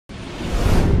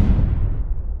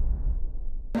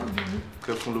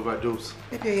Careful overdose.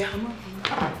 Baby,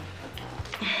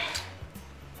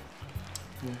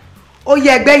 ó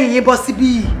yẹ ẹgbẹ́ yìnyín bọ́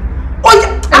síbí. Ó yẹ.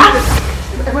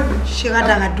 Ṣé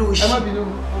rádaràdó òṣì.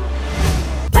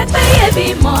 Pẹ́pẹ́yẹ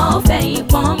bímọ fẹ̀yìn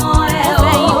pọ́nmọ́ ẹ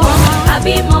o.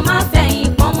 Àbímọ má fẹ̀yìn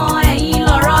pọ́nmọ́ ẹ̀yìn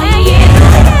lọ́rọ̀ iye.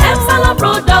 Epsilon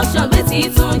production gbé ti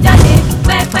tún jáde.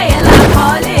 Pẹ́pẹ́yẹ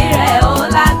lákọọ́lé rẹ̀ ó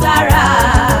lágbára.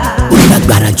 Ó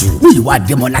lágbára jù. Muyiwa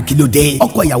Ademola kí ló dé?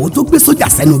 Ọkọ ìyàwó tó gbé sójà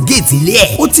sẹ́nu géètì ilé ẹ̀.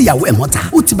 Ó ti ìyàwó ẹ̀ mọ́ta.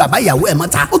 Ó ti bàbá ìyàwó ẹ̀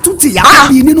mọ́ta. Ó tún ti ìyàwó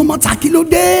bí nínú mọ́ta kí ló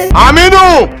dé?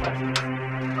 Aminu!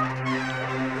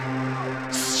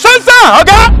 Sensor,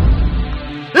 okay?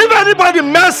 If anybody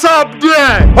mess up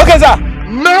there, okay, sir.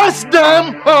 Mess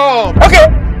them up. Okay.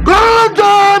 Go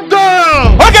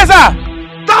down. Okay, sir.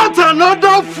 That's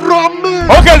another from me.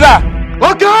 Okay, sir.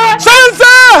 Okay.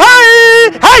 Sensor,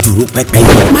 hi, hi. Dúró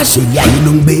pẹ́pẹ́yẹ. Má ṣe ilé ayé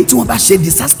ló ń gbé. Tí wọ́n bá ṣe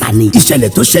disaster ni. Ìṣẹ̀lẹ̀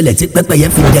tó ṣẹlẹ̀ tí pẹ́pẹ́yẹ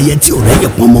fi dẹyẹ tí ò rẹ́yẹ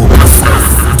pọ́n mọ́. Àṣà.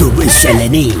 Dòdò ìṣẹ̀lẹ̀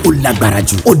ni. Ó lágbára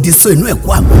jù. Ó di so inú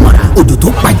ẹ̀kọ́ àmúmọ́ra. Odò tó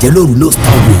pàjẹ́ lóru no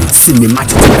story. Sinimá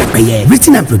ti pẹ́pẹ́yẹ.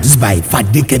 Written and produced by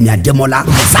Funke Ademola.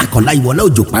 Zakola Iwola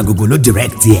Ojopagogo ló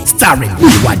direct yẹ. Starring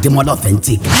Muyiwa Ademola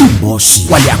authentic. Bọ́ọ̀ṣì.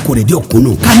 Wale Akorede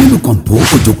Okunu. Kamilu Kompo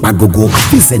Ojopagogo.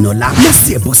 Afeez Eniola.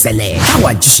 Mercy Ebosele.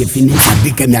 Táwa Jíṣefini.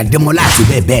 Funke Ademola àti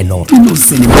bẹ́ẹ̀ bẹ́ẹ̀ lọ. Nínú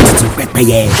sinimá tuntun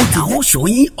pẹ́pẹ́yẹ. Ó ta ó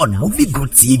ṣòyìn on Movie Go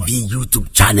TV YouTube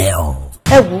channel.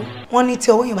 Ẹ wo, wọ́n ní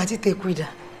tí owó yẹn bá ti tẹ eku ìdá,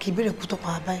 kì í bèrè kú tó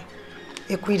pa báyìí.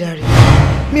 Eku ìdá rẹ̀.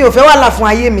 Mi ò fẹ́ wàhálà fún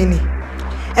ayé mi ni.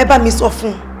 Ẹ bá mi sọ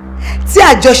fún un. Tí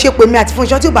àjọṣepọ̀ mi àti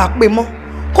Fúnṣọ́ tí ò bá pé mọ́,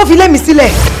 kó fi lé mi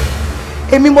sílẹ̀.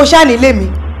 Èmi mo ṣáà ní lé mi,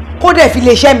 kó dẹ̀ fi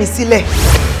lè ṣẹ́ mi sílẹ̀.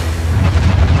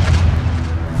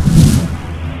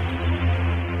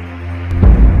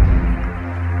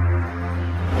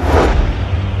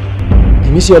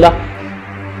 Ìmísíọlá,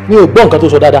 mi ò gbọ́ nǹkan tó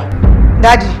sọ dáadáa.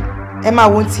 Daddy, ẹ máa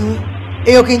wo ti yín.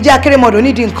 Èèyàn kì í jẹ́ akérèmọdò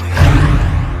nídìí nǹkan.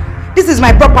 This is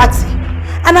my property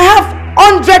and I have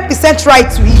 100% right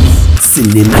to it.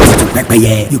 Sinimá tuntun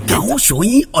pẹ́pẹ́yẹ. You can watch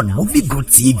ṣòyìn on Movie Go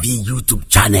TV YouTube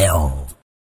channel.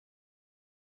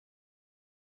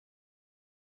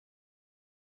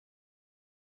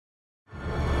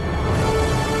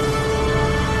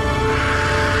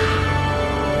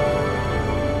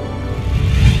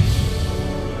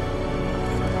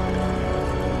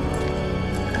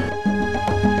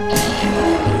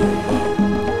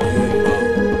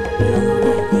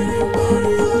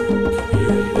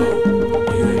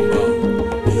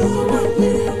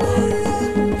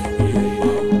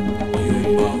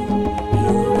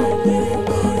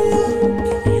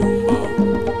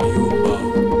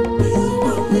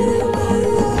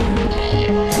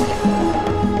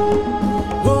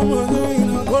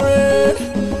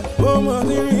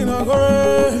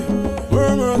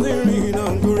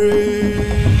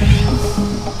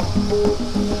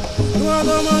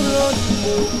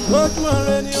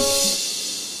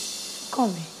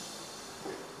 Kànmí,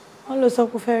 wọ́n ló sọ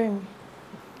pé fẹ́ rí mi.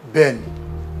 Bẹ́ẹ̀ni.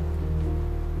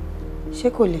 Ṣé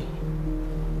kò lè?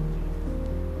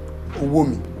 Owó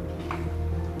mi.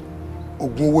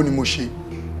 Ògùn owó ni mo ṣe.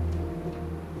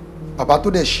 Bàbá tó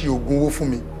dẹ̀ ṣe ògùn owó fún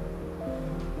mi.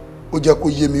 Ó jẹ́ kó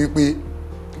yé mi wípé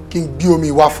kí n gbé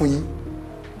omi wá fún yín.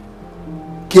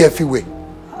 Kí ẹ fi wẹ̀.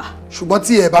 Ṣùgbọ́n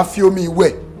tí ẹ bá fi omi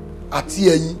wẹ̀ àti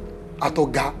ẹyin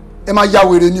àtọ̀gá, ẹ máa yá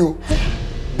wèrè ni o.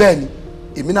 Bẹ́ẹ̀ni,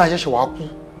 èmi náà ṣẹ̀ṣẹ̀ wá kú.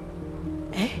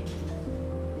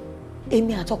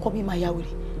 Èmi àtọkọ mi máa yá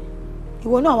wèrè.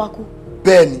 Ìwọ náà wá kú.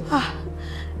 Bẹ́ẹ̀ni.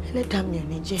 Ẹlẹ́dàá mi ò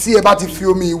ní jẹ́. Tí ẹ bá ti fi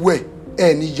omi wẹ̀,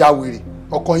 ẹ ní yá wèrè.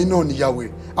 Ọkọ yín náà ní yá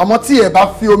wèrè. Àmọ́ tí ẹ bá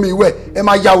fi omi wẹ̀, ẹ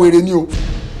máa yá wèrè ni o.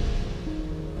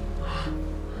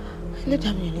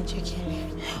 Ẹlẹ́dàá mi ò ní jẹ́ kí n rí.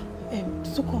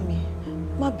 Súnkànmí,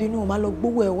 má bínú, má lọ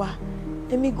gbówó ẹ wá.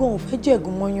 Èmi gan ò fẹ́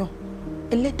jẹ̀gún mọ́yàn.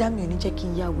 Ẹlẹ́dàá mi ò ní jẹ́ kí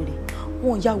n yá wèrè.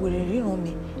 Wọn ò yá wèrè ríran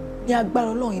mi. Ní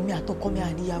agbára Ọlọ́run èmi àtọkọ mi à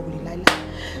ní yá wèrè láíláí.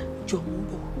 Jọ mú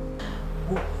bọ̀.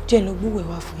 Wo jẹ́ lọ gbówó ẹ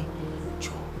wá fún ẹ.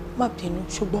 Jọ má bínú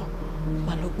ṣùgbọ́n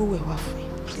má lọ gbówó ẹ wá fún ẹ.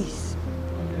 Please.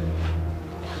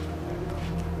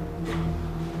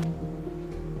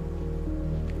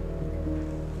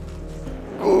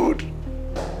 Good.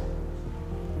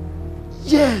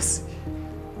 Yes.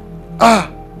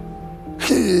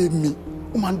 Èmi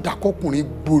ó máa ń dakọkùnrin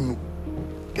gbónú.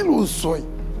 Kí ló ń sọ yìí?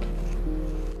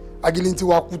 Agilin tí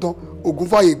wàá kú tán, Ògún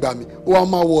fàyè gbà mí, ó wá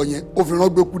máa wọ yẹn, ó fi rán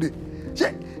gbé kúdè.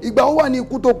 Ṣé ìgbà ó wà ní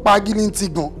ikú tó pa Agilin tí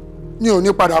gan? Ní ò ní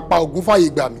padà pa Ògún fàyè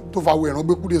gbà mí tó fa wo ẹ̀ràn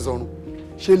gbé kúdè sọ̀run.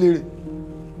 Ṣé lérè?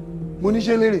 Mo ní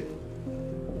ṣé lérè?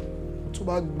 Tó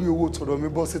bá gbé owó tọ̀dọ̀ mi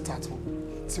bọ́ síta tán,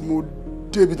 tí mo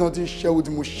débi tán ti ń ṣẹ́wó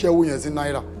tí mo ṣẹ́wó yẹn sí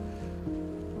náírà.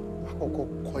 Àkọ́kọ́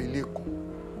kọ́ ilé kan.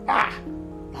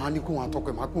 Màá ní kó wọn àtọkọ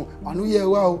ẹ̀ máa kún. Màá ní yẹ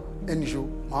wá o, ẹnì ṣó,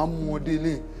 màá mú ọ dé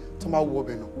ilé tó máa wọ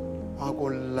ọbẹ̀ náà. àwọn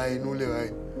kan la inú lè ra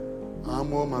ẹ̀ àwọn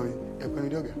ọmọ ọmọ mi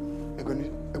ẹ̀pẹ́nudé ọ̀gá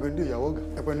ẹ̀pẹ́nudé ìyàwó ọ̀gá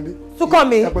ẹ̀pẹ́nudé.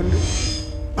 Súnkànmí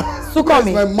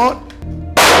Súnkànmí. That's my mom.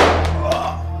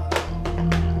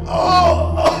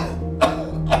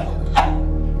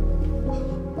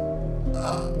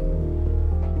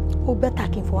 Ó bẹ́tà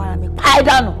kí n fọwọ́ ara mi pa ẹ́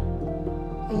dànù.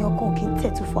 Èèyàn kan kì í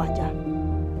tẹ̀tù fún ajá.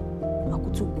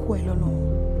 Àkútú kú ẹ lọ́nà.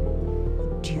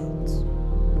 Idiot.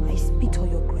 I spit on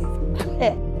your grave.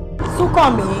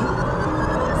 Súnkànmí.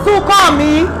 Súnkànmí.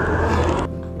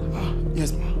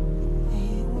 Yes ma.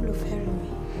 Wọ́n ló fẹ́ rí mi.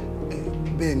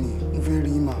 Bẹ́ẹ̀ ni mo fẹ́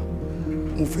rí mà.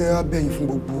 Mo fẹ́ abẹ́yìn fún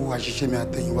gbogbo àṣìṣe mi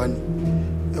àtẹ̀yìnwá ni.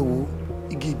 Ẹ wo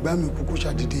igi ìgbá mi kúkú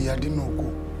ṣàdédé adé náà kọ.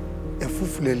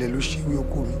 Ẹ̀fúùfùlẹ̀lẹ̀ ló ṣe wí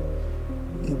oko mi.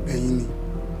 Mo bẹ̀yìn ni.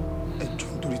 Ẹ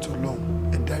jọ̀ọ́ nítorí t'Ọlọ́run.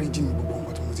 Ẹ dáríjì mi gbogbo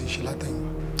nǹkan tí mo ti ṣe látẹ̀yìnwá.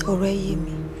 Ọ̀rọ̀ ẹ yé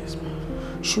mi.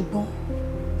 Ṣùgbọ́n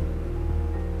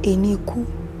èní ikú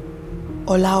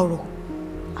ọ̀la ọ̀rọ̀.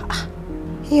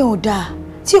 Ìyẹn ò dáa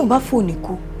tí òun bá fòní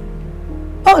kú.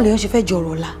 Báwo lèèyàn ṣe fẹ́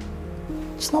jọrọ̀ ọ̀la?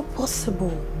 It's not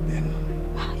possible.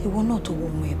 Ìwọ náà tó wọ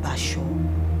ọmọ ẹ̀ bá ṣọ.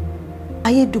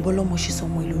 Ayé dùbọ̀ lọ́mọ ṣe sọ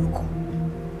ọmọ ẹ̀ lórúkọ.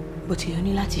 But èèyàn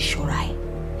ní láti ṣọ́ra ẹ̀.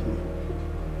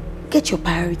 Get your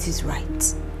priorities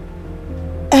right.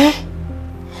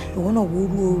 Ìwọ náà wo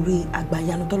orú oore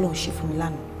àgbàyanu tọ́lọ́run ṣe fún mi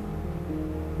lánàá.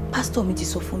 Pastor mi ti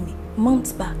sọ fún mi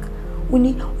months back. Ó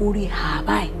ní oore ha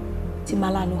báyìí tí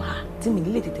máa lánàá ha tí mi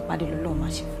nílé tètè pàdé lọ́lọ́run máa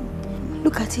ṣe fún mi.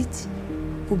 Look at it.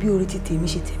 Wo bí oore ti tèmi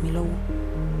ṣe tèmi lọ́wọ́.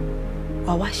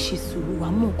 Wà wá ṣe sùúrù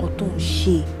wà mú nǹkan tó ń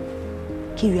ṣe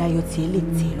kiri ayọ̀ tí ẹ lè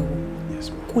tẹ̀ lọ́wọ́.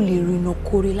 Kó lè rìnà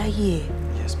kóre láyé ẹ̀.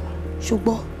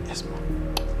 Ṣùgbọ́n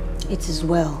it is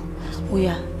well. Ó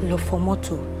yá lọ fọ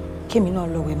mọ́tò kémi náà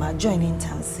lọ wẹ̀ máa join in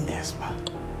tansi. Yes ma.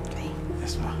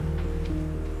 Yes ma.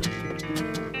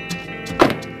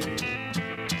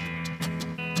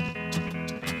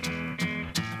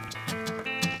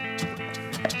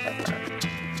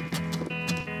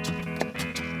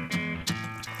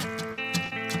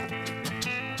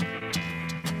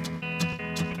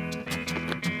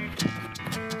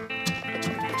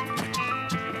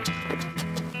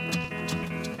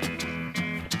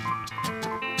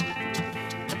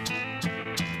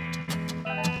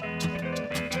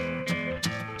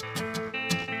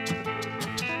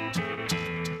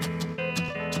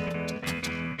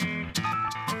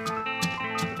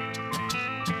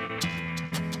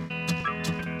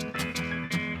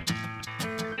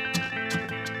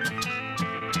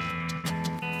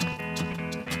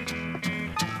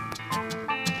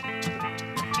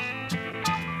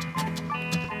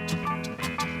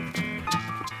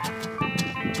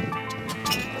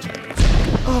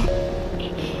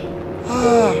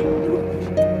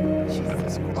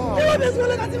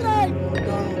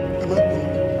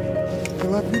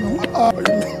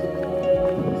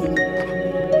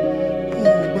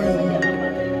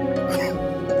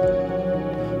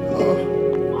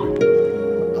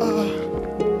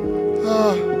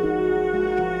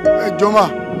 Joma.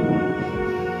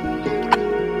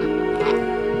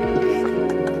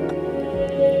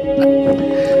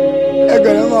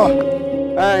 Ẹgbẹ̀rún mọ́.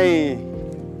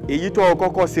 Èyí tó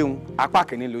kọ́kọ́ ṣeun apá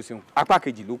kìíní ló ṣeun apá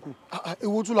kejì ló kù.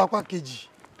 Èwo tún lápá kejì.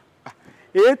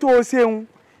 Èyí tó ṣeun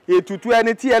ètùtù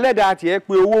ẹni tí ẹlẹ́dàá tiẹ̀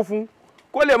pe owó fún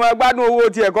kó lè máa gbádùn owó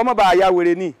tiẹ̀ kó má bàa ya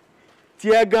wèrè ni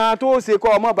tiẹ̀ gan tó ṣe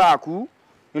kó má bàa kú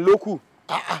ló kù.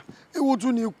 Èwo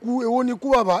tún ni kú èwo ni kú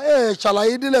bàbá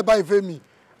ṣàlàyé délẹ̀ báyìí fẹ́ mi.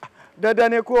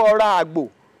 Dandan ni kó ọ̀rá àgbò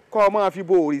kó máa fi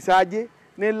bo òrìṣà ajé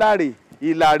ní láre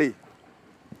ìlàrè.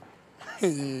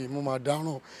 Mo máa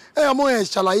dáràn àmọ́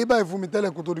ṣàlàyé báyìí fún mi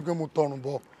tẹ́lẹ̀ kó tó di pé mo tọrùn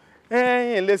bọ̀.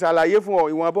 Lè ṣàlàyé fún ọ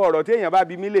ìwọ̀nba ọ̀rọ̀ tí èèyàn bá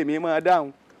bi mí lèmi máa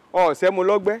dáhùn ọ̀sẹ́ mo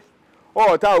lọ́gbẹ́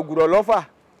ọ̀ọ́ta ògùrọ̀ lọ́fà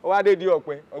ọwádé di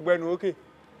ọ̀pẹ ọ̀gbẹ́nu òkè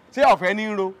ṣé ọ̀fẹ́ ní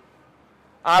ń ro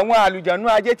àwọn àlùjànnú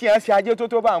ajé tí wọ́n ṣe ajé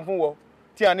tó bá ń fún wọ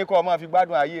tí wọ́n ní kó máa fi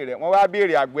gbádùn ayé rẹ̀ wọ́n wá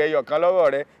béèrè àgbò ẹyọ kan lọ́wọ́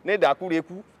rẹ̀ ní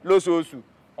ìdákúrekú lóṣooṣù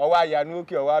ọwọ́ àyànú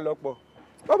òkè ọwọ́ lọ́pọ̀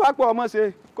tó bá pọ̀ ọmọ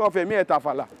ṣe kó fẹ̀mí ẹ̀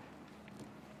tàfàlà.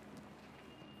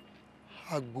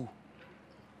 Àgbò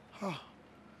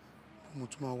mo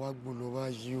tún máa wá gbò lọ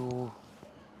báyìí o.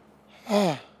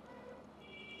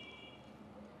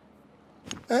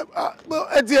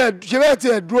 Ẹ ti ẹ̀ ṣe bẹ́ẹ̀ ti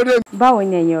ẹ̀ dúró dé. Báwo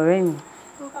ni ẹ̀yin ọ̀rẹ́ mi?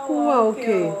 Mo wà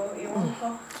okay.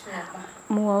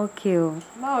 Mo wà okay o.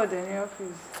 Báwo dẹ̀ ní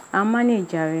ọ́fíìsì? A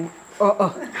manage rẹ̀.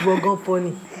 Gbọ̀ngàn fọ́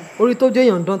ni orí tó jẹ́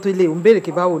èèyàn dán tó ilé òun béèrè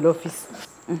kí báwo lọ́fíìsì.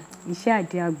 Iṣẹ́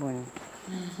àdé àgbọ̀n ni.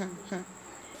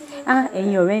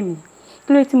 Ẹ̀yin ọ̀rẹ́ mi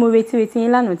kí ló tí mo retí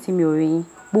yín lánàá tí mi ò rí yín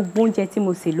gbogbo oúnjẹ tí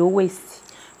mo sè ló waste.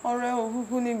 Ọ̀rẹ́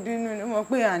òkúkú ní bínú ni mo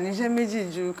pé àníṣe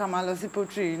méjì ju ká máa lọ sí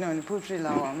poultry náà ní poultry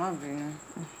làwà má bínú.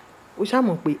 Ó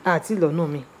ṣàmọ̀ pé àti lọ́nà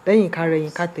mi lẹ́yìn ká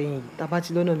rẹyìn ká tẹ̀yìn yìí tá a bá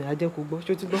ti lọ́nà mi á jẹ́ kó gbọ́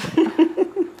ṣó ti gbọ́.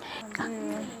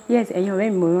 Yes, ẹ̀yin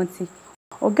ọ̀rẹ́ mi mo rántí.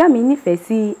 Ọ̀gá mi nífẹ̀ẹ́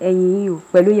sí ẹyin yìí o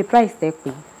pẹ̀lú iye price tẹ́ pé.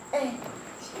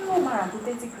 Ṣé wọ́n máa rà tó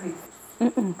 30 crates?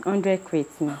 100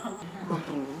 crates ni.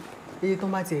 Iye tó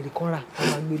máa ti ẹ̀rí kan rà, a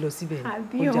máa gbé lọ síbẹ̀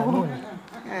ní ọjà náà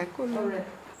ni. Kó lọ rẹ̀.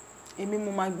 Èmi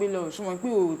mo máa gbé lọ, ṣùgbọ́n pé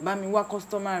ò bá mi wá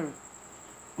kọ́sítọ́mà rẹ̀.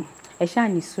 Ẹ ṣáà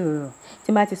ní sùúrù. Tí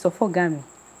n bá ti sọ fọ́gá mi,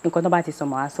 nǹkan tó bá ti sọ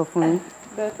màá sọ fún yín.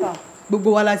 Bẹ́tà.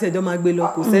 Gbogbo wa láti ẹjọ́ máa gbé lọ,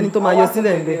 kò sẹ́ni tó máa yọ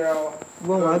sílẹ̀ ń bẹ̀.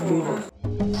 Wọ́n wá gbé lọ.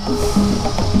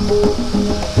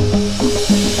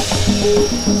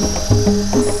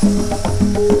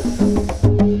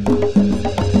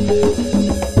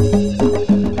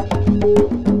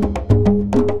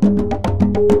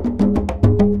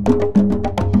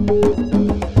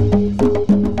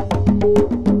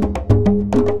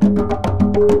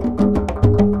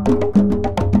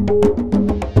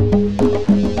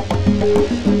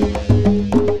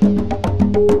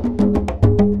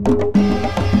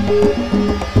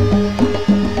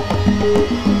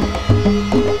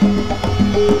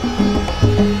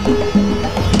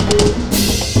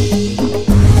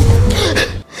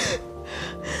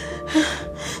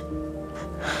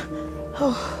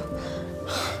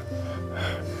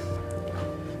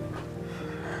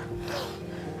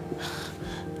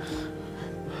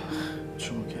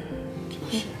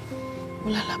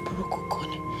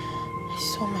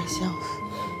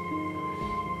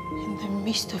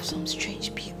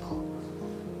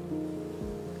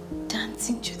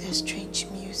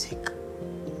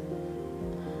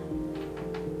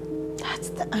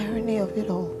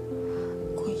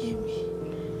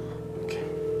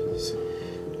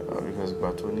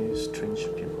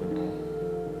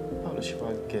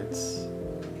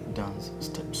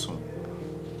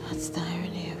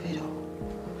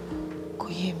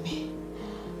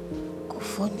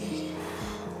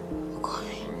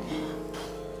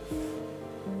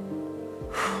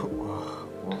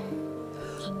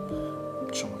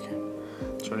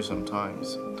 Sometimes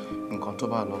nǹkan tó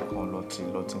bá lọ́kàn lọ́tí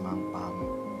máa ń pa á mọ́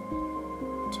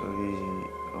torí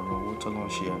ọ̀rọ̀ owó tó lọ́n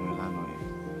ṣe ẹnu ìlànà yẹn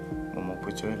mo mọ̀ pé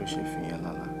torí ló ṣe fi yẹn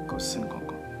lálá kò sí nǹkan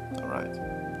kan alright.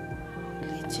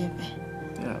 Lè jẹ́ bẹ́ẹ̀.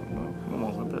 Yeah, mo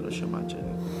mọ̀ pé bẹ́ẹ̀ ló ṣe máa jẹ́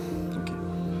ni okay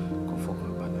kò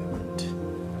fọkàn balẹ̀ and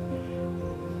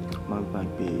má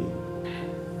gbàgbé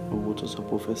owó tó sọ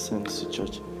pé ó fẹ́ send sí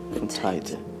church fún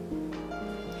tithe.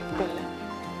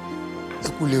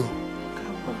 Ìkúlé o.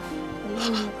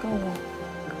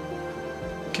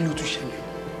 Kí ló tún ṣẹlẹ̀?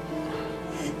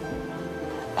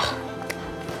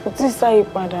 Kò tí ì sáyé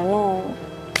padà náà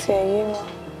tí ẹ yé náà.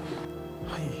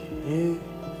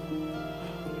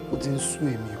 Ó ti ń sú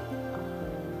èmi o.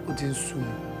 Ó ti ń sú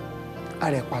mi.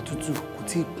 Àrẹ̀pà tútù kò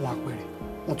tí ì kún apẹ̀rẹ̀.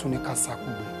 Wọ́n tún ní ká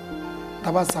ṣàkógbè. Tá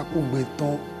bá ṣàkógbè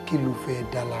tán kí ló fẹ́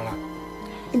dá lára?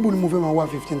 Níbo ni mo fẹ́ máa wá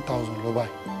 15,000 lọ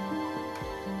báyìí?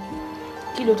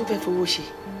 Kí ló tún fẹ́ fowó ṣe?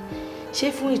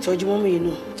 Ṣé fún ìtọ́jú mọ́mí yìí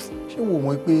náà? Ṣé wò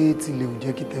mọ̀ pé tilẹ̀ ò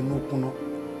jẹ́ kí tẹnu kúnná?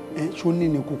 Ṣó ní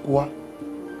ní kókó wá?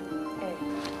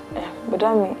 Bọ̀dá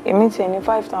mi, èmi tiẹ̀ ní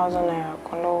 5,000 naira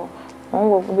kan lọ́wọ́. Wọ́n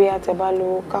wò pé bí a tẹ bá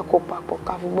lówó ká kó papọ̀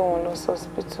ká fi gbé wọn lọ sí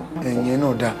hospital. Ẹ̀yìn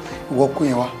náà dáa. Ìwọ kó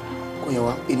yẹn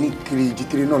wá. Ẹni kiri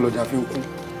ìjítiri náà lọ́jà fi ń kú.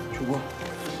 Ṣùgbọ́n.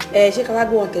 Ṣé ká wá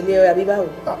gbé wọn tẹ̀lé ọ àbí báwo?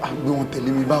 Gbé wọn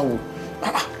tẹ̀lé mi báwo?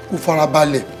 Kó fara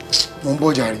balẹ̀. Mo ń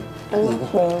bọ̀ jàre.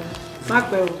 Má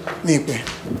pẹ́ o. Mi pẹ́.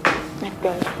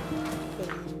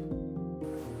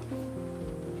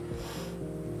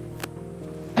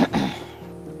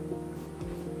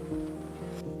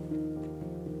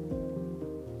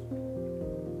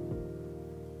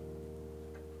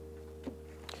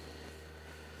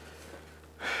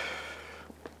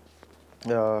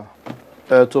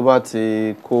 Tó bá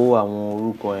ti kó àwọn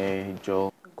orúkọ ẹ̀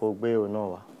jọ kó gbé òun náà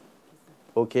wá.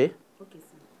 Okay?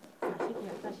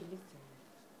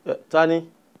 Tani?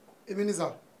 Èmi ni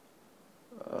sir.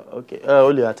 Okay.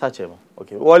 O lè attach ẹ̀ mọ́.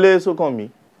 Okay. Wale Sunkanmi.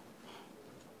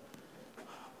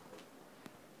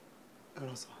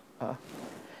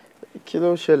 Kí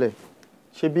ló ṣẹlẹ̀?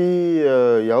 Ṣé bí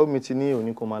ìyàwó mi ti ní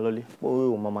òní kó máa lọlé? Pé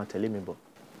òun máa tẹ̀lé mi bọ̀.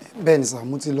 Bẹ́ẹ̀ ni sir,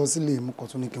 mo ti lọ sílé mo kàn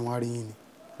tún ní kí n wá rí yín ni.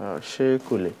 Ṣé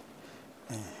kò lè?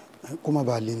 Kó má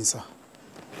bàa lé ni sir.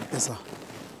 Ẹ sà,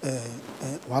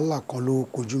 wàhálà kan ló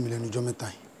kojú mi lẹ́nu ọjọ́ mẹ́ta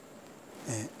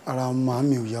yìí. Ara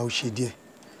màámi ò yá ó ṣe díẹ̀.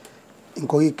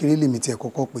 Nǹkan kékeré lèmi tiẹ̀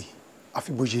kọ́kọ́ pé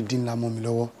àfi bó ṣe dín ńlá mọ́ mi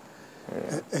lọ́wọ́.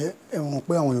 Ẹ mọ̀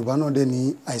pé àwọn Yorùbá náà dẹ̀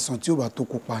ní àìsàn tí ò bá tó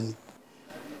kópa ni.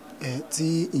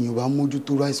 Tí èèyàn bá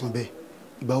mójútó àìsàn bẹ́ẹ̀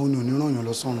ìgbà wo ni ò ní ràn yàn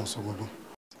lọ sọ́run sọ̀gbọ̀gbọ̀n.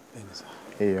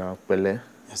 Èèyàn pẹ̀lẹ́.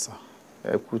 Ẹ sà.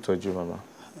 Ẹ kú ìtọ́jú màmá.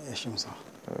 Ẹ ṣeun sà.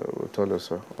 Òótọ́ ló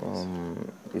sọ.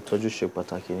 Ìtọ́jú ṣe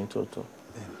pàtàkì ní tòótọ́.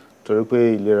 Torí pé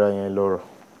ìlera yẹn lọ́rọ̀.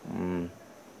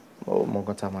 Mo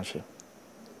nǹkan tá a máa ṣe.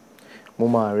 Mo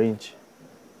máa arrange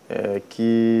kí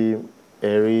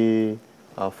ẹ rí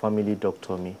family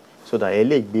doctor mi so that ẹ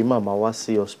lè gbé màmá wá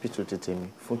sí hospital tètè mi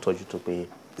fún ìtọ́jú tó péye.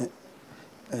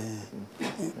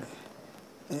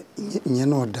 ìyẹn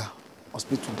náà dá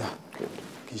hospital dá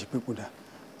kì í ṣe pé kò dá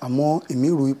àmọ́ èmi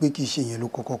rò wípé kì í ṣe ìyẹn ló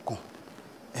kọ́kọ́ kàn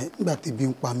nígbà tí ebi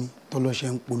ń pa mí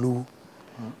tọ́lọ́ṣẹ́ ń polówó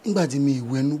nígbà tí mi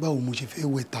ìwẹ̀ ẹnu báwo mo ṣe fẹ́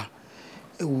wẹ̀ ta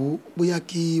ẹ wò ó bóyá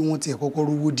kí wọ́n tiẹ̀ kọ́kọ́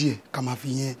rówó díẹ̀ ká máa fi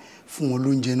yẹn fún wọn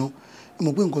lóúnjẹ náà ẹ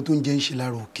mọ̀ pé nǹkan tó ń jẹ ń ṣe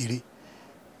lára òkèrè.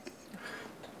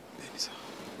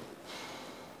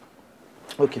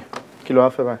 ok kí ló wá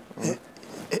fẹ́ báyìí.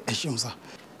 ẹ ṣeun sá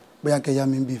bóyá kẹyà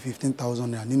mi ń bí 15,000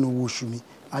 naira nínú owó oṣù mi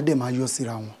á dẹ̀ máa yọ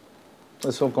síra wọn.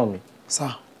 ẹ sọ kàn mí.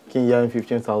 sá. kí n yá ní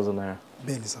 15,000 naira.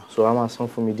 bẹ́ẹ̀ni sá. so a máa san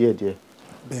fún mi díẹ̀díẹ̀.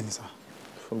 bẹ́ẹ̀ni sá.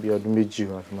 fún bí ọdún méjì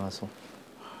wà fi máa san.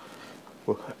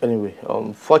 Anyway,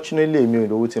 fortunately, mi ò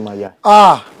lówó tí máa yá.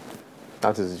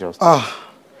 That is just.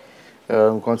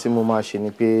 Nǹkan tí mo máa ṣe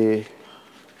ni pé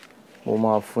mo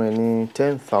máa fún ẹ ní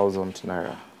 10,000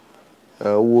 naira.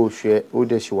 Owó oṣù ẹ ó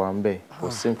dẹ̀ ṣì wà ń bẹ̀. Kò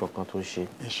sí nǹkan kan tó ṣe.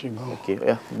 Ẹ ṣé gan. Okay,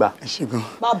 gbà. Ẹ ṣé gan.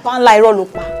 Bàbá ńlá irọ́ ló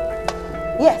pa.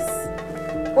 Yes.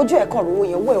 Ojú ẹ̀ kan rówó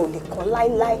yẹn owó ẹ̀ ò lè kàn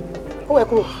láíláí. Owó ẹ̀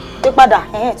kúrò. Dé padà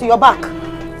to your back.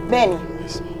 Bẹ́ẹ̀ni.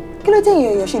 Kí ló dé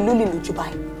èèyàn ṣe lólè lójú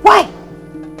báyìí? Why?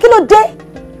 Kí ló dé?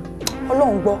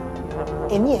 Ọlọ́run gbọ́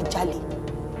ẹ̀mí ẹ̀ jalè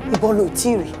ìbọn ló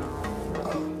tí rí.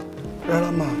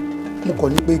 rárá mà mo kàn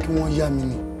ní pé kí wọ́n yá mi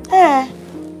ni.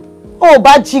 ó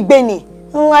bá jí gbé ni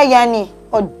ń wá ya ni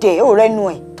ọ̀dẹ̀ ò rẹ́nu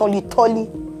ẹ̀ tọ́lítọ́lí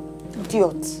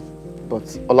idiot. but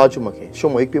Ọlájùmọ̀kẹ́ ṣé o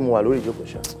mọ̀ pé mo wà lórí ìjókòó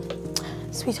ṣá.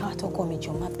 sweetheart ọkọ mi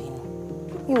jọ má bínú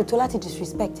mi ò tó láti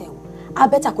disrespect ẹ o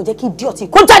abẹ́ta kò jẹ́ kí idiot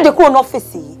kó jáde kúrò ní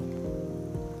ọ́fíìsì yìí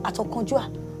àtọkànjúà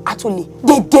àtòlè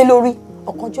déédéé lórí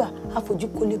ọ̀kánjúà àfojú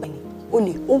kólé bẹ̀rẹ̀ o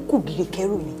lè ó ń kù gírí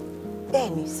kẹrù ni bẹ́ẹ̀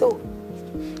ni so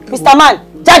Mr. Man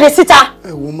jáde síta.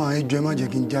 ẹ wo máa ẹ jọ̀ọ́ ẹ má jẹ́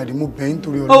kí n jáde mo bẹ̀ yín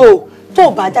torí Ọlọ́run. tó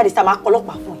o bá jáde síta máa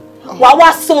kọlọ́pàá fún ẹ wà á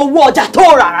wá san owó ọjà tó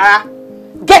rà rárá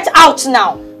get out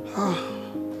now.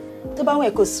 tó bá wọn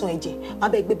ẹ kò sun ẹ̀jẹ̀ máa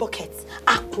bẹ gbé bucket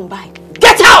á kún báyìí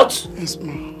get out. Yes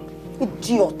ma.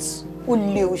 idiot o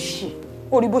lè òṣì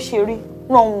orí bó ṣe rí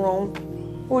rọrùn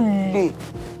o lè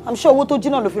i'm sure owó tó jí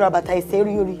náà ló fi ra bàtà ẹsẹ̀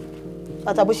rí orí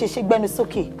bàtà bó ṣe ṣe gbẹ́nu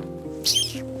sókè.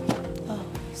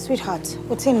 Sweetheart,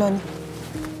 o ti ń lọ ni.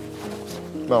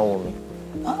 Báwo mi?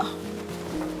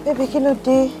 Bébí kí ló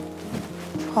dé?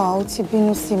 O ti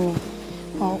bínú sí mi.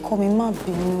 Ọkọ mi má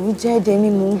bínú. Ìjẹ́ ẹ̀dẹ̀ ni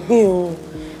mò ń gbé o.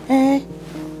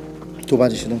 Tó bá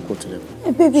ti ṣe lọ́nkọ̀ tilẹ̀.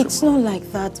 Baby, it's not like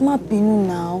that. Má bínú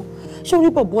now. Ṣé orí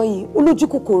bọ̀bọ̀ yìí olójú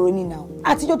kòkòrò ni now?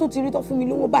 Àtijọ́ tó ti rí tó fún mi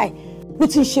lówó báyìí ló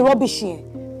ti ń ṣe rọ́bìṣì yẹn.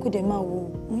 Kó dẹ̀ máa wo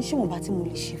mo ń ṣèwọ̀nba tí mo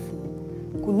lè ṣe fún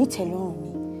un. Kò ní ìtẹ́lọ́rùn mi.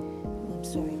 I'm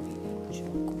sorry.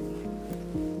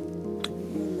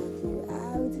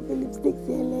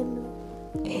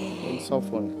 It's not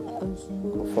funny.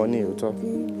 Kò funny at all.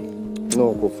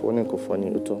 No, kò funny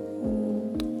at all.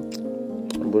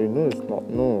 But you know it's not.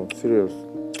 No, serious.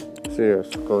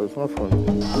 Because it's not funny.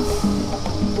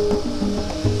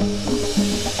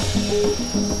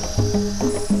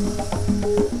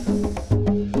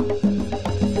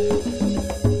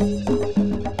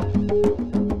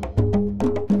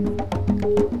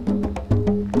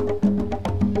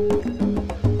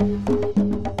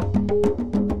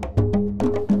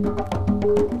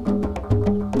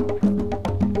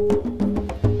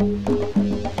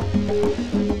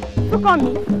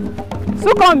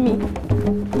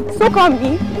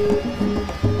 Súnkànmí.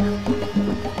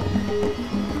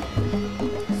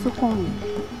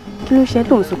 Kí ló ṣe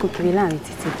tó ń sunkún kiri láàrin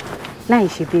títì láì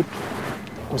ṣe bébì?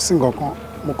 Kò sí nǹkan kan,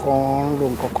 mo kàn ń ro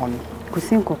nǹkan kan ni. Kò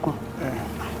sí nǹkan kan.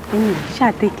 Ẹni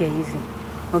ṣáà take it easy.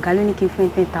 Ọ̀gá ló ní kí n fún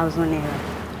 10,000 naira.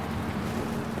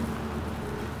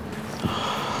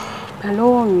 Gbà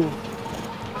lọ́wọ́ mi.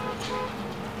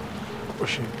 Ó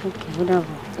ṣe. Okay, ó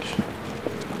dàbọ̀.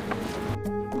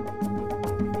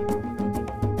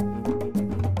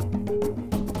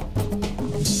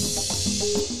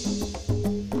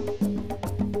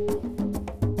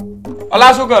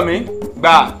 Olasunkanmi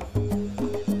gbà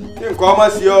kí nǹkan ọmọ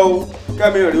sí ọ o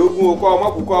kẹ́mi rè ogun o kọ́ ọmọ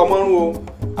kù kọ́ ọmọ rún o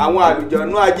àwọn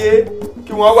àlùjọ̀nú ajé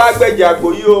kí wọ́n wá gbẹ̀jẹ̀ àgbò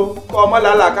yìí o kọ́ ọmọ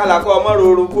làlàkàlà kọ́ ọmọ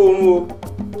rorò kó rún o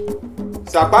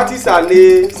sàpátì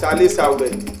sàlẹ̀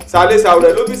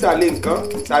sàwùrẹ̀ ló bí sàlẹ̀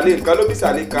nǹkan ló bí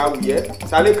sàlẹ̀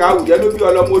kàwùyẹ́ ló bí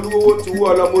ọlọ́mọ olúwowó tuwó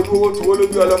ọlọ́mọ olúwowó tuwó ló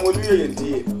bí ọlọ́mọ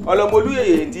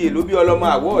olúyèyè ntìyè ló bí ọlọ́mọ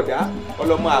àwọ̀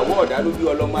ọ̀dá ló bí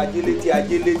ọlọ́mọ ajélétí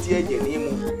ẹ̀jẹ̀ ní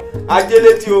mu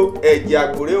ajélétí o ẹ̀jẹ̀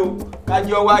àgbòrè o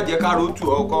kájọ́ wá jẹ́ káàró tù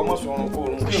ọkọ ọmọ sọ̀rùn kó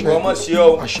rùn kí nǹkan ọmọ ṣe ọ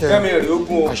kẹ́mi rè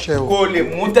ogun o kó o lè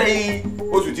mú tẹ́yìn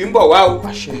oṣù tí ń bọ̀ wá o.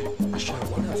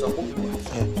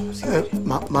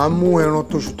 Màá mú ẹran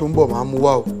tóṣù tó ń bọ̀, màá mú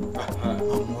wá o.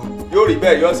 Yóò rí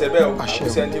bẹ́ẹ̀ yóò ṣe bẹ́ẹ̀ o.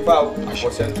 Àṣẹ̀ntífà o.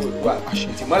 Àṣẹ̀ntì Olúwa.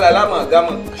 Ìtìmọ́lá lámọ̀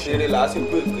gámọ̀ ṣeré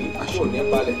làásìkò èké yóò ní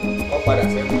balẹ̀ kọ́ padà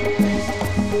sẹ́kù.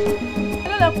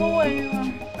 Ẹ lọ́lẹ̀ fowó ẹyin wa.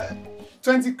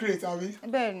 20 crate àbí?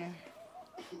 Bẹ́ẹ̀ ni.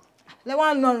 Lẹ́wọ̀n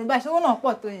á nọrùn báyìí, ṣé owó náà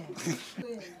pọ̀ tó yẹn?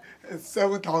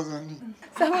 7,000 ni.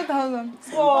 7,000.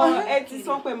 Ẹ ti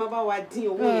sọ pé máa bá wa dín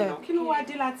owó yẹn náà. Kí ló wá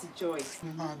dé láti jọ ẹ̀?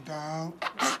 Madam,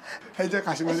 ẹ jẹ́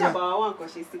ká ṣe mọ́. Ẹ ṣàbàwá wá nǹkan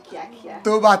ṣe sí kíákíá.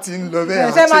 Tó bá ti ń lọ bẹ́ẹ̀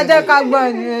àti. Ṣé máa jẹ́ ká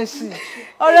gbọ́ ní èsì?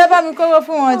 Ọ̀rẹ́ bá mi kówó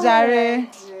fún wọn jàre.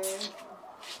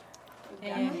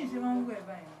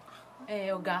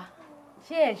 Ọ̀gá,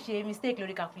 ṣé ẹ ṣe mistake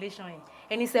lórí calculation yẹn?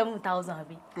 Ẹni 7,000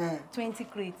 àbí? 20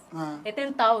 crates.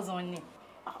 10,000 ni.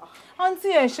 Àǹtí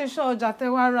ẹ̀ ṣe ṣọ́ ọjà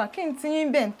tẹ́wàá rà kí n ti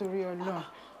yín bẹ̀ nítorí Ọlọ́run.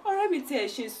 Ọ̀rẹ́ mi tí ẹ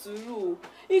ṣe sùúrù o.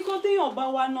 Nǹkan téèyàn bá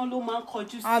wá náà ló máa ń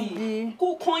kọjú sí. Kò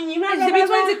kan yín rárá. Ṣebí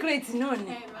 20 crates náà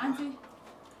ni. Àǹtí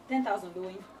 10,000 lówó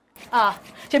yín.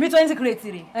 Ṣebí 20 crates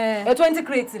rè. 20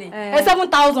 crates rè.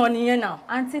 7,000 nìyẹn náà.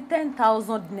 Àǹtí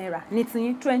 10,000 naira ní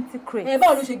tiyín 20 crates.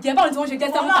 Báwo ló ṣe jẹ́? Báwo ni tí wọ́n ṣe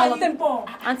jẹ́ 7,000?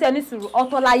 Àǹtí ẹ ní sùúrù,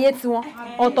 ọ̀tọ̀ láyé tiwọn,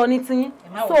 ọ̀tọ̀ ní tiyín.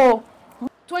 So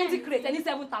 20 crates ẹni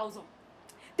 7,000.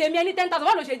 Tèmi ẹni 10,000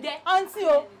 báwo ló ṣe jẹ́? Àǹtí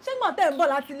o, ṣé gbọ̀n tẹ̀ ń bọ̀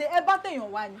láti ilé ẹ bá tèèyàn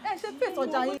wá ni? Ẹ ṣe fèsì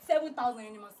ọjà yín. 7,000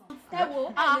 yẹn ni mo san. Ẹ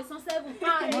wo, a lè san 7.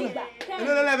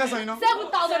 Ilé lẹ́lẹ́ fẹ́ san iná.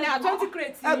 7,000 naira 20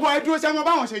 crates. Ẹ bọ̀ ẹ dúró ṣe mọ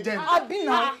báwọn ṣe jẹ ni. Àbí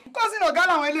náà. Kọ́sìnà ọ̀gá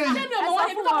làwọn eléyìí. Ṣé mi ò mọ̀ wọ́n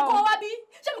ní kọ́ wá bí?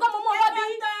 Ṣé mi kọ́ mọ̀ wá bí?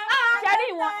 Ṣẹ́rí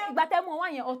ìwọ̀n ìgbà tẹ́ mú wá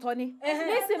yẹn ọ̀tọ̀ ni.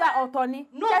 Nísìnyí ọ̀tọ̀ ni.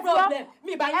 No problem.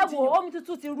 Mi bá yín jiyàn. Ẹ wo omi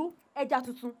tuntun ti rú, ẹja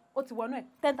tuntun ó ti wọnú ẹ̀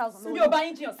 10,000 lówó. Mi ò bá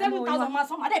yín jiyàn 7,000 máa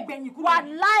san, màá dẹ̀ gbẹ̀yìn kúrò.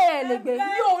 Wàláhì ẹ lè gbé.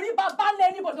 Mi ò rí bàbá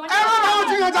lẹ́ ní bọ̀dọ̀. Ẹ má bá wọn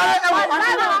jiyàn jàre, ẹ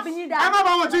má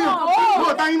bá wọn jiyàn. Mi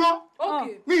ò ta yín mọ́.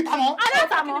 Mi ì ta mọ́.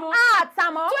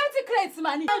 Àtàmọ́. 20 crates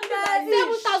mà ní.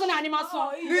 7,000 naira ni máa san.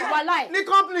 Wàláhì. Ní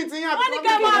company ti yín àbí. Wọ́n ní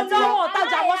kẹ́ máa lọ́wọ́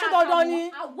tajà wọ́n sí dandan ni.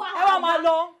 Ẹ wá máa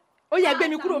lọ. Ó yẹ gbé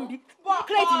mi kúrò níbí.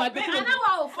 Crate máa gbé kúrò níbí.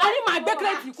 A ní máa gbé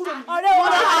crate kúrò níbí. Ọ̀rẹ́ wọn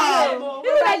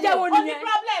irú rẹ̀ jẹ́ wo nìyẹn?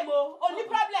 Ó ní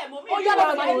problem o. Ó yá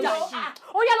lọ́dọ̀ manager yìí.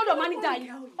 Ó yá lọ́dọ̀ manager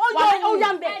yìí. Ó yá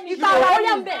ń bẹ̀. Ìta ó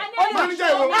yá ń bẹ̀. Manager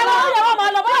ìwọ. Ẹ lọ ó yẹ wọ́n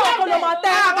máa lọ báwo kò ló máa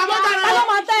tẹ́. Ẹ ló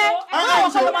máa tẹ́. Báwo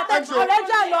kò ló máa tẹ́. Ọ̀rẹ́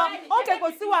jẹ́ lọ. Ókè kò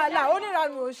sí wàhálà.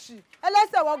 Onírànù òṣì.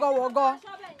 Ẹlẹ́sẹ̀ wọ́gọ́wọ́gọ́.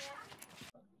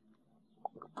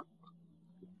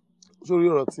 Sórí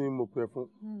ọ̀rọ̀ tí mo pè fún.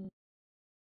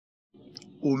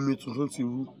 Omi tuntun ti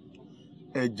rú,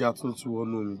 ẹja tuntun ti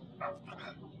wọnú omi.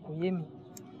 Kò yé mi.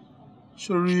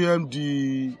 Sórí MD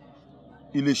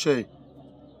iléeṣẹ́ yìí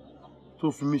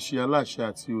tó fi mí ṣe aláṣẹ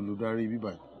àti olùdarí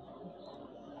bíbáyìí.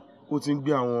 Ó ti ń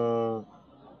gbé àwọn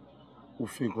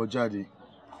òfin kan jáde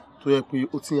tó yẹ pé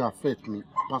ó ti ń affect me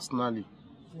personally.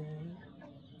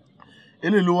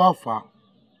 Eléyìí ló wá fà á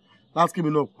láti kí mi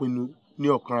náà pinnu ní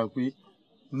ọkàn rẹ̀ pé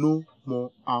no more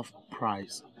half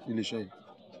price iléeṣẹ́ yìí.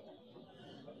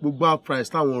 Gbogbo half price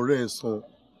táwọn ọ̀rẹ́ ẹ̀ san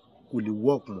kò lè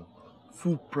work mọ́.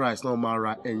 Full price náà máa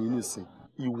ra ẹyin nísìn.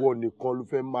 Ìwọ nìkan ló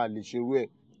fẹ́ máa lè ṣerú ẹ̀.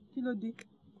 Kí ló dé?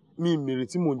 Mi ìmèrè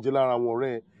tí mò ń jẹ lára àwọn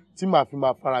ọ̀rẹ́ ẹ̀ tí màá fi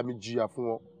máa fara mi jìyà fún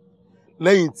wọn.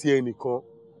 Lẹ́yìn tí ẹnìkan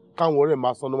káwọn ọ̀rẹ́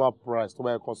máa san normal price tó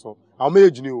bá yẹ kán san. Àwọn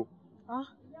méjèèjì ni o.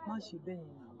 Má ṣe bẹ́ẹ̀.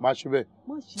 Má ṣe bẹ́ẹ̀.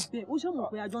 Má ṣe bẹ́ẹ̀. Ó ṣàmọ̀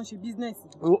pé a jọ ń ṣe business.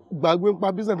 Gbàgbé ń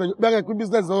pa business bóyá kẹ́ pín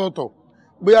business lọ́tọ̀.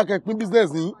 Bóyá kẹ́ pín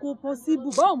business ní. Kò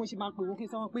possible. Báwo mo ṣe máa pè wọ́n kí n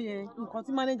sọ wọn pé nǹkan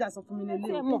tí manager sọ fún mi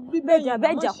lélẹ̀.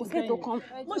 Bẹ́ẹ̀jà kò sí ètò kan.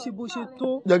 Má ṣe bó ṣe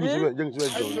tó. Jẹ́ kí n ṣe bẹ́ẹ̀, jẹ́ kí n ṣe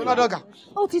bẹ́ẹ̀ jọ. Lọ́dọ̀gà.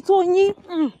 Ó ti tó yín.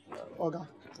 Ọ̀gá.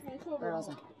 Ẹ ra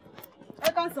sàn. Ẹ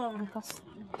ká sàn.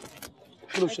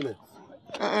 Kí ló ṣẹlẹ̀?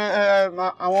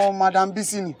 Àwọn Madam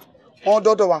Bisi ni wọ́n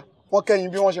dọ́dọ̀ wa wọ́n kẹ́yìn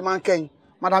bí wọ́n ṣe máa ń kẹ́yìn.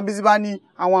 Madam Bisi bá ní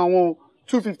àwọn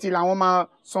 250 làwọn máa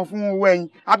san fún owó ẹyin.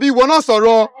 Àbí ìwọ náà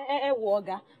sọ̀rọ̀. Ẹ wo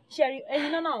ọ̀gá, ṣe rí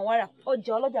ẹyin náà àwọn wàrà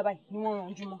ọjà ọlọ́jà báyìí ni wọ́n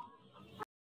rànjú mọ́.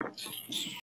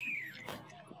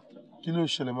 Kí ló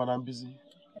ṣẹlẹ̀ Madam Bisi?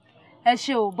 Ẹ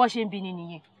ṣe o, bó ṣe ń bi ni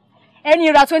nìyẹn.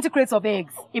 Ẹni ra 20 crates of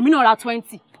eggs, èmi náà ra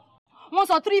 20. Wọ́n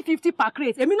sọ 350 per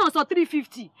crate, èmi náà sọ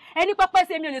 350. Ẹni pẹ́pẹ́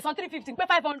sí èmi ò lè san 350 pé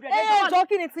 500. Jọ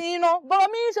kí ni ti yín ná? Bọ̀rọ̀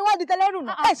mi ṣe wá di tẹlẹ́rù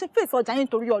náà. Ẹ ṣe fèsì ọjà yín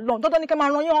torí Ọlọ́run. Dandan ni kẹ́ máa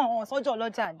ran yín hàn sọ́jà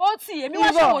ọlọ́jà ni. Ó tì èmi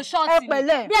wá ṣòwò ṣọ́ọ̀tì. Ẹ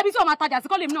pẹ̀lẹ́. Bí ẹbí tí wọ́n máa tajà sí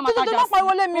kọ́ lèmi náà máa tajà sí. Títí tó lọ́pàá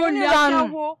ìwọlé mi oníranù.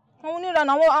 Àwọn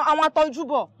oníranù àwọn atọ́jú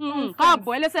bọ̀.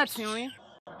 Káàbọ̀ ẹlẹ́sẹ̀ tí ń rín.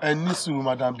 Ẹ ní sùúrù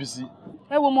Madam Bisi.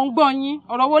 Ẹ wo mo ń gbọ́ yín,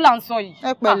 ọ̀rọ̀ wo là ń sọ yìí.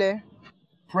 Ẹ pẹ̀lẹ́.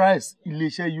 Price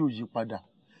iléeṣẹ́ yóò yí padà.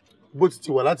 Bó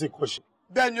ti wà láti kọ́ṣẹ́.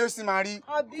 Bẹ́ẹ̀ ni ó sì máa rí.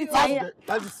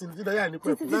 Láti sin títí dáyà ní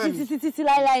pẹ̀lú náà ni. Títí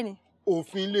láíláí ni.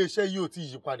 Òfin iléeṣẹ́ yóò ti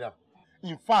yí padà.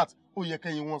 In fact, ó yẹ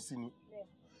kẹ́yìn wọ́n sí ni.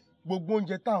 Gbogbo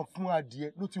oúnjẹ tá à ń fún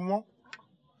adìẹ ló ti wọ́n.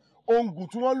 Oògùn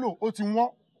tí wọ́n lò ó ti wọ́n.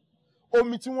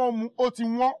 Omi tí wọ́n mu ó ti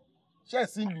wọ́n. Ṣé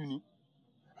ẹ̀sìn lù ní?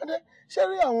 Ṣé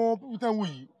rí àwọn pípú tẹ́ ń wò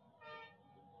yìí?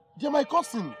 Jẹ́ my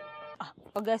cousin.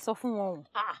 Ọ̀gá ẹ sọ fún wọn o.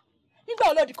 Nígbà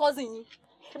wo ló di cousin yín?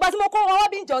 Ìgbà tí mo kó wọn wá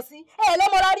bí ń jọ sí,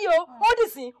 lọ́mọra rí o, ó dì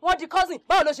sí, wọ́n di cousin,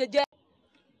 báwo ló ṣe jẹ́?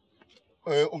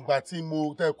 Ìgbà tí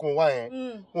mo tẹ́kun wá yẹn,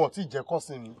 wọn ò tí ì jẹ́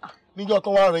cousin mi. Níjọ́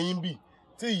tó wá rẹ̀ yín bì,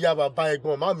 tí ìyá bàbá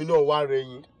ẹ̀gbọ́n màmí náà wá rẹ̀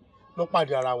yín, ló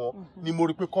pàdé ara wọn, ni mo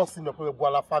rí pé cousin náà pé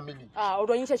Bọ́lá family.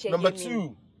 Ọ̀rọ̀ yín ṣẹ̀ṣẹ̀ yé mi. Number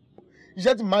 2,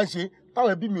 iṣẹ́ tí màá ṣe,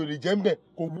 táwọn ẹbí mi ò lè jẹ́ ń bẹ̀,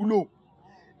 kò wúlò.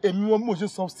 Èmi wọn mo ṣe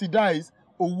subsidize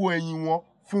owó ẹyin wọn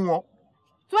fún wọn.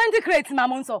 20 crates máa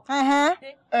mú ń sọ.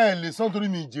 Ẹ lè sọ nítorí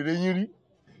mi ìjèrè yín rí.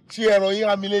 Ṣé ẹran yín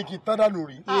amílẹ́kì tádà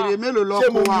lórí? Èrè mélòó lọ Ṣé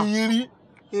kó mo wa? ní yín rí?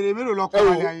 Èrè mélòó lọ kó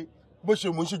wa ní ayé? Bó ṣe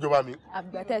mò ń ṣèjọba mi.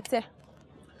 Àgbẹ̀tẹ̀tẹ̀.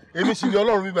 Èmi sì ni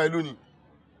Ọlọ́run bíbá yìí lónìí.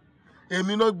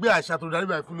 Èmi náà gbé àṣà tó darí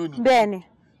báyìí fún lónìí. Bẹ́ẹ̀ni.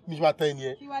 Mi ṣe máa tẹ ẹni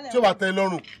ẹ. Tí ó bá tẹ ẹ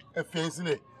lọ́rùn, ẹ fi ẹyin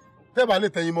sílẹ̀. Tẹ́ bá lè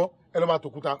tẹyin mọ́, ẹ lọ́ máa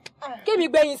tòkúta. Kémi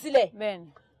gbẹ̀yìn sílẹ̀. Bẹ́ẹ̀ni.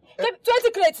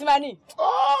 20 crates máa ní.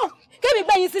 Kémi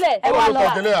gbẹ̀yìn sílẹ̀. Ẹ wá lọ.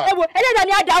 Ẹ wo ẹlẹ́dàá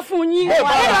ni a dà fún yín. Ẹyọ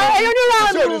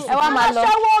onírànù. Ẹ wá máa lọ.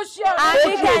 Aṣẹ́wó ṣe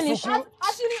Àríkẹ́ ni.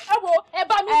 Àṣírí ẹ wo ẹ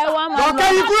bá mi. Ẹ wá máa lọ. Lọ́kẹ́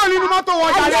yìí kúrò nínú mọ́tò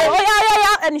wọn jáde. Ó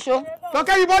yá ẹnì ṣó.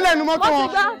 Lọ́kẹ́ yìí bọ́lẹ̀ nínú mọ́tò wọn.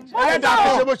 Ẹ dà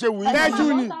ẹ ṣe bó ṣe wù yín. Lẹ́jú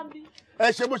ni. Ẹ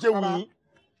ṣe bó ṣe wù yín.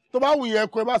 Tó bá wù yín ẹ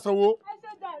kó ẹ bá sanwó.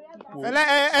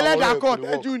 Ẹlẹ́dàá kọ̀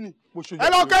lẹ́jú ni. Ẹ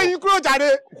lọ́kẹ́ yìí kúrò jáde.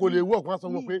 Kò lè wọ́ọ̀kù wá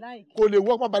sanwó pé kò lè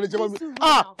wọ́ọ̀kù má balẹ̀ jẹ́ mọ́ mi.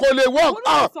 Kò lè wọ́ọ̀kù.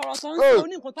 Sọ̀rọ̀ sọ ń sọ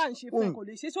ní nǹkan tá à ń ṣe fún ẹ kò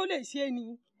lè ṣe ṣó lè ṣe é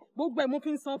ni. Gbogbo ẹ̀ mo fi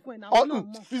ń san fún ẹ̀ náà náà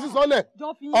mọ̀. Fi sí sọ́lẹ̀.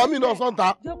 Ọmí náà sọ́ǹta.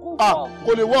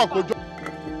 Kò lè wọ́ọ̀kù jọ.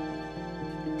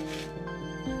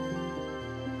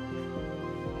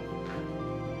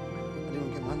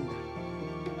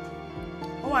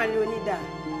 Ó wà ní onídà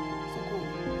sókò.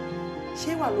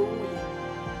 Ṣé wà lówó yẹn?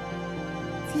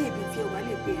 Tí èbí tí ẹ wà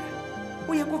lè gbéra.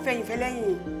 Ó yẹ kó fẹ̀yìn fẹ́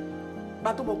lẹ́yìn.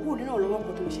 Gba tó bọ̀ kúrò nínú ọ̀lọ́wọ́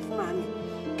kan tó lè ṣe fún màámi.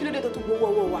 Kí ló dé tó tún gbowó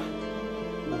ọwọ́ wa?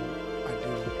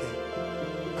 Adérónkẹ́,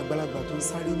 àgbàlagbà tó ń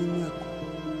sáré nínú ẹ̀kọ́.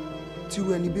 Tí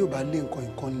irú ẹni bí ò bá lé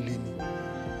nǹkan lé ni.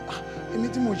 Èmi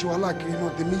tí mo ṣe wàhálà kiri náà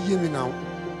tèmi yé mi náà.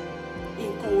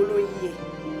 Nǹkan wo ló yí ẹ?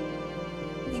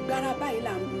 Ìgbára báyìí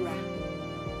là ń búra.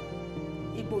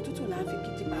 Ìgbò òtútù là ń fi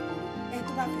gidi papọ̀. Ẹni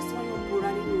tó bá fi sọ́yàn bora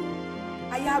nínú oòrùn.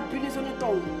 Ayé á bí ní sónítọ̀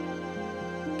òun.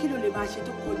 Kí ló lè máa ṣe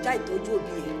tó kọjá ìtọ́jú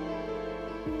òbí ẹ̀?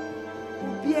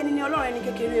 Òbí ẹni ni Ọlọ́run ẹni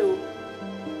kékeré o.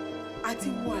 Àti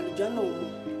wo àlùjànnà òun.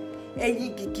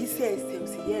 Ẹyin gìgí sí ẹsẹ̀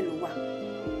òsì yẹ́ ló wà.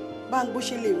 Bá ń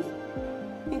gbóṣe lè rìn.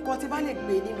 Nǹkan tí bá lè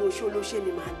gbé níbi oṣó olóṣè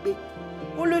ni màá gbé.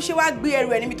 Olóṣè wá gbé ẹrù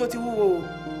ẹ̀ níbi tó ti wúwo o.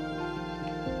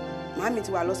 Màámi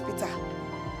ti wà lọ́sípítà.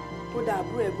 Kódà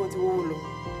àbúrò ẹ̀gbọ́n ti wọ́wọ́ lọ.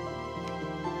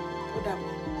 Ó dàbọ̀.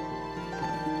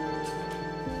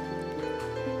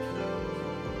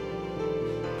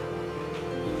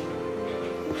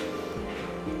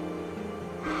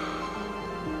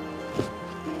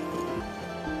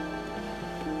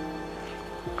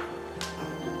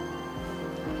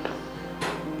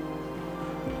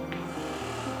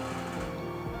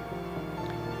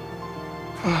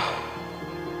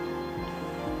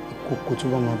 Ìkòkò tó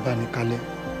bá máa bá ní kalẹ̀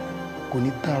kò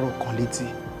ní tààrọ̀ kan létí.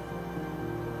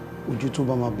 Ojú tó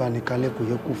bá máa bá ní kalẹ̀ kò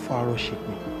yẹ kó fàárọ̀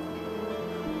ṣèpin.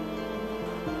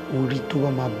 Orí tó bá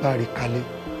máa bá rí kalẹ̀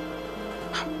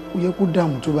ó yẹ kó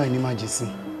dààmú tó báyìí ní májèsín.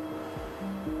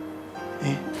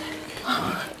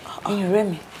 Ẹ̀yin ọ̀rẹ́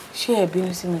mi, ṣé ẹ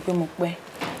bínú sí mi pé mo pẹ́?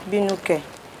 Bínú kẹ̀,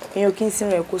 èèyàn kì í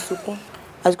sínú ẹ̀ kó sunkún.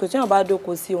 Àsìkò tí wọ́n bá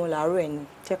dóko sí òun làárọ̀ ẹ̀ ni,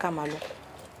 jẹ́ ká máa lọ.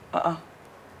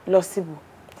 Lọ síbò.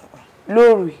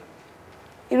 Lóòrì.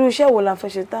 Irú iṣẹ́ wo la fẹ́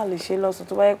ṣe tá a lè ṣe lọ́sùn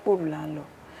tó bá yẹ pòrò là ń lọ?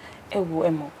 Ẹ wo ẹ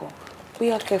mọ̀ kan,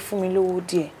 bóyá kẹ́ fún mi lówó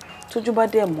díẹ̀, tójú bá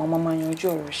dẹ̀ mọ́ ọmọ máa yanjú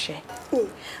ọ̀rọ̀ iṣẹ́.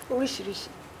 Oríṣiríṣi.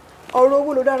 Ọ̀rọ̀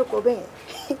owó ló dárúkọ bẹ́ẹ̀.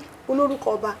 Olórúkọ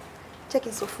ọba, jẹ́ kí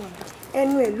n sọ fún ẹ.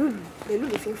 Ẹnu ẹ̀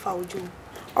lùlù fi ń fa ojú.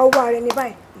 Ọwọ́ ara ẹni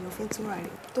báyìí èèyàn fi ń túnra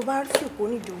rẹ̀. Tó bá rí òpó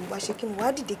ní ìdòwò wá ṣe kí ni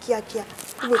wàá dìde kíákíá.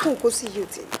 Gbogbo tó ń kó sí yìí ò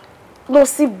tẹ̀. Lọ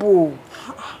síbò.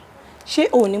 Ṣé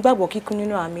o ò ní gbàgbọ́ kíkún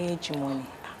nínú àmì èjì mọ́ ni?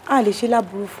 A lè ṣe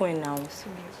láburú fún ẹ náà.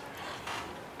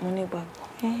 Mo ní gbàgbọ́.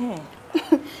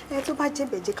 Ẹ tó bá jẹ́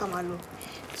bẹ̀jẹ̀ ká máa lọ.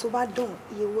 Tó bá dùn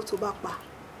iye owó tó bá pa.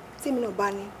 Tí mi náà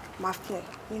bá ní máa fún ẹ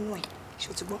nínú ẹ̀.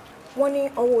 Ṣòtúgbọ́n. Wọ́n ní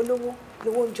ọwọ́ olówó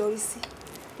lówó ń jọrí sí.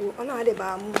 Ọlọ́run á dẹ̀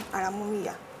bá mú ara mú mi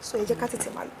yá. So ẹ jẹ́ ká tètè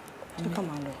máa lọ. Jẹ́ ká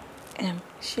máa lọ.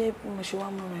 Ṣé bí mo ṣe wá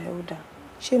múra ẹ̀ ó dáa?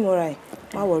 Ṣé mo ra ẹ̀?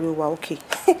 Má wọ̀rí ó wà ókè.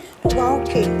 Ó wà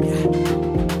ókè.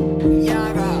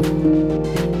 Yàrá.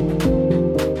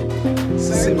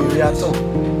 Sísè mi rí àtọ̀.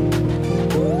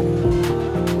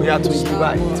 Bóyá tó yí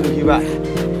báyìí, tó yí báyìí,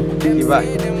 yí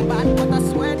báyìí.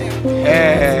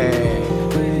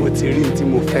 Mo ti rí tí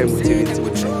mo fẹ́, mo ti rí tí mo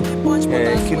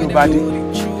fẹ́. Kí ló bá dé?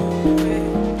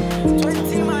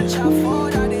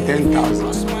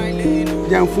 10,000.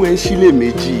 Jẹ́ ń fún ẹ sílé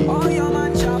méjì.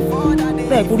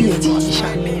 Bẹ́ẹ̀ kúrò yẹn ti yí ṣá.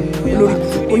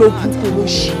 Olórí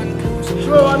olóṣì.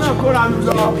 wọn náà kóra mi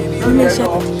lọ. ilé iṣẹ́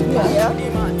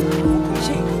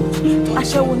ṣe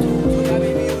aṣẹ́wó ni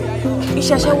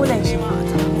iṣẹ́ aṣẹ́wó lẹ̀ ń ṣe.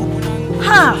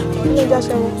 ilé iṣẹ́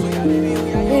aṣẹ́wó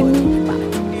èmi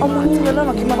ọmọ nínú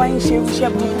ọlọ́nà kí n má bá yín ṣe iṣẹ́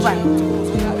burúkú báyìí.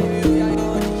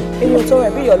 èmi ò tó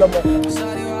rẹ̀ bí ìyọ̀lọ́mọ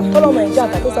tọ́lọ́mọ ẹ̀ jẹ́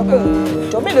àgbà tó sọ pé òun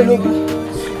ìjọ mélòó ló bí.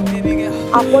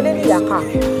 àpọ́nlé ní ìyàká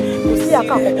kò sí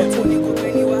ìyàká àkọ́kọ́ tó ní.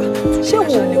 ṣé wo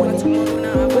mọ̀ ni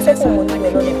mo fẹ́ kó mọ̀ nínú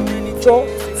ọlọ́nà jọ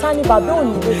ta ni bàbá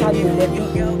òní ló ta lè lẹ́bí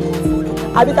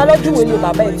àbí ta lọ́jú wo ni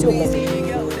bàbá ẹ̀ tí ò mọ̀ sí.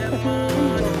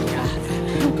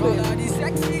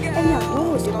 ẹni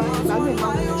àdánwò tó bá ti lálẹ́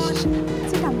máa ń lọ ṣiṣẹ́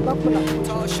tí dàmú bá pọ̀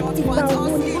làkútọ̀ ìgbà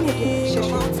owó ni ó lè kéde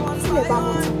ṣẹṣẹ sílẹ̀ bá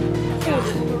mọ̀ tí ó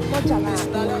lè lọ́jà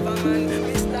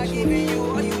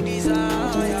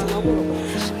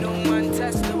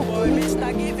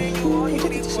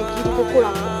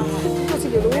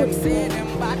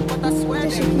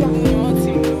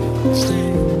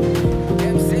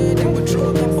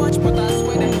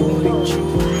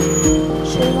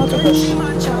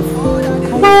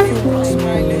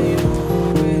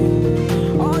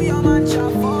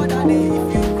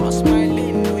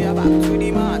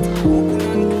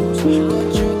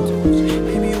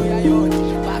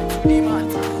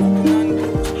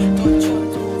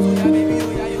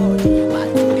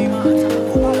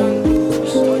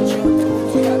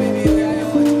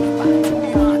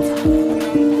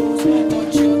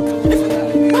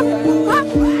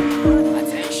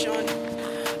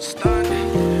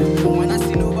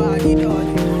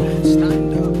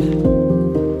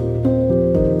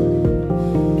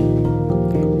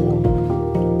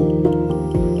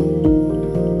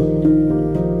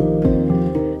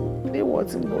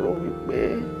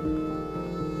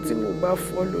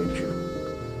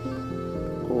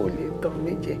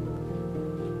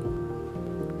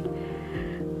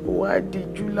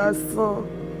lásán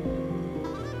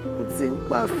ó ti ń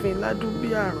pàfin ládùn bí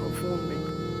àrùn fún mi.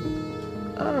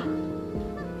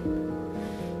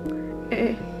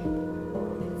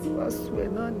 Tí wàá sùn ẹ̀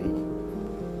náà nìyí.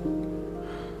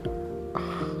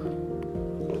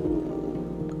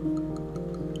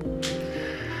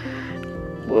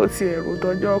 Bó ti ẹ̀rù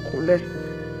tọjọ́ kúnlẹ̀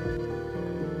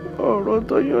ọ̀rọ̀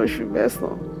tó yóò oṣù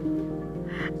mẹ́sàn-án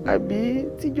àbí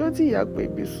tíjọ́ tí ìyá pè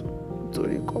mí sùn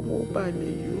torí kọ́ mo bá lè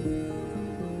yó.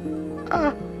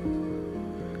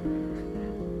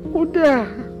 Kò dáa,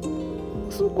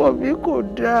 Súnkànmí kò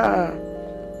dáa.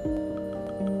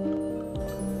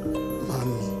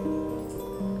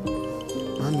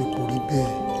 Màmí kò rí bẹ́ẹ̀.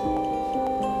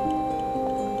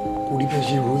 Kò rí bẹ́ẹ̀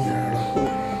ṣe ròyìn rárá.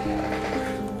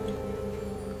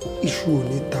 Iṣu ò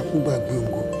ní ta kó gbàgbé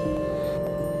ògo.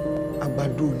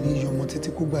 Àgbàdo ò ní yọmọ títí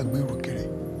kó gbàgbé ìrùkẹ̀rẹ̀.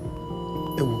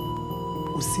 Ẹ wò,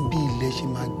 kò sí bí ilẹ̀ ṣe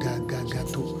máa ga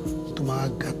tó máa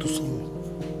ga tó sọ̀rọ̀.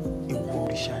 Ewu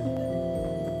òrìṣà ni.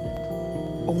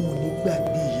 Ọmọ ò ní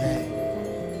gbàgbé ìyá ẹ̀.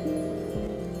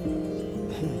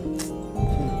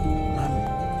 Màmí,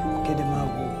 kéde máa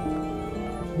wo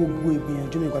gbogbo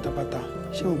ìgbìyànjú mi pátápátá.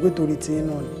 Ṣé o gbé torí tí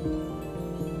náà ni?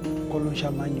 Kọ́ ló ń ṣá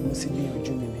máa yín mú sí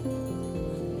ìgbìyànjú mi ni.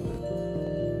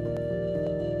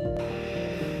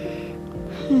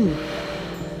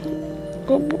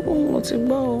 Gbogbo ohun ti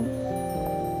gbọ́ o.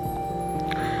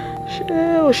 Ṣé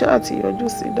o ṣáà ti yọjú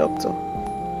sí dókítà?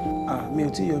 Mi ò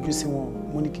tí yọjú sí wọn.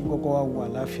 Mo ní kí n kọ́kọ́ wá wo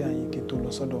àlàáfíà yín kí n tó lọ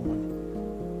sọ́dọ̀ wọn ni.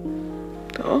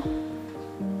 Tọ́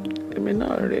èmi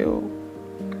náà rèé o.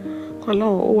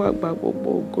 Kọ́lọ́run ó wá gba gbogbo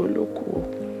ògo lókù o.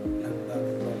 Lágbára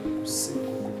náà kò sí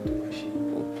nǹkan tó máa ṣe.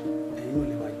 Ẹ̀yin ò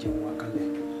lè máa jẹun wákàlẹ̀.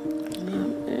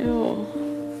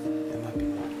 Ẹ má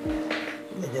bínú.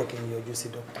 Ẹ jẹ́ kí n yọjú sí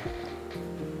dókítà.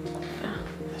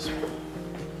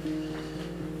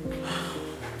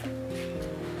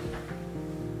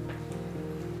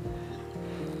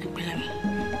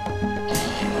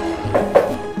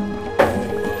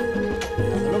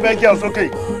 Bẹ́ẹ̀ jẹ́ sókè.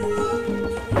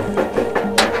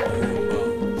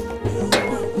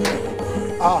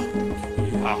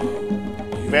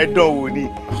 Mẹ́dọ̀ wò ni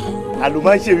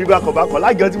àlùmọ́ ṣe mí bákọ̀bákọ̀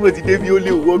lájọ tí mo ti débi ó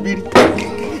lé owó bírí.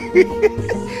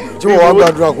 Tí wọ́n wá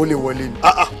gbàdúrà kó lè wọlé ni.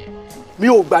 Mi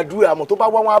ò gbàdúrà àmọ́ tó bá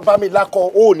wá wọn bá mi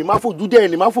lákọ ó ní má fojú dẹ̀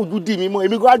ní má fojú dì mí mọ́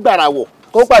èmi kò gbàrà wọ̀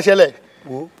kó pàṣẹlẹ̀.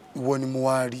 Wo ìwọ ni mo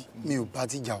wá rí mi ò bá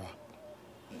ti jà wá.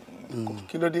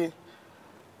 Kí ló dé?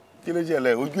 Kí ló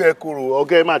ṣẹlẹ̀ ojú ẹ kúrò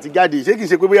ọ̀gá ẹ máa ti jáde ṣé kìí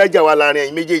ṣe pé bóyá jà wá láàrin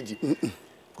ẹ̀yin méjèèjì.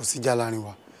 Kò sí jà láàrin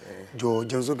wa jọ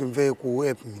jẹun sókè ń fẹ́ kó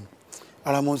help mi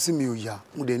ara mọ sí mi ò yá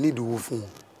mo dẹ̀ ní ìdòwò fún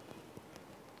wọn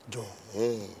jọ.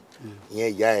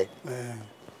 Ìyẹn ìyá ẹ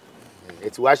ẹ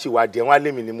ti wá ṣèwádìí ẹ wọn á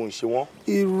lé mi ni mo ń ṣe wọn.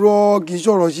 Irọ́ kì í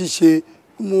ṣọ̀rọ̀ ṣíṣe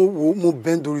mo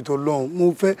bẹ́ nítorí tọ́lọ́run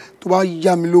mo fẹ́ tó bá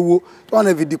yá mi lówó tó wà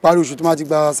náà fi di parí oṣù tó máa ti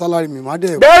gba sálárì mi má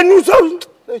dẹ̀. Bẹ́ẹ̀ni sọ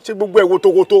ṣe gbogbo ẹ̀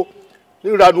wotowoto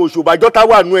níranu òṣùbàjọ́ tá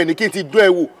wà nú ẹ̀ ní kí n ti dún ẹ̀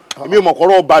wò èmi ò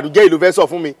mọ̀kọ́rọ́ ọ̀bàdùjẹ́ ìlú fẹ́ sọ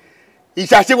fún mi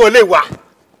ìṣàṣewọlé wà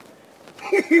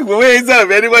ìwòwé sọ̀rọ̀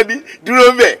bẹ́ẹ̀ ni wọ́n ní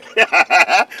dúró mbẹ̀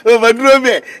ó máa dúró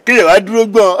mbẹ̀ kéèyàn wá dúró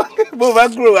gbọ́n bó bá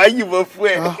kúrò wá yìnbọn fún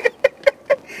ẹ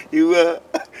ìwọ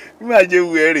bí màá ṣe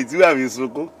wù ẹ rè tí wàá fi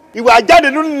sunkún ìwà àjáde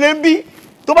ló ń lé ń bí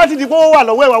tó bá ti di pé ó wà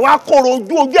lọ́wọ́ ẹ̀wà wá kóró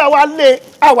ojú àwa lé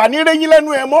àwa ní rẹ́yìn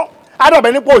lẹ́nu ẹ̀ mọ́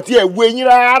àdọ̀bẹ̀ nípò tí ẹ̀ wo eyín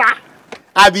rárá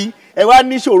àbí ẹ wá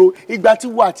níṣòro ìgbà tí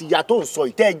wà àti ìyá tó ń sọ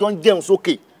ìtẹ́ ẹjọ́ ń jẹun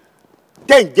sókè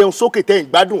tẹ́ ń jẹun sókè tẹ́ ń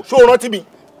gbádùn ṣó rántí mi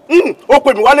ó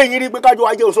pè mí wálé yín rí pé kájọ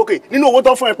wá jẹun sókè nínú owó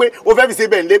tó fún ẹ pé o fẹ́ fi ṣe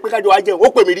bẹ́ẹ̀ lé pé kájọ wá jẹun ó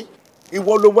pè mí rí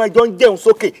ìwọ ló wá ẹjọ́ ń jẹun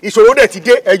sókè ìṣòro dẹ̀ ti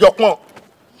dé ẹjọ́ pọ́n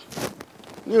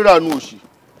nírànú òṣì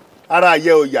ara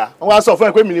àyẹ ọ̀yà wọ́n wá sọ fún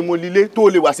ẹ pé mi ni mo lílé tó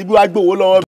lè wá síbí wá gbowó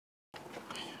lọ́wọ́.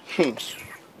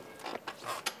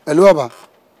 ẹ̀lú bàbá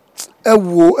ẹ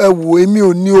wo èmi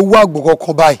ò ní owó àgbò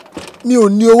kankan báyìí mi ò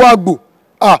ní owó àgbò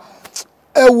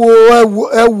ẹ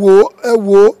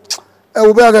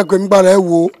wo bẹ́ẹ̀ kẹ́kọ̀ọ́ mi padà ẹ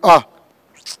wo.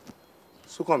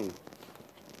 Súnkànmí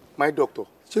my doctor.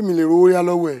 ṣé mi lè rówó yá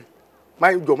lọ́wọ́ ẹ.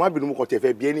 my jọ má bínú mo kàn tẹ̀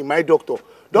fẹ́ bí ẹni my doctor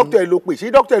doctor ẹ ló pè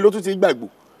ṣé doctor ẹ ló tún ti gbàgbó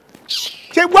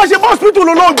ṣé wọ́n ṣe mọ́ hospital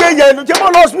ló lóun gbé yẹn ṣé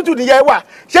mọ́ lọ hospital nìyẹn wà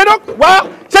ṣé wá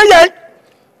ṣé yẹn.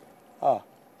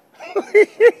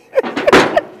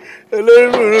 olórí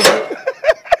rúurú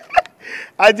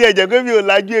àti ẹ̀jẹ̀ pé mi ò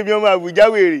lajú èmi ọmọ àbújá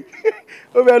wèrè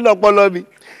ó fẹ́ lọ́pọlọ mi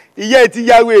ìyá ẹ̀ ti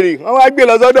ya wèrè wọ́n wá gbé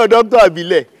lọ sọ́dọ̀ dókítà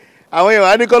àbílẹ̀ àwọn èèyàn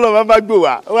á ní kọ́lọ̀ máa bá gbò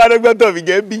wá ó wá dọ́gbẹ́tọ̀ fi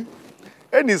jẹ́ bí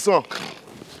ẹnì sàn.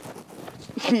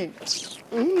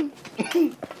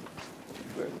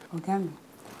 ọ̀gá mi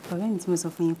ọ̀rẹ́ mi tí mo sọ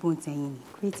fún yín pé òun tẹ̀yìn ni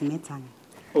kírètì mẹ́ta ni.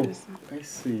 oh I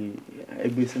see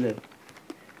ẹgbẹ́ sílẹ̀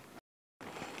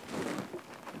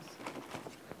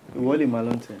ìwọ lè máa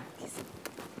lọ tẹ̀.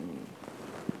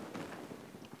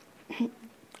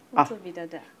 ó tóbi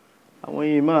dáadáa. àwọn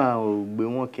yìí máa ò gbé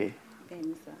wọn kẹ.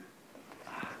 bẹ́ẹ̀ni sá.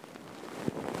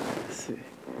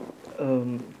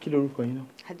 kí lorúkọ yín náà.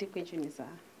 Adépéjú ni sá.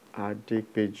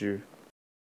 Adépéjú.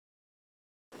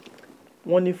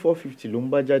 wọ́n ní 450 ló ń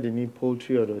bá jáde ní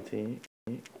poultry ọ̀dọ̀ tí.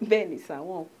 bẹ́ẹ̀ni sá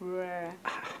wọn ò kúrò rárá.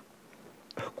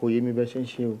 kò yé mi bẹ́ẹ̀ ṣe ń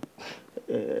ṣe o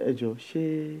ẹ jọ̀ọ́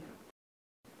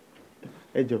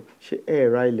ṣé ẹ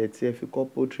ra ilẹ̀ tí ẹ fi kọ́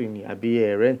poultry ni àbí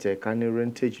ẹ rent ẹ̀ ká ní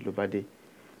rentage ló bá dé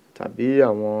tàbí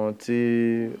àwọn tí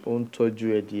ó ń tọ́jú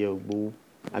ẹdìyẹ ògbówó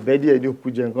àbẹ́díẹ̀ ní òkú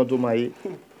jẹ nǹkan tó máa yé.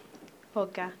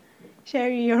 ọ̀gá ṣe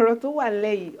rí ọ̀rọ̀ tó wà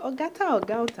lẹ́yìn ọ̀gá tá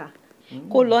ọ̀gá ọ̀tá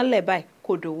kó lọ ńlẹ̀ báyìí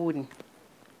kó dòwó ni.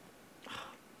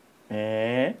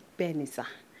 bẹ́ẹ̀ ni sà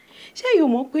ṣé yóò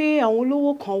mọ̀ pé àwọn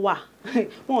olówó kan wà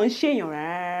wọn ń ṣèyàn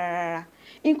rárá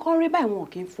nǹkan rí báyìí wọn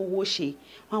kì í fowó ṣe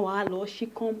wọn wá lọ ṣí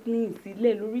complaint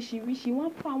sílẹ̀ lóríṣiríṣi wọn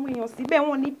fún àwọn èèyàn síbẹ̀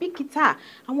wọn ní bíkítà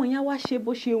àwọn èèyàn wá ṣe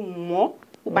bó ṣe wù wọ́n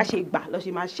bó bá ṣe gbà lọ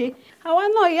ṣe máa ṣe àwa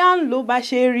náà yá ń lò bá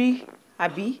ṣe rí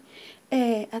àbí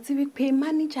àti wípé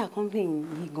mánéjà company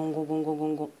yìí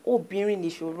gangan obìnrin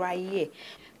nìṣòro ayé ẹ̀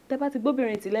tẹ́ bá ti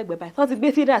gbóbìnrin tí lẹ́gbẹ̀ẹ́ báyìí tó ti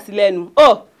gbé fídà sí lẹ́nu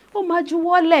ó máa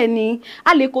juwọ́lẹ̀ ni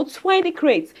a lè kó 20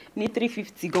 crates ní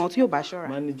 350 gan tí yóò bá ṣọ́ra.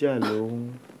 mánéjà ló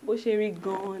ń. bó ṣe rí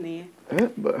gan-an nìyẹn.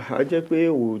 a jẹ́ pé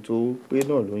òwò tó pé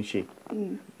náà ló ń ṣe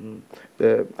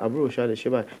àbúrò ṣáàlẹ̀ ṣé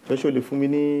báyìí ṣọ́ṣọ́ lè fún mi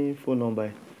ní phone number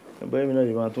ẹ̀ bẹ́ẹ̀ mi náà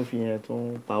lè máa tún fi yẹn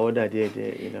tún pawọ́ dà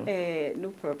díẹ̀. no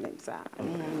problem sir.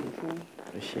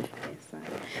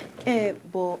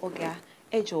 bọ ọ̀gá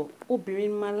ẹ jọ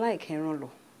obìnrin máa láìkẹ́ ràn lọ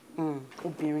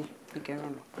obìnrin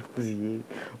nìkẹ́ràn lọ.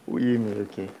 ó yé mi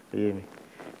okay ó yé mi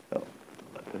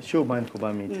ṣé o mind kò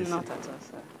bá mi tẹ̀sí. not at all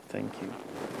sir. thank you.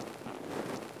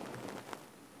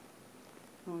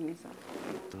 Only sir.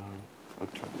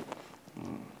 Okay.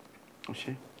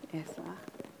 Oṣé. Yes sir.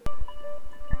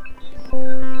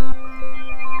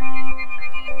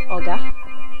 Ọ̀gá.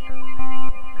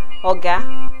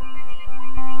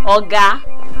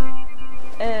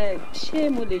 Ṣé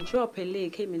mo lè drop eléyìí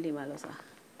kémi lè máa lọ sá?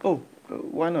 Oh,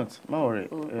 why not? Má worry.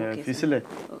 Fi sílẹ̀.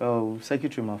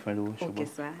 Secretary máa fẹ́ lówó. Okay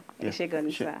sir. Ẹ ṣé gan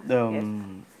ni sir.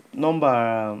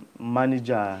 Number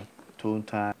manager tó ń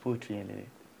ta poultry yẹn lè.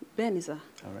 Bẹ́ẹ̀ni sir.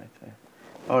 All right, yeah.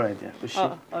 All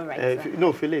right, sir.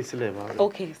 No, fill it, sílẹ̀.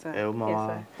 Okay, sir. Yes,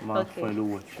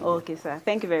 sir. Okay, sir.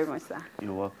 Thank you very much, sir.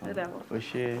 You're welcome.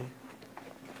 Oṣé.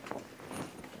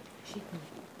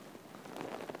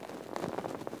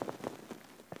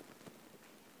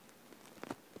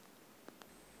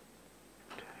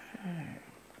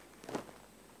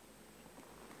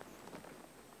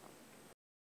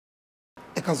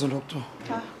 Ẹ káàsán doctor.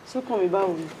 Súnkànmí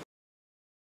báwo ni?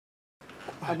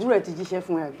 Àbúrò ẹ̀ ti jíṣẹ́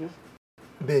fún ẹ àbí?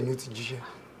 Bẹ́ẹ̀ ni ó ti jíṣẹ́.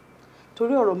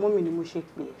 Torí ọ̀rọ̀ mọ́mì ni mo ṣe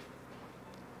pè é.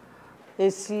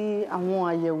 Èsì àwọn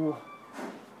àyẹ̀wò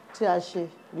tí a ṣe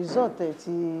result ẹ̀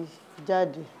ti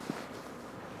jáde.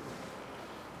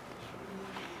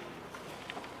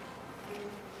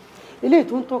 Eléyìí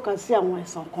tó ń tọ́ka sí àwọn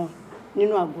àìsàn kan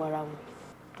nínú àgọ́ ara wọn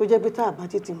tó jẹ́ pé tá a bá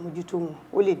tètè mójútó wọn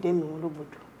ó lè dẹ́mi wọn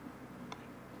lógbòdò.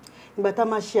 Ìgbà tá a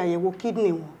máa ṣe àyẹ̀wò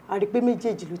kídìnì wọn a rí pé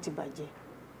méjèèjì ló ti bàjẹ́.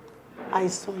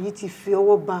 Àìsàn yìí ti fi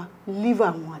ọwọ́ ba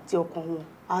liver wọn àti ọkàn wọn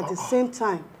at the same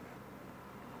time.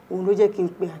 Òun ló jẹ́ kí n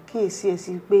pe àkíyèsí ẹ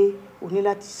sí pé o ní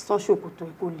láti sán ṣòkòtò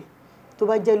ẹ̀ kó lè tó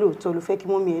bá jẹ́ lóòótọ́ ló fẹ́ kí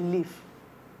mọ́mí ẹ live.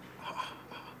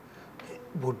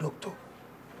 But doctor,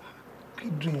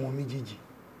 kídìnrín wọn méjèèjì,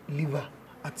 liver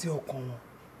àti ọkàn wọn,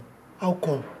 how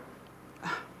come?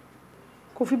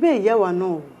 Kò fi bẹ́ẹ̀ yá wa náà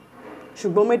o,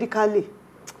 ṣùgbọ́n medically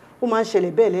ó máa ń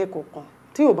ṣẹlẹ̀ bẹ́ẹ̀ lẹ́ẹ̀kọ̀ọ̀kan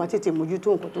tí ò bá tètè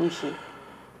mójútó nǹkan tó ń ṣe.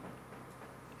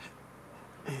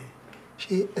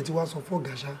 Ṣé ẹ ti wá sọ fún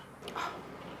ọ̀gá ṣá?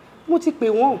 Mo ti pè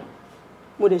wọ́n,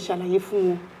 mo dẹ̀ ṣàlàyé fún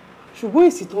wọn, ṣùgbọ́n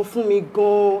èsì tán fún mi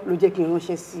gan-an ló jẹ́ kí n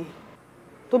ránṣẹ́ sí i.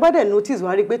 Tó bá dẹ̀ notice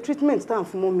wá rí pé treatment tá à ń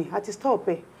fún mọ́mì àti stop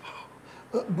ẹ̀.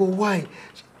 But why?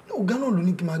 Ọ̀gá náà ló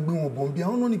ní kí n máa gbé wọn bọ̀ bí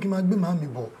àwọn náà ní kí n máa gbé màmí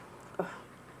bọ̀.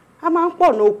 A máa ń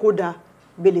pọ̀ náà oko da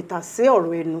bèlè tà sí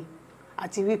ọ̀rọ̀ ẹnu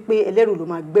àti wípé ẹlẹ́rù ló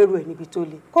máa gbẹ́rù ẹ̀ níbi tó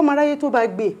le. Kọ́ máa ráyé tó bá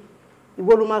gbé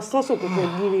ìwọ ló máa sán sòkòtò ẹ̀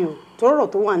gírí o tọ́rọ̀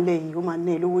tó wà nílẹ̀ yìí ó máa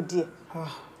ná ẹ lówó díẹ̀.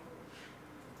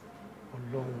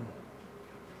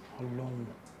 Ọlọ́run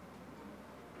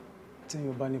tí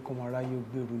èèyàn bá ní kọ́ máa ráyé ó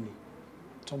gbèrú ni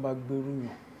tó bá gbèrú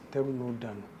yàn tẹ́rù ló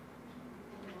dànù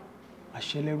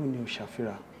àṣẹlẹ́rù ni ò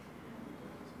ṣàfihàn.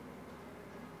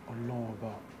 Ọlọ́run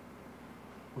ọba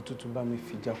òtútù bá mi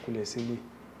fi jákulẹ̀ sílé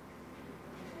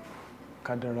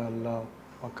kádàrá Allah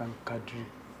wákàn kádìrí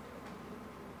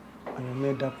àyàn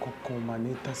mẹ́ẹ̀dá kankan mà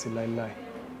ní tàsí láíláí.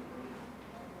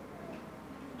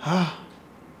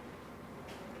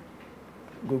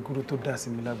 Gògúrú tó dà sí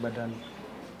mi lágbádá ni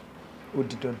ó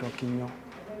di dandan kí n yán.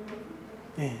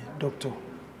 Dókítà.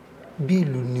 Bí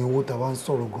èlò ni owó tàwa ń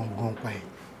sọ̀rọ̀ gangan pa ẹ̀,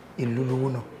 èlò lówó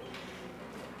náà?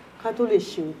 Ká tó lè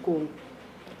ṣe ohunkóhun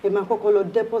ẹ máa kọ́kọ́ lọ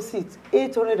deposit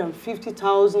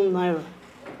 850,000 naira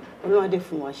Ọlọ́run á dẹ̀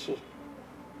fún wa ṣe.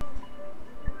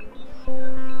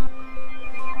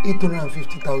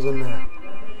 850,000 naira.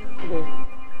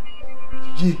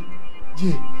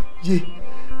 Yé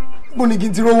mo ní kí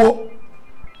n ti rówó.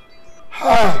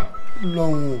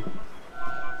 Ọlọ́run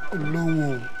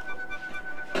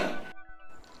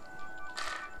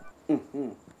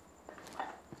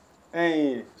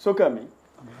Sókànmí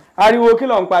ariwo kí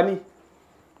ló ń pa ní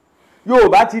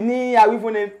Yorùbá ti ní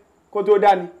awífúnni kó tó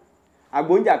dání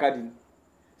àgbóǹjàkadì ni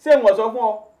ṣé wọ́n sọ fún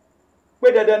ọ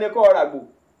pé dandan ni kó ràgbò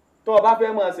tó o bá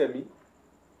fẹ́ mọ sẹ̀mí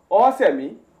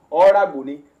ọ ràgbò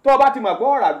ni tó o bá ti mọ̀ pé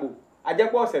ọ ràgbò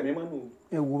àjẹpọ̀ sẹ̀mí mọ́nù.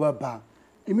 Ẹ wo bàbá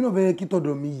èmi náà fẹ́ kí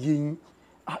tọ̀dọ̀ mi yé yín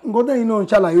nǹkan tẹ́yìn náà ń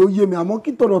ṣàlàyé ó yé mi àmọ́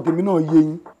kí tọ̀dọ̀ tèmi náà yé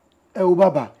yín. Ẹ wo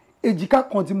bàbá èjìká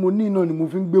kan tí mo ní náà ni mo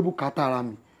fi ń gbé bùkátà ara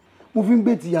mi, mo fi ń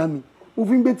gbé tìyá mi, mo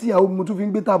fi ń gbé tìyàwó mi, mo tún fi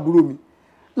ń gbé tàbúrò mi.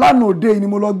 Lánàá òde yìí ni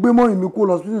mo lọ gbé mọ́rin mi kó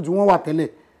lọ hospital tí wọ́n wà tẹ́lẹ̀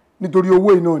nítorí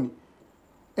owó iná ni.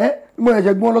 Mo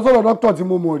ẹ̀jẹ̀ gbọ́n lọ sọ́dọ̀ dókítà tí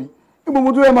mo mọ̀ rí níbo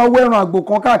mo tún fẹ́ máa wọ ẹran àgbò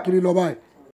kan káàkiri lọ báyìí.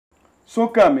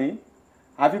 Sókànmí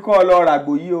àfi kọ́ ọ lọ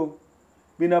ràgbò yìí o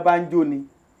bí iná bá ń jó ni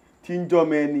tí ń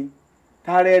jọmọ ẹni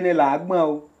tààrà ẹni là á gbọ́n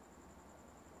o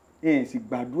èèyàn sì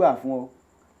gbàdúrà fún ọ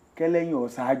kẹ́lẹ́yìn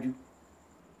ọ̀ṣáájú.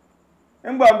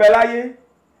 ń gbọ̀n bẹ láyé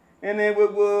ẹni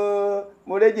gbogbo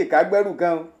mo réjì ká gbẹ́rù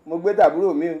kan o mo gbé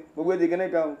tàbúrò mi o mo gbé dikínní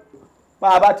kan o bá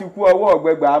a bá ti kú ọwọ́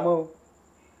ọ̀gbẹ́gbà mọ́ o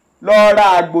lọ ra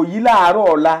àgbò yìí láàárọ̀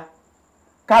ọ̀la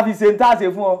ká fi ṣe ń tàṣe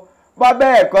fún ọ bá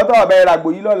bẹ́ẹ̀ kọ́ tó ọ̀bẹ ra àgbò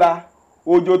yìí lọ́la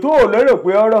òjò tó ò lérò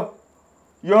pé ọ̀rọ̀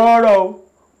yọ ọ̀rọ̀ o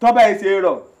tọ́bẹ̀ ẹ̀ ṣe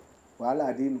rọ̀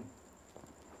wàhálà dé nù.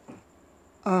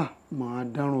 Màá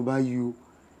dáràn báyìí o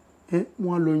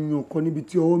wọ́n á lọ yan ọkọ níbi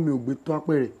tí ọwọ́ mi ò gbé tó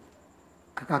apẹ̀rẹ̀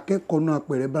kàkà kẹ́kọ̀ọ́ náà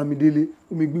apẹ̀rẹ̀ bá mi délé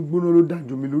omi gbígbóná ló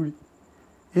dàjò mi lórí.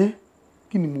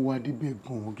 Kí ni mo wá débẹ̀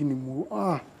gan-an kí ni mo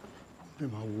fẹ́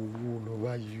máa wo owó lọ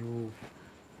báyìí o.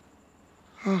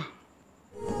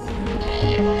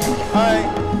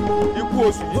 Ikú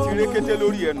oṣù yìí ti rékété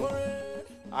lórí ẹnu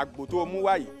àgbò tó mú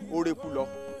wáyé ó rékú lọ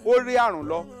ó rí àrùn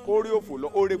lọ ó rí òfò lọ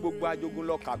ó rí gbogbo ajogun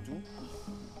lọ kàtú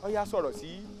ó yá sọ̀rọ̀ sí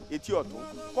etí ọ̀tún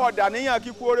kọ́ dàníyàn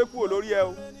kíkú ó rékú lórí ẹ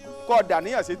o kọ́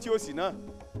dàníyàn sí etí òsì náà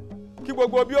kí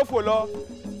gbogbo bí ó fò lọ.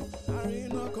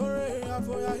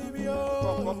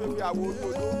 kọ̀ọ̀kan fífi àwo orí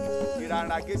odó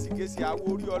ìrànra gèsìgèsì àwo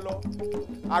orí ọlọ́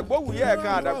àgbówùyé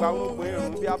ẹ̀kan àdàgbà ògùn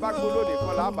irun bí abágbó lónìí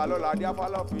kan láàbà lọ́la adé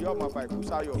afálọ́fin yọ̀mọ̀ fà ìkú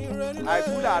sáyọ̀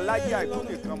àìkú là aláyé àìkú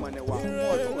nìkan mọ̀nẹ̀wà fún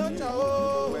ọdún òní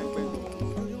gbẹngbẹ.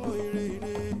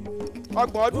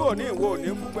 ọgbọ̀n ọdún òní ìwọ òní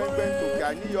kú gbẹngbẹ tòkè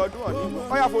àníyẹ ọdún òní ìwọ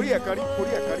ọyà forí ẹ̀kan rí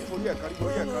forí ẹ̀kan rí forí ẹ̀kan rí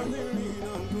forí ẹ̀kan rí forí ẹ̀kan rí.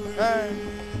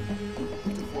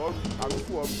 fọ́ọ̀rù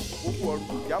àrùkù ọ̀rù òkú ọ̀rù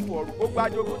ìyàpọ̀ ọ̀rù ó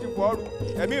gbájú ogun ti fọ́ọ̀rù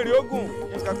ẹ̀mí rí ogun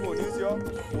nǹkan kan ò ní sí ọ́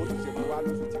mo tún ṣe fún wa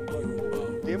lóṣù tí ń bọ̀ yìí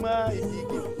dé mọ́ igi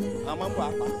igi àmọ́ bọ̀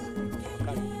apá.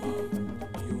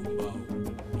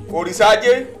 òrìṣà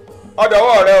ajé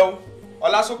ọ̀dọ̀wọ́ rẹ o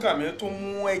Ọlásùnkànmí tún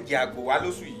mú ẹ̀jẹ̀ àgbò wá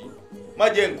lóṣù yìí má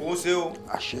jẹ́ nǹkan ó ṣe o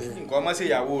nǹkan má ṣe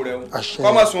ìyàwó rẹ o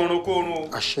kọ́ mọ́ sunrun kórun o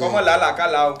kọ́ mọ́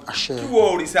làálàkàlà o kí wo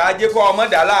òrìṣà ajé kọ́ ọmọ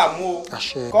dà láàmú o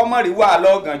kọ́ mọ́ rí wàhálà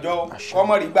ọ̀gànjọ́ o kọ́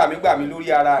mọ́ rí gbàmígbàmí lórí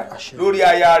ara rẹ lórí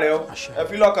aya rẹ o ẹ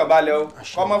fi lọ́kàn balẹ̀ o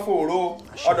kọ́ mọ́ fòró o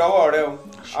ọ̀dọ̀wọ́ rẹ o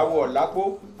awo ọ̀lápó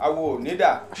awo onídà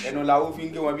ẹnu làwọn fi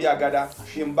ń gé wọn bí agada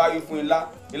bí n bá yí fún ilá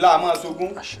ilá a máa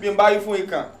sogún bí n bá yí fún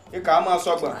ikàn ikàn a máa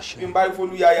sọgbọ̀n bí n bá yí fún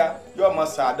olúyaya yóò máa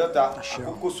sàádọ́ta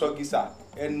àkókò sọgísà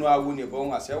ẹnu awo nìbọn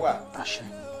ohun àṣẹwà.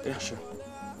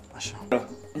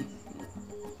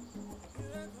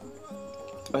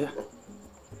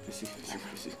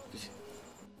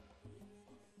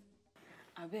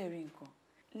 abẹ́rẹ́ nǹkan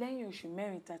lẹ́yìn oṣù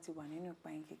mẹ́rin tá a ti wà nínú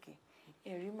ìpayín kékeré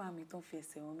ẹ̀rí màmí tó ń fi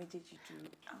ẹsẹ̀ wọn méjèèjì dúró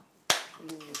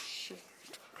olówó ṣe.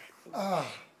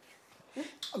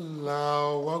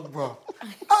 Allahu Akbar.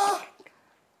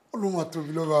 Olúwa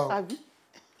tóbi lọ́ba o.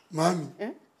 Màmí,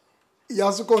 ìyá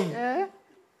Súnkànmí,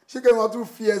 ṣé kẹ́ máa tún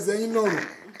fi ẹsẹ̀ yín náà rò?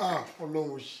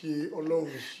 Ọlọ́run ṣe,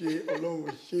 Ọlọ́run ṣe,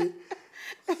 Ọlọ́run ṣe.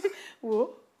 Wo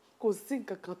kò sí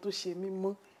nǹkan kan tó ṣe mí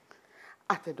mọ́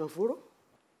àtẹ̀dọ̀fóró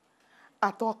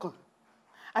àtọkàn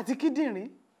àti kíndìnrín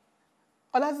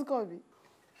Ọlásùnkànmí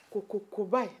kò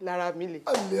báyìí lára mi lè.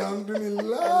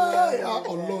 Alhamdulillah,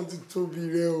 Ọlọ́run ti tóbi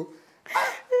rẹ o.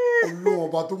 Ọlọ́run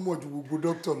ọba tó mọ̀ ju gbogbo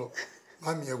dókítà lọ.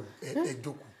 Mami ẹ wò ẹ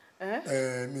jókòó.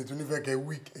 Mi tún nífẹ̀ẹ́ kẹ́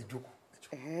week ẹ jókòó.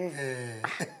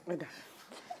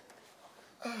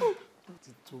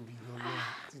 Ti tóbi Ọlọ́run,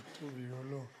 ti tóbi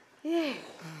Ọlọ́run.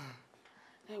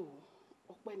 Ẹ wò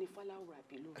ọpẹ́ ní fáláwùrà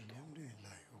bí lóòótọ́.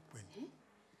 Alhamdulillah, ọpẹ́ ni.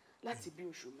 Láti bí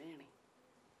oṣù mẹ́rin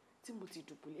tí mo ti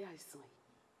dùbúlẹ̀ àìsàn yìí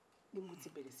ni mo ti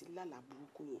bẹ̀rẹ̀ sí lálà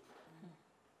burúkú yẹn.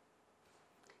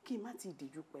 Kí n má ti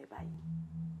dìjú pẹ́ báyìí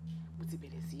mo ti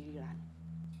bẹ̀rẹ̀ sí ríra ni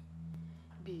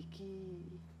bíi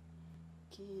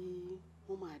kí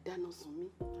wọ́n máa dáná sun mí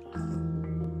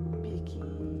bíi kí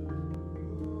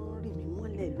wọ́n rì mí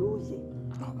mọ́lẹ̀ lóòyè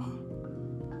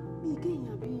bíi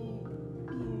kéèyàn bíi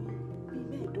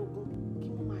mẹ́ẹ̀ẹ́dógún kí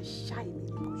wọ́n máa ṣá èmi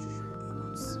nìkan ṣoṣo.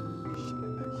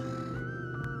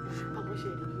 Àwọn ṣe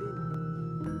rí ilé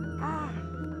mi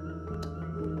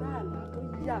mo láàlá tó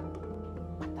yàtọ̀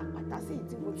pátápátá sí èyí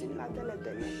tí mo ti lá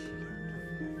tẹ́lẹ̀tẹ́lẹ̀.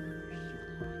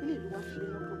 Ilé ìlú wa fi mí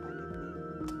lọ́kàn balẹ̀ pé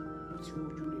mo ti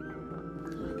rojú rere Ọlọ́run.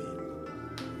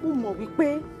 Mo mọ̀ wípé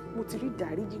mo ti rí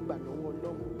ìdáríjì gbà lọ́wọ́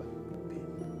Ọlọ́run gbà.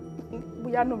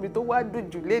 Bóyá náà mi tó wá dùn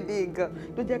jù léde gan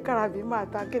ló jẹ́ kára mi máa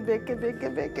ta kébékébé.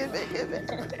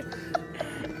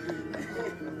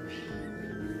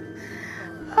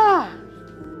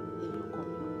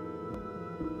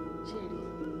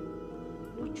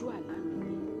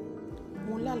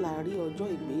 Rí ọjọ́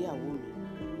ìgbéyàwó mi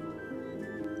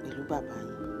pẹ̀lú bàbá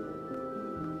yín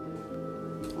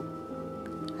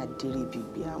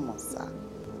adèrèbìgbé àmọ̀sá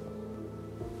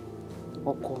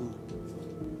ọkọ mi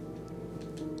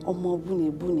ọmọ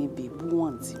búnibúni bèbú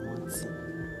wọ̀ntìwọ̀ntì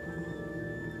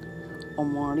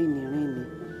ọmọ rínirínni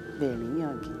bẹ̀rín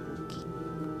yàngìyàngì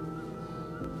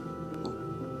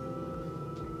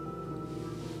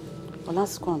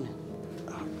Ọlásùnkànmí.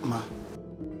 Ma.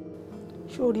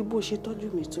 Ṣé o rí bó ṣe tọ́jú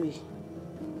mi tó yìí?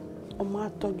 Ọmọ á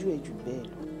tọ́jú ẹ jù bẹ́ẹ̀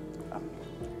lọ.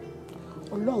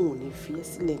 Ọlọ́run ò ní fi ẹ́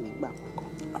sílẹ̀ nígbà kankan.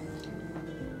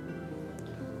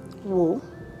 Wo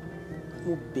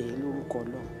mo bẹ̀ ẹ́ lórúkọ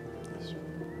Ọlọ́run.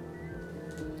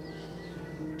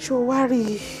 Ṣé o wá rí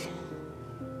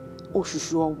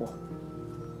òṣùṣù ọwọ̀?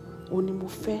 O ní mo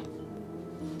fẹ́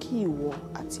kí ìwọ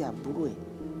àti àbúrò ẹ̀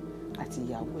àti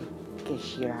ìyàwó ẹ̀ kẹ́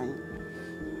ṣera yín.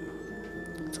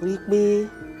 Torí pé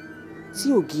tí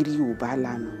ògiri ò bá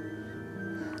lanu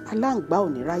aláǹgbá ò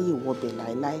ní ráyè wọbẹ̀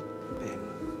láéláé.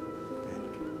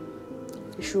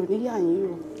 Èṣù ò ní yà yín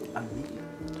o.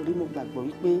 Torí mo gbàgbọ́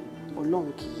wípé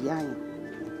Ọlọ́run kì í yà yín.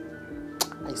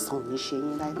 Àìsàn ò ní ṣe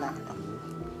yín láéláé.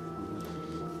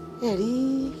 Ẹ rí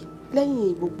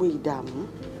lẹ́yìn gbogbo ìdààmú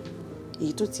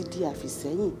èyí tó ti di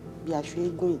àfìsẹ́yìn bí aṣọ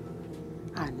eégún yìí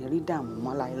àní rí dààmú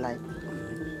mọ́ láéláé.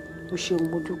 O ṣeun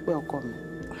mo dúpẹ́ ọkọ mi.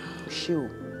 O ṣé o.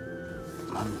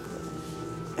 Mami,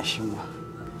 ẹ ṣe wá.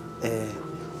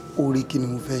 Orí kí ni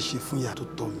mo fẹ́ ṣe fún ìyá tó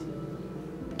tọ́ mi,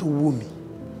 tó wò mí,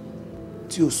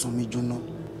 tí ò sún mi jóná,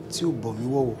 tí ò bọ̀ mí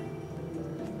wọ̀wọ̀.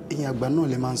 Ẹ̀yin àgbà náà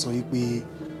lè máa ń sọ wípé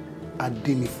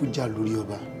adé ni fújà lórí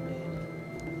ọba,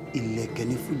 ìlẹ̀kẹ̀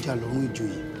ni fújà lọ́rùn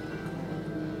ìjòyè,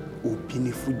 òbí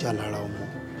ni fújà lára ọmọ.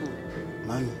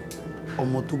 Mami,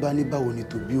 ọmọ tó bá ní báwo ni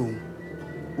tòbí òun,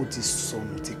 ó ti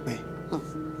sọnù tipẹ́.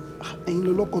 ẹ̀yin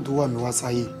lọ́lọ́kàn tó wà mí wá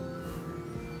sáyé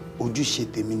ojúṣe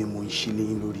tèmi ni mo ń ṣe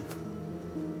léyìn lórí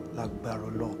lágbára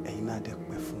Ọlọ́run ẹ̀yin náà dẹ̀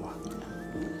pẹ́ fún wa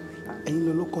ẹ̀yin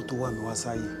lọ́lọ́kàn tó wà mí wá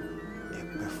sáyé ẹ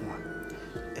pẹ́ fún wa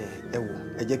ẹ wò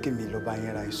ẹ jẹ́ kí mi lọ bá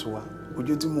yín ra èso wa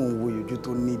ojú tí mò ń wo ojú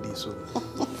tó ní ìdè so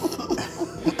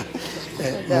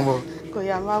kò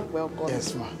yá má pẹ́ ọkọ mi.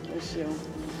 Yes ma. Ẹ ṣeun.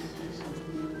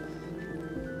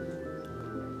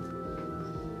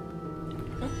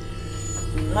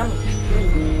 Mami,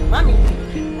 mami,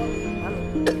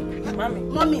 mami,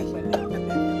 mami,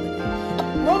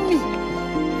 mami.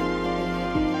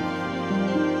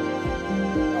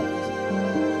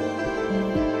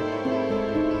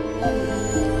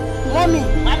 Mami,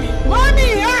 mami, mami,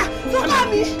 ah,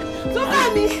 Sunkanmi,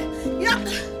 Sunkanmi, ya,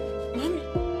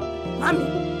 mami,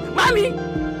 mami,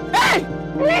 hey.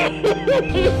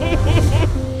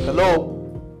 Hello,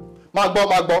 máa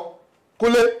gbọ́,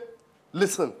 Kunle,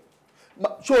 listen.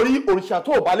 Sórí òrìṣà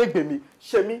tó bá lè gbè mí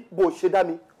ṣe mí bó ṣe dá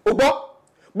mi o gbọ́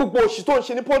gbogbo òṣì tó ń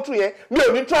ṣe ní pọ́ńtù yẹn mi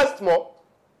ò ní trust mọ́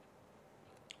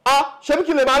ṣe bí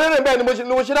kí lè máa rẹ́rìn bẹ́ẹ̀ ni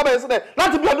mo ṣe dábàá yẹn sílẹ̀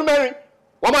láti bí ọdún mẹ́rin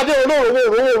wọ́n máa dé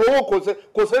olówó kò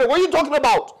sẹ́rẹ̀ what are you talking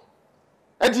about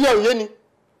ẹ di ẹ̀ òye ni.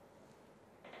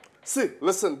 See,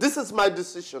 listen, this is my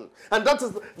decision and that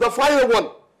is the final one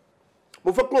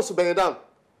mo fẹ́ close bẹ̀rẹ̀ down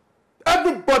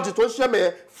everybody tó ń ṣe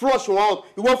mẹ́ẹ̀ flush wọn out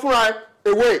ìwọ fúnra ẹ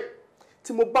away.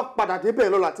 Tí mo bá padà débẹ̀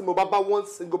lọ́la tí mo bá bá one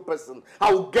single person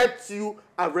I will get you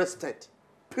arrested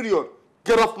period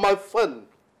get off my phone.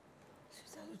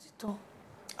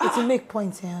 It will make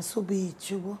points and so be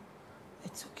it you.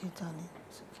 It's okay darling.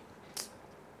 It's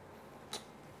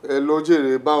okay. Ló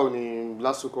jèrè báwo ni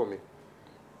Olasunkanmi.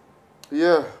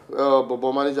 Yeah,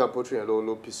 bọ̀bọ̀ manager poultry yẹn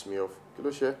ló piss me off. Kí ló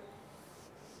ṣe?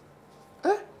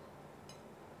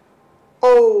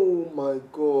 Oh my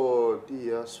God,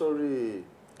 dear, sorry.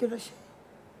 Kí ló ṣe?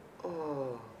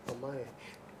 Oh, mama ẹ̀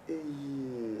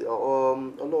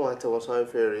Ọlọ́run àtẹ̀wọ̀n sáré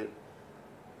fẹ́rẹ̀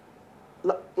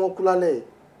wọ́n kú lálẹ́ yìí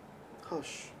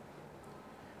hush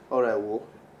ọ̀rọ̀ ẹ̀wò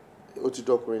ó ti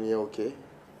dọ́kùnrin nìyẹn okay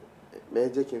mẹ́ẹ̀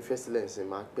jẹ́ kí n fẹ́ sílẹ̀ ǹsìn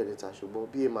máa pẹ́ níta ṣùgbọ́n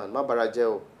bí èèmàn má bàrà jẹ́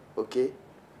o okay.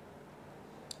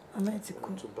 Mama ẹ̀ ti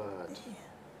kú. Too bad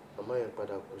mama yẹn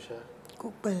padà kú ṣá. Kú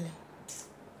pẹ̀lẹ́.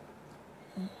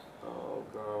 Oh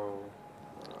girl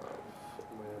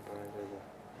ọmọ yẹn bàrà jẹ́ gan.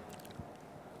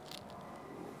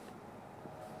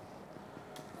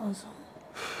 Want some?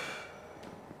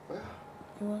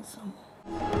 You want some?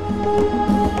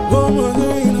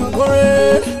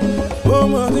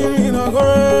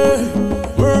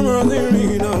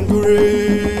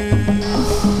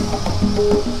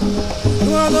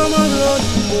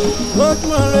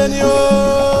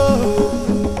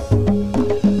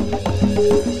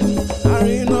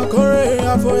 ARINNAKORE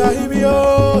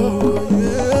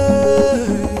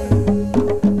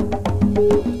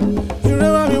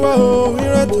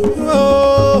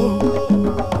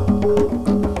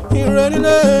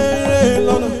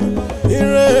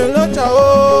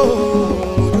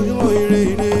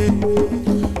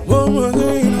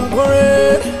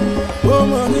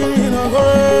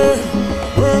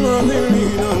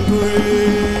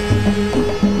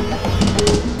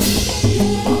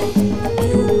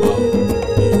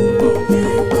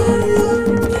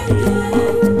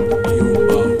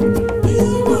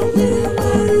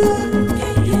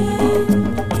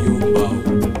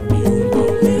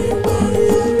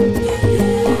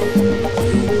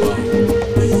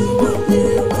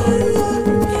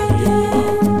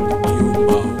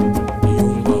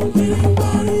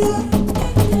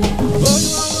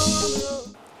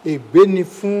Ègbé ni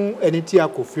fún ẹni tí a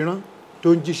kò fi rán tó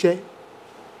ń jíṣẹ́.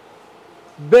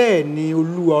 Bẹ́ẹ̀ ni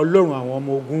Olúwa Ọlọ́run àwọn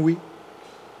ọmọ ogun wí.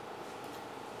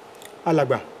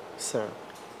 Alàgbà. Sir.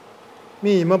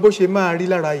 Mi ì mọ̀ bó ṣe máa rí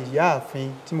lára ìyáàfin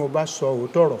tí mo bá sọ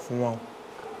òótọ́ ọ̀rọ̀ fún wọn.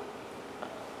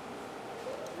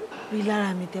 Rí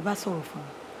lára mi tẹ́ bá sọ̀rọ̀ fún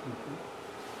mi.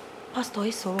 Pásítọ̀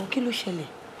yìí sọ̀rọ̀ kí ló ṣẹlẹ̀?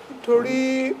 Nítorí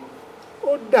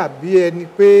ó dàbí ẹni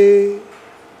pé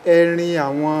ẹ rin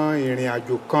àwọn ìrìn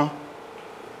àjò kan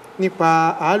nípa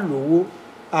àlówó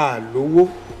àlówó.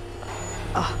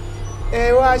 Ẹ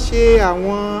wá ṣe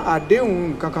àwọn àdéhùn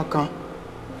nǹkan kankan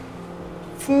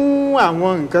fún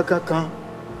àwọn nǹkan kankan.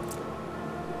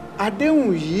 Àdéhùn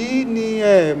yìí ni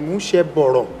ẹ mú ṣe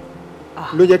bọ̀rọ̀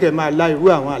ló jẹ́ kẹ́ máa lá irú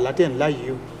àwọn àlátẹ̀ ńlá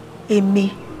yìí o. Èmi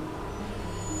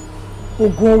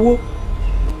oògùn owó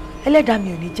ẹlẹ́dàá mi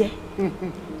ò ní jẹ́.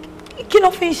 Kí ló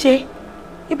fi ń ṣe?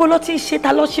 Ibo ló ti ń ṣe? Ta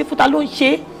ló ṣe fún? Ta ló ń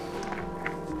ṣe?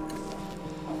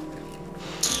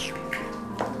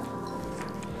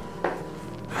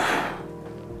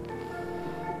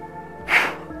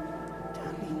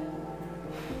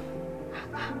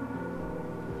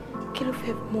 Kí ló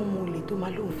fẹ́ mọ́ ọmọ olè tó máa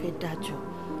lóun fẹ́ dájọ́?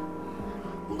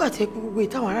 nígbà tí gbogbo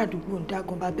ìtàwọn ará àdúgbò ń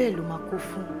dágun bàbá ẹ̀ ló máa kó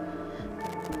fún.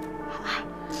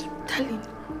 Darling,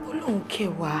 Ọlọ́run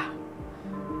kẹwàá.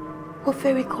 We're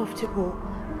very comfortable.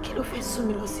 Kí ló fẹ́ sún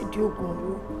mi lọ sí di oògùn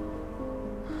owó?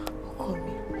 Ọkọ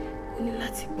mi, ó ní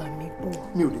láti gbà mí bọ̀.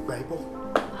 Mi ò lè gbà ẹ́ bọ̀.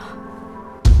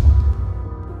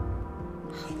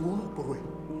 Ìwọ náà gbọ́rọ̀ ẹ̀.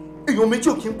 Èèyàn méjì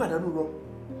ò kí ń pàdánù lọ.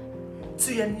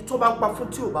 Tí ẹni tó bá ń pa fún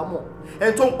tí ò bá mọ̀,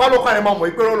 ẹni tó ń pa lọ́kàn rẹ̀ máa mọ̀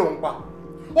ìpẹ́rọ̀ ló ń pa.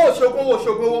 Ó ṣògùn owó.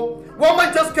 One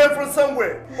man just came from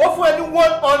somewhere. Ó fún ẹ ní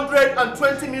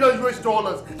 $120 million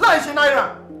láì ṣe náírà.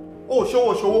 Ó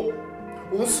ṣòwò.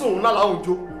 Òun sùn òun lálàá òun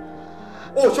jó.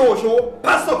 Ó ṣòwò.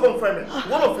 Pastor confirm it.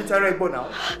 One of it are gbọ́ náà.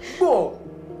 Gbọ́.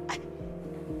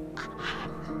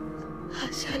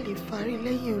 Àṣà lè parí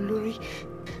lẹ́yìn olórí.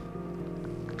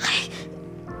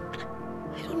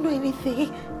 I don't know anything.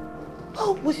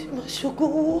 Báwo mo ṣe máa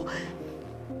ṣògùn owó?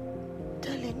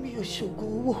 Darling, mi ò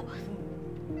ṣògùn owó.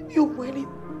 Mi ò mọ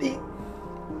anything.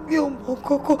 Mi ò mọ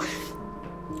kókó.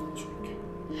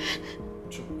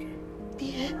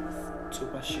 Tó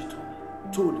bá ṣètò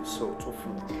tó lè sọ ọ̀tọ̀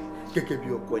fún mi gẹ́gẹ́ bí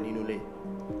ọkọ ẹ nínú ilé,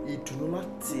 ìdùnnú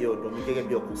láti ọ̀dọ̀ mi gẹ́gẹ́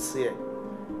bí ọkọ sí ẹ,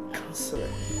 cancel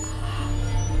it.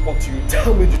 But you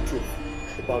tell me the truth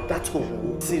about that whole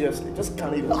seriously, just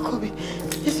can't even. Ọkọ mi,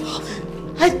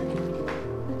 I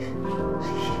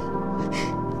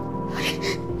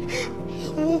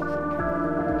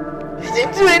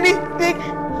didn't do anything.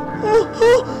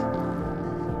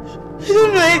 I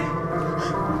don't know it.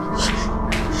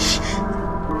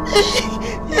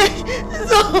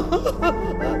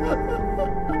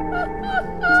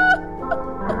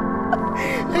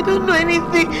 I don't know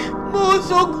anything. Mo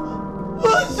ṣògùn.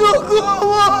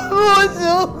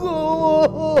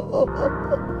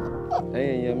 Ẹ̀yin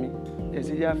èèyàn mi,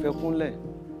 ẹ̀sìn yá fẹ́ Kunle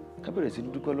ká bẹ̀rẹ̀ sí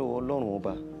dúpẹ́ lọ́wọ́ Ọlọ́run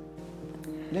ọba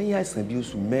lẹ́yìn àìsàn bíi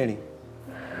oṣù 4.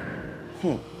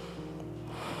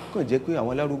 Kàn jẹ́ pé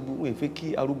àwọn alárúgbó wọn fẹ́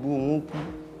kí arúgbó wọn kú.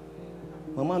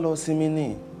 Màmá lọ sinmi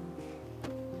ní.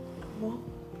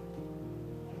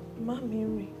 Má mi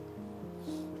rìn.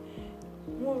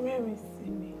 Wọ́n rẹ́rìn sí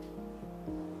mi.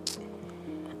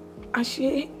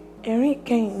 Àṣé ẹ̀rín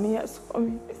ìkẹyìn ni àsọ̀kọ́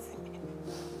mi fẹ́ sí mi.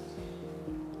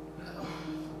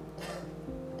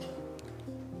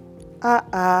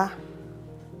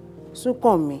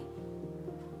 Súnkànmí,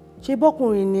 ṣé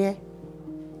bọ́kùnrin ni ẹ́?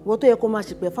 Wọ́n tó yẹ kó máa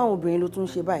ṣìpẹ̀ fáwọn obìnrin ló tún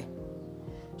ṣe báyìí.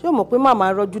 Ṣé o mọ̀ pé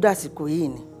màmá rọ́jú dàsìkò yìí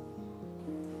ni?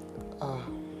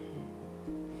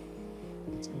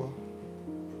 Ti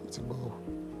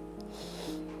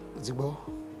gbọ́.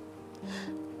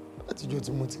 Látijọ́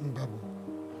tí mo ti ń bàbọ̀.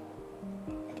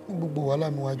 Kí ni gbogbo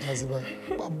wàhálà mi wá já sí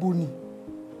báyìí? Pàbó ni.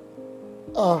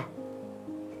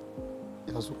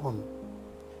 Ìyá Súnkànmí.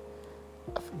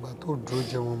 Àfìgbà tó dúró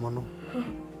jẹ wọn mọ́ náà.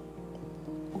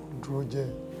 Ó dúró jẹ.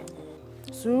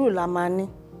 Sùúrù la máa ní.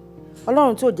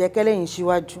 Ọlọ́run tí ò jẹ́ kẹ́lẹ́yìn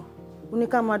síwájú. Ó ní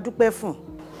ká máa dúpẹ́ fún.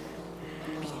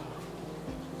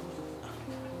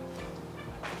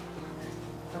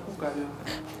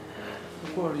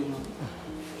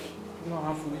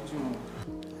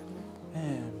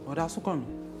 Ọ̀dà Súnkànmí,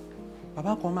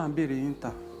 bàbá kan máa ń béèrè yín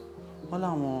ta. Wọ́n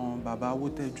láwọn bàbá owó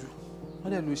tẹ́jú. Wọ́n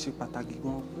dẹ̀ ló ṣe pàtàkì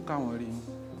gan pé káwọn rí yín.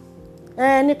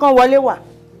 Nìkan wọlé wà.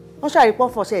 Wọ́n ṣàrípọ̀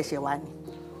fọṣẹ ẹ̀ṣẹ̀ wá ni.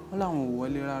 Wọ́n láwọn ò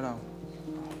wọlé rárá o.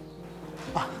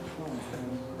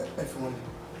 Ẹ fún wọn.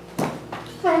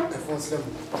 Ẹ fún wọn sílẹ̀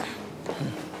mọ́.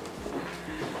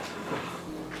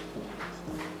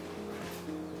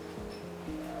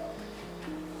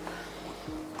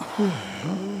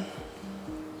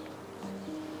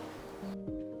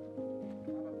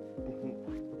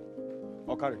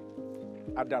 Ọ̀kàrẹ̀,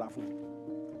 á dára fún mi.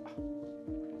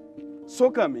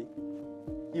 Súnkànmí,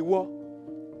 ìwọ,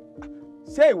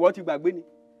 ṣé ìwọ ti gbàgbé ni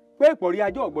pé ìpọ̀rí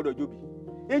ajá ò gbọ́dọ̀ jobi?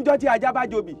 Ìjọ́ tí ajá bá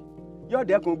jobi, yóò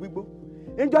dẹ́kun gbígbó.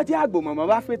 Ìjọ́ tí àgbò mọ̀mọ́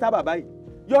bá fẹ́ tábà báyìí,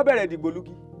 yóò bẹ̀rẹ̀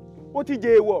dìgbòlugi. Ó ti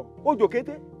jẹ èèwọ̀, ó jò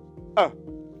kété.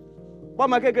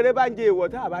 Bọ́mọ kékeré bá ń jẹ èèwọ̀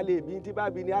tá a bá lè bí tí bá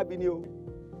bí ni á bí ni o.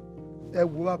 Ẹ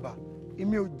wo bàbá,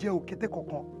 èmi ò jẹ òkété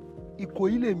kankan.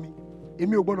 Ìkòyí lèmi,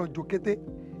 èmi ò gbọ́dọ̀ jò kété.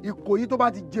 Ìkòyí tó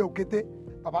bá ti jẹ òkété,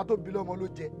 bàbá tó bí lọ́mọ ló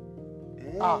jẹ.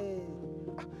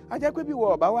 A jẹ́ pé bí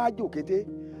wọ́n bá wá jò kété,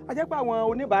 a jẹ́ pé àwọn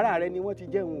oníbàárà rẹ ni wọ́n ti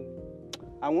jẹun.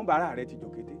 Àwọn oníbàárà rẹ ti jò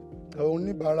kété.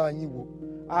 Oníbàárà yín wo?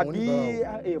 Àbí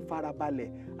ìfarabalẹ̀,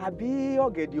 àbí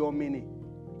ọ̀gẹ̀dẹ̀ ọ̀mìnì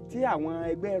tí àwọn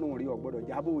ẹgbẹ́ ẹ̀rùn rí ọ̀gbọ́dọ̀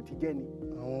jábọ̀ ti jẹ́ ni.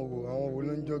 Àwọn wo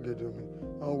ló ń jọ ọ̀gẹ̀dẹ̀ ọ̀mìnì?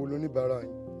 Àwọn wo ló oníbàárà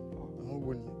yín? Àwọn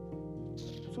wo ni?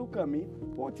 Súnkànmí,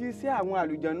 ó ti ṣe àwọn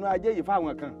àlùjànnú ajé yìí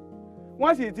fáwọn kan.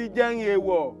 Wọ́n sì ti jẹun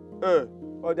èèwọ̀.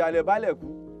 Ọ̀dàlẹ̀ balẹ̀ kú,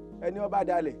 ẹni ó bá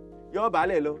dalẹ̀ yóò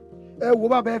balẹ̀ lọ. Ẹ wo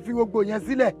bàbá, ẹ fi gbogbo yẹn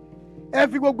sílẹ̀. Ẹ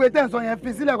fi gbogbo ètò ẹ̀sán yẹn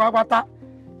fi sílẹ̀ pátápátá.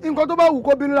 Nǹkan tó bá wù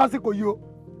kó bínú lásìkò yìí o.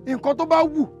 Nǹkan tó bá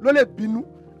wù ló lè bínú.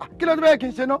 kí ló fẹ́ kí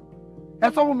n ṣe ná ẹ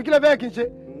sọ fún mi kí ló fẹ́ kí n ṣe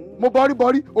mo bọ́rí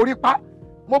orí pa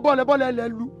mo bọ́lẹ̀ ẹlẹ́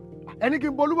lu ẹni kí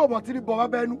n bolú bọ̀bọ̀ tí ní bọ̀ bá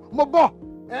bẹ́ẹ̀ nu mo bọ̀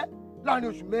ẹ láàrin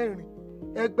oṣù 4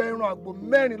 ẹgbẹ́ irun àgbò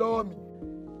 4 lọ́wọ́ mi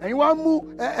ẹ̀yin wá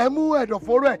mú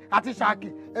ẹ̀dọ̀fóró ẹ̀ àti ṣáàkì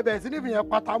ẹ bẹ̀rẹ̀ sí ní fìyẹn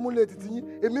pátá múlẹ̀ títí yín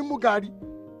èmi mú gàrí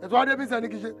ẹ̀tọ́ adébísẹ́ ni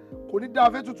kì í ṣe kò ní dáa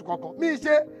fẹ́ tutù kankan mi ì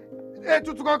ṣe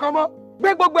ètùtù kankan mọ́. gbé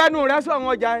gbogbo ẹnu rẹ sọ̀rọ̀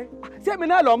ọjà ẹ sẹ́mi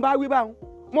náà lọ́n bá wí báwọn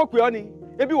mo pè ọ́ ni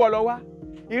ebi wọ̀ lọ wá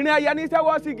ìrìn ayé ní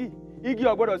sẹ́wọ́ sígi igi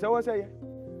ọ̀gbọ́dọ̀ sẹ́wọ́ sẹ́yẹ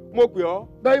mo pè ọ́.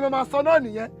 bẹ́ẹ̀ ni mo máa sọ náà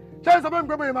nìyẹn ṣé ẹ sọ fún mi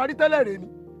pé mo máa rí tẹ́lẹ̀ rè ni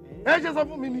ẹ ṣe sọ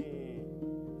fún mi ni.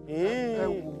 ẹ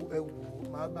wò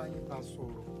máa bá yín bá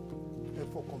sọ̀rọ̀ ẹ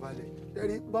fọkànbalẹ̀ ẹ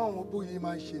rí báwọn bóyá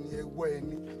máa ń ṣe ni ẹ wọ ẹ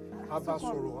ní a bá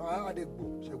sọ̀rọ̀ àdègbò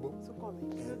ṣẹgbọ́.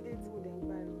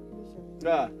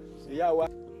 ìyá wa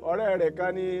ọ̀rẹ́ rẹ̀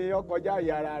kan ní ọkọjá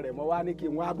ìyára rẹ̀ mọ́ wá ní kí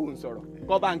n wá bò ń sọ̀rọ̀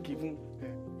kọ́ bá ń kì í fún.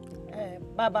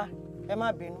 bàbá ẹ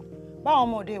má bínú báwọn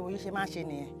ọmọdé ìwòye ṣe máa ń ṣe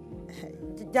nìyẹn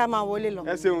já máa wọlé lọ.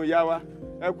 ẹ ṣeun ìyá wa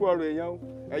ẹ kú ọ̀rọ̀ èèyàn o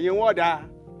ẹ̀yin wọ́n dáa.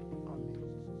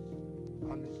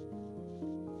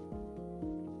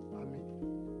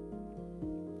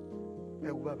 ẹ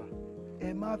wo bàbá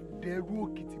ẹ má dẹrú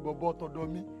òkìtì bọ̀bọ̀ tọ̀dọ̀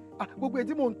mi gbogbo èyí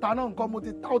tí mò ń ta náà nǹkan mo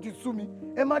ti ta ó ti sú mi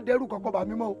ẹ má dẹrú kankan bà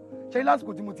mí mọ́ o ṣe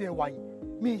lásìkò tí mo ti ẹ̀ wà yìí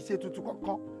mi ì ṣe tutù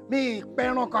kankan mi ì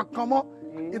pẹran kankan mọ́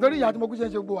ìtorí ìyá tí mo kú ṣe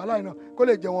ń ṣe gbogbo wàhálà yìí náà kó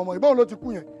lè jẹun ọmọ ìbọn ló ti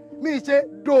kú yẹn mi ì ṣe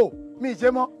mi ì ṣe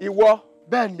mọ́. ìwọ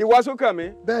bẹ́ẹ̀ni ìwọ Súnkànmí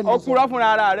ọkùnrin fúnra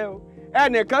ara rẹ o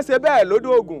ẹnìkan ṣe bẹ́ẹ̀ lódò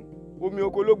ògùn omi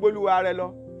oko ló gbólúwa rẹ lọ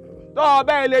tọ́ ọ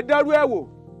bẹ́ẹ̀ lè dẹ́rú ẹ̀ wò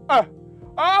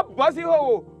ọ bọ́ sí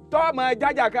hòhò tọ́ ọmọ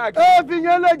jájà káàkiri. ẹ fi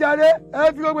yẹn lè jàre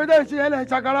ẹ fi gbogbo ẹdẹ ṣe yẹn lẹ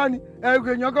ṣàkárá ni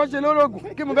èèyàn kan ṣe lódògùn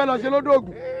kí mo fẹ́ lọ ṣe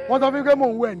lódògùn wọ́n sọ fún mi pé mò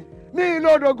ń wẹ̀ ni mi ì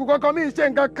lódògùn kankan mi ì ṣe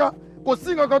nǹkan kan kò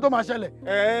sí nǹkan kan tó máa ṣẹlẹ̀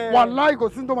wàláì kò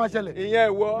sí tó máa ṣẹlẹ̀ ìyẹn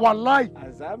ìwọ wàláì.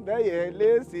 àṣàbẹ̀yẹ lé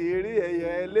ṣeré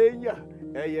ẹ̀yẹ lé yàn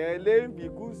ẹ̀yẹ lé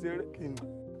bìkú ṣeré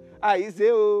àìṣe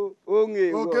o ohun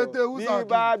èèwọ̀ bí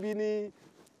bá bí ní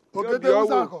òkété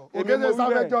wúsàkọ òkété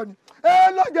sáfẹjọ ni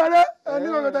ẹ lọ jàre ẹ ní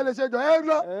kankan tẹ lè ṣe jọ ẹ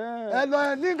lọ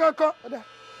ẹ ní kankan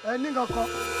ẹ ní kankan.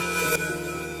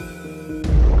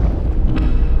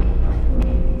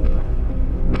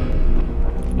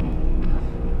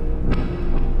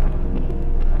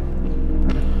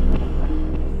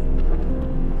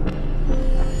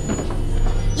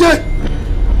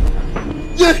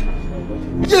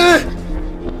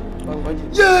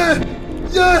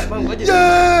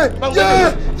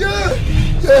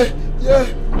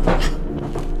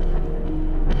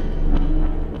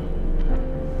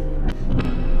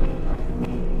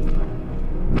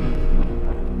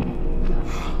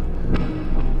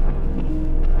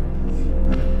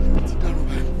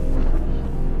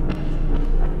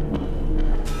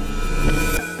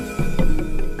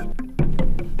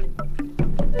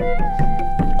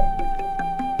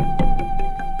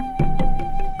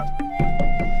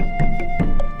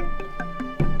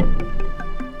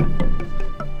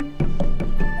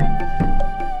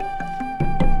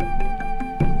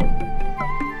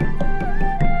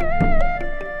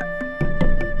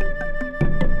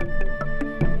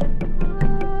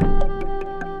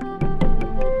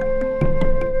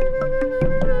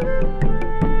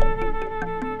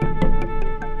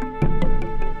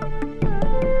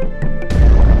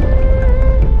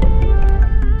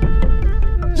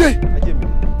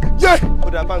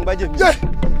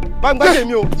 Báńgbájè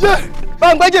mi o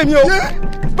báńgbájè mi o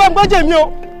báńgbájè mi o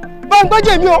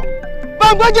báńgbájè mi o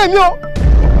báńgbájè mi o.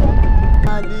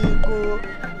 àlìkò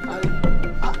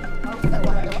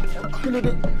kí ló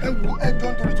dé ẹ wo ẹjọ́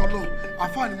nítorí tọ́lọ́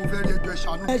àfáà ni mo fẹ́ rí ẹjọ́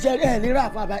ìṣàánú. ẹ ṣe ẹ nira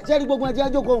àfa báyìí ṣe rí gbogbo ẹjẹ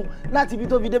jókòó ohun láti ibi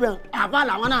tó fi débẹ̀ àfa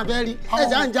làwọn náà fẹ́ rí ẹ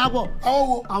ṣe à ń jábọ̀. àwọn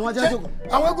wo àwọn ẹjẹ jókòó.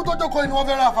 àwọn eégún tó jókòó ni wọ́n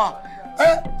fẹ́ rà fà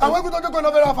àwọn eégún tó jókòó ni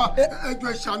wọ́n fẹ́ rà fà ẹjọ́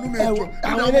ìṣàánú mi ẹjọ́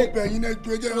ìdáwọ́ bẹ̀yìn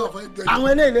ẹjọ́ ẹjẹ́ rà fà ẹjọ́. àwọn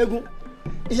eléyìí légún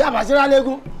ìyá àbàṣírà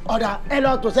légún ọ̀dà ẹ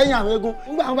lọ tò sẹ́yìn àwọn eégún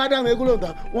nígbà wọn bá dá àwọn eégún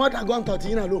lóòótọ́ wọn dà gọ́ǹtọ̀ tí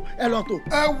náà lò ẹ lọ tò.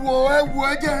 ẹ wo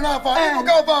ẹjẹ rà fà nínú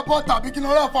ká fà bọ́ tàbí kí n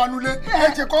lọ rà fà nulẹ̀ ẹ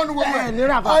ṣe kọ́ nu gbogbo ẹ̀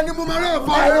a ní mo máa rà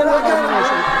fà ẹ wọ ẹjẹ rà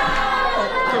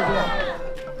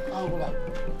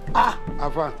fà.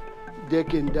 àfà jẹ́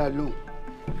kí n dá lóhùn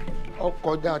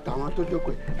ọkọjá àtàwọn tó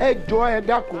jókòó ẹ jọ ẹ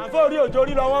dákun. àfọ̀rí òjò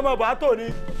rí lọ wọ́n mọ̀ bá tò ní.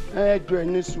 ẹ jọ ẹ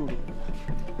ní sùúrù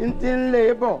n ti ń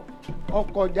lé bọ̀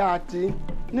ọkọjá àti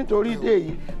nítorí ìdí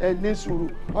èyí ẹ ní sùúrù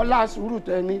ọlá sùúrù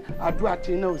tẹ ní àdúrà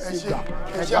tí náà ò sí gbà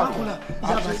ẹ dákun.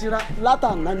 ìyá àbàṣírà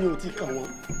látàná ni ò ti kàn wọ́n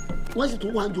wọ́n sì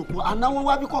tún wá ń jòkó àná wọn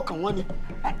wá bí kọ̀ọ̀kan wọ́n ni.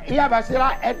 ìyá àbàṣírà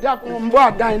ẹ dákun ń bọ́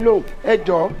àdáyìn lóhùn ẹ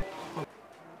jọ.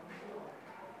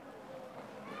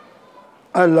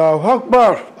 Allahu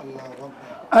Akbar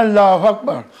Allahu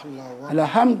Akbar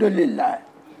alhamdulillah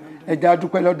ẹ jẹ́ a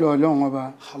dúpẹ́ lọ́dọ̀ Ọlọ́run ọba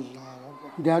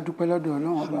jẹ́ adúpẹ́ lọ́dọ̀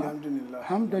ọlọ́run ọba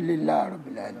alhamdulilayi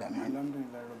rabbil alamin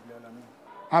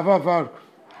afáfá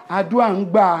àdúrà ń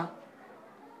gbà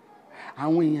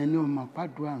àwọn èèyàn ní ọmọ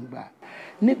pàdúrà ń gbà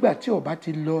nígbà tí ó bá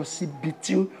ti lọ síbi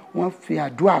tí wọ́n fi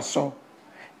àdúrà sọ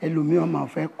ẹlòmíràn máa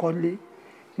fẹ́ kọ́lé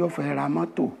yóò fẹ́ ra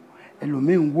mọ́tò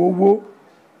ẹlòmíràn wówó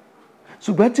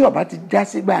ṣùgbọ́n tí ó bá ti já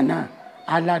sígbà náà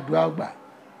aládùá gbà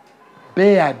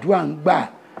bẹ́ẹ̀ àdúrà ń gbà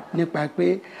nípa pé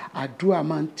àdúrà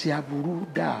máa ń ti aburú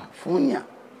dà fún yàn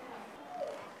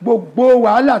gbogbo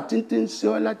wàhálà títí ń ṣe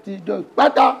ọ́ láti ìjọ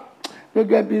ìpátá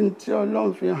gẹ́gẹ́ bí tí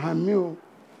Ọlọ́run fi hàn mí o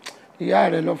ìyá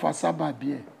rẹ̀ ló fa sábàbí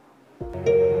ẹ̀.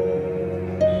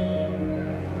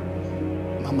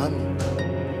 màmá mi.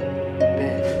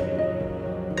 bẹ́ẹ̀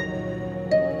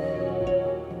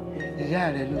ìyá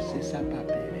rẹ̀ ló ṣe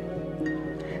sábàbí rẹ̀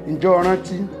ǹjọ́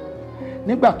rántí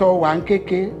nígbà tó wà ń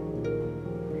kéke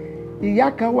ìyá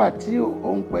kan wà tí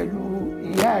òun pẹ̀lú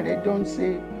ìyá rẹ̀ jọ ń ṣe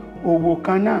òwò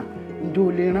kan náà ǹjọ́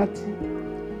lè rántí.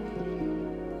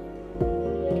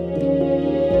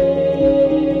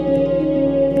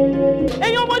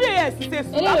 ẹ̀yin ọmọdé yẹn sì ṣe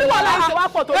sùn tàbí wà láì ṣe wá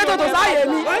pọ̀ tó tó sáyé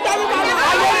mi. ayé mi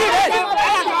rẹ̀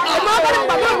ọmọ ọmọdé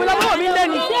pàtó ìwé lọ́wọ́ mi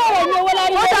lẹ́nu. ṣé ọ̀rọ̀ mi owó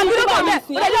lárí lẹ́nu ní bọ̀ mi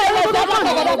sí. ẹ̀jẹ̀ ìwé ìjọba kan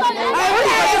kọ̀ọ̀kan.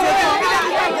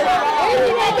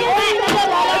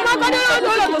 ọmọ ọmọdé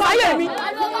yóò lọ tó sáyé mi.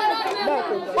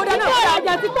 ó dáná ọ̀rọ̀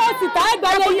àjà tí kò sì tá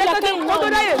ẹgbàá lé ilé kẹ́yìn wọ́n tó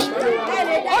dáyé mi.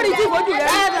 ó rí tí ìfojú rẹ̀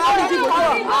ó rí tí ìfojú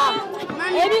rẹ̀.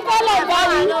 èmi kọ́ lọ bá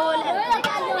mi.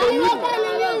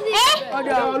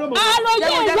 Alóyè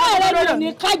ìyá rẹ̀ ló ní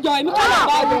kájọ èmi kọ́ lọ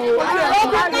bá mi.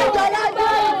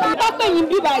 Pápẹ́ yìí ń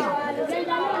bí báyìí.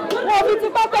 Wọ́n fi ti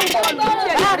pápẹ́ yìí kọ́ mi.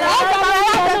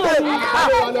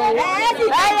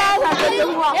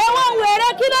 Ewa ń wèrè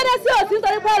kí ló dé sí òsín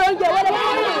torí pọ́ọ̀rọ̀ oúnjẹ wọlé.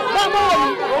 Bá mọ́ òun.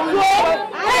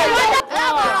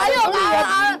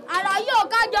 Àrà yóò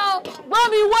kájọ. Gbọ́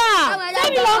mi wá.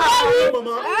 Sẹ́mi lọ bá wí.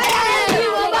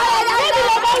 Sẹ́mi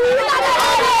lọ bá wí.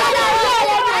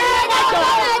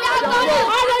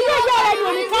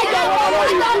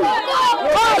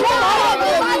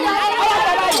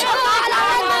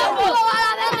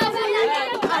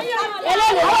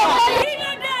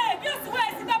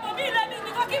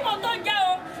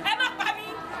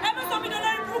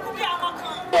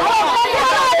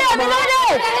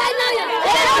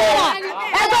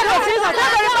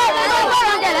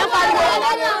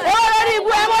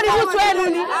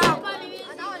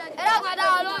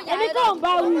 Èmi kò ń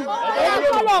bá wí, èmi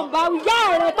kò lọ ń bá wí, ìyá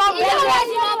rẹ̀ tó bẹ́ẹ̀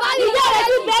ìyá rẹ̀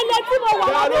ti bẹ́ẹ̀ lé tí mo wà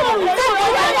lọ́wọ́ òun tí mo wà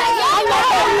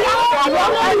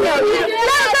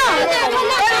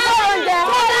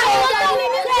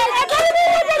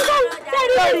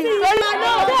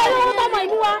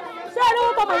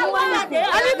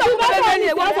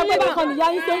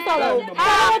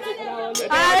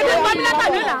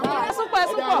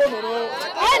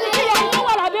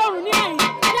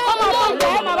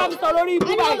lórí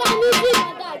ibú báyìí.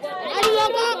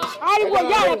 Ariwo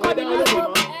ìyá rẹ̀ kọ́ mi nínú.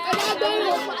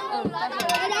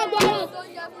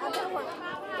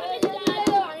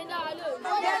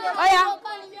 Ọya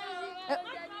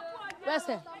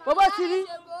bẹ́sẹ̀ bọ́bọ́ ti rí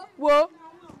wo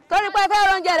torí pé fẹ́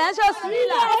oúnjẹ rẹ̀ ń ṣòsì.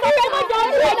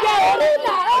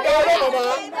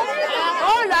 Ó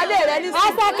ń lọlé rẹ̀ ní sùn.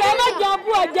 Àṣàkẹ́ mẹ́jọ bú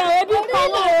ọjà ebi kan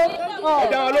náà o.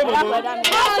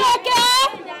 Àṣàkẹ́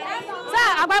sá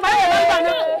àgbàgbà yóò lọ gbà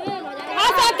náà.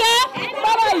 Àṣàkẹ́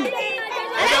bọ́bọ̀ yìí.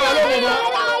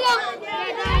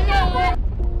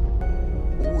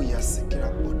 Owó ìyá Síkírà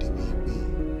pọ̀ débi pé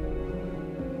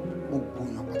gbogbo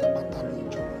èèyàn pátápátá ló ń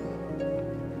jọ wọn.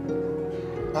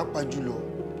 Pàápàá jùlọ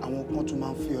àwọn kan tún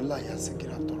máa ń fi ọlá ìyá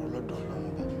Síkírà tọrọ lọ́dọ̀ Ọlọ́run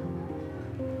bá.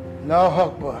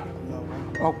 lọ́họ̀pọ̀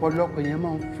ọ̀pọ̀lọpọ̀ yẹn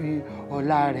máa ń fi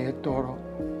ọlá rẹ̀ tọrọ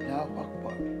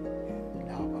lọ́họ̀pọ̀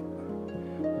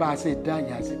bá a ṣe dá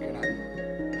ìyá Síkírà nù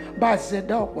bá a ṣe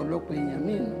dá ọ̀pọ̀lọpọ̀ èèyàn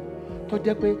míì nù tó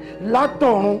jẹ́ pé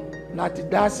látọ̀run láti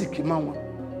dá àsìkí mọ́ wọn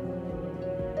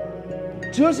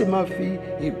tí ó sì máa fi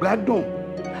ìgbádùn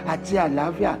àti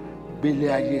àlàáfíà gbélé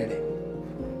ayé rẹ̀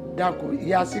dákò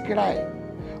ìyá Síkírà ẹ̀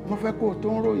mo fẹ́ kó o tó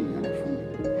ń ròyìn rẹ̀ fún mi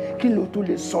kí ló tó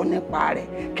lè sọ nípa rẹ̀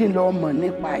kí ló mọ̀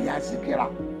nípa ìyá Síkírà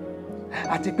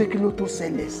àti pé kí ló tó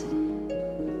ṣẹlẹ̀ sí i.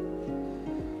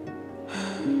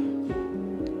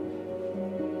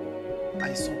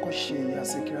 Àìsàn kan ṣe ìyá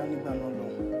Síkírà nígbà náà lọ.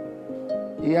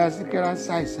 Ìyá Síkírà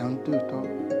ṣàìsàn tó tọ́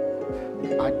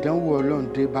àdánwò Ọlọ́run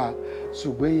dé bá a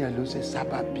ṣùgbọ́n èèyàn ló ṣe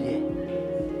sábàbí ẹ̀.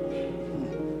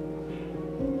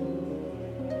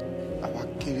 Àwa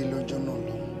kéré lọ́jọ́ náà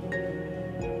lọ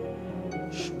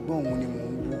ṣùgbọ́n òun ni mò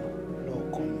ń wò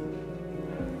lọ́ọ̀kan mi.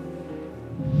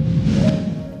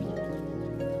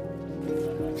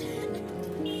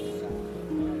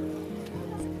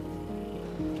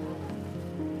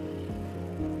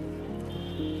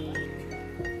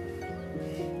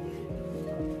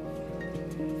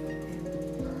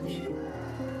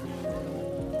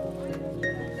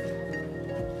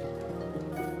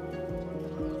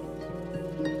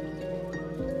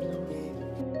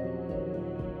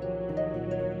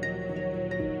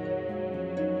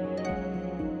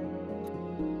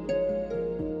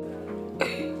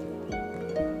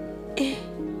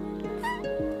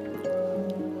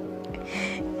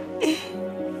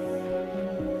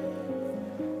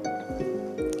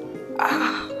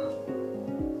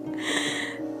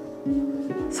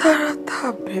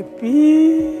 bí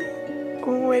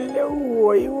ohun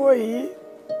ẹlẹ́wọ̀ ìwọ̀nyí.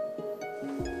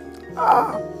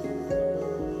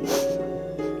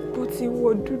 Bó ti wọ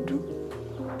dúdú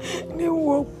ní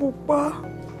wọ pupa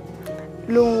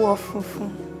ló ń wọ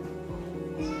funfun.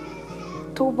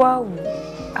 Tó bá wù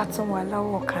á tún wà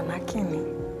láwọ̀ kànákìnní.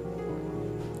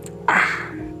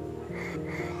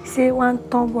 Ṣé wá ń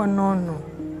tán bọ̀ náà nù?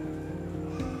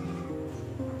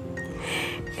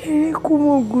 Eré kú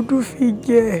mọ́ gudu fi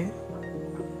jẹ.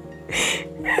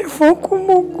 Ẹ̀fọ́ kú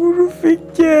mọ́ gudu fi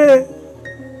jẹ.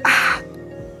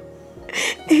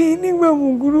 Nígbà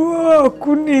mùgúrú wà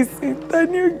kú ní ìsìn, ta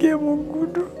ni ó gé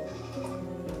mùgúrú?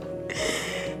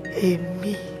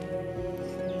 Èmi.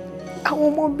 Àwọn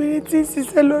ọmọbìnrin tí ń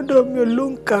ṣiṣẹ́ lọ́dọ̀ mi ò ló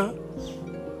ń kà.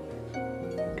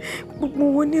 Gbogbo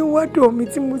wọn ní wádọ̀ mi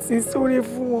tí mo sì ń sóre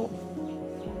fún wọn.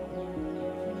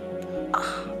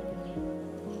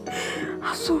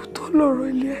 Àsòótọ́ lọ̀rọ̀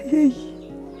ilé ayé yìí.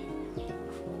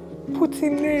 Bó ti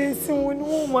lérè sí wọn ni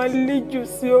wọ́n máa léjò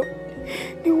sí ọ,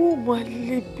 ni wọ́n máa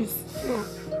lébi sí ọ.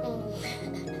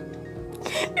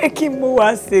 Ẹ kí mo wá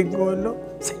ṣe gan-an.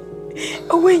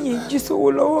 Owó èyí jí sówó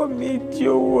lọ́wọ́ mi jí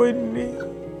owó ni.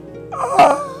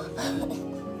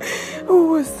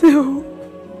 Owó sí o.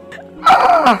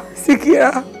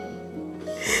 Síkírà,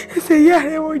 ẹsẹ̀ ìyá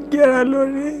rẹ̀ wọ́n gẹ́ra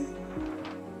lórí.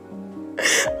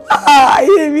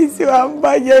 Ayé mi sì wá ń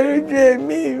bàjẹ́ lójú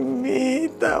ẹ̀mí mi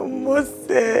tá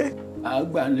mọ́sẹ̀.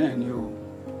 Àgbà náà ni o,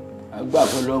 àgbà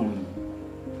fọlọ́hún.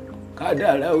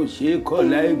 Kádàrá ò ṣe é kọ́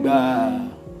láì gbà.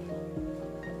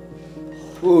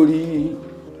 Orí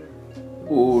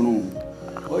oòrùn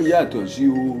ó yàtọ̀ sí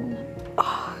ooru.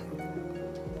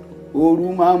 Ooru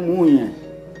máa ń mú yẹn,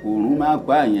 oòrùn máa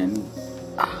pa yẹn ni.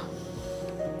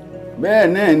 Bẹ́ẹ̀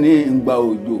náà ni ìgbà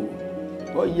òjò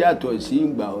ó yàtọ̀ sí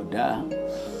ìgbà ọ̀dá.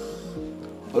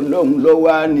 Ọlọ́run ló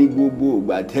wà ní gbogbo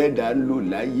ìgbà tẹ́ẹ̀dá ń lò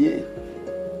láyé.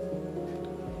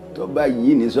 Tó bá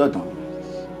yí ni sọ́tàn,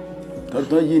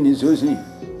 tọ́tán yí ni sósìn.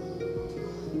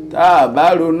 Tá a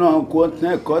bá ronú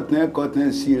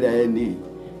kọ́tẹ́ síra ẹni,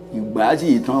 ìgbà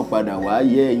sì tán padà wá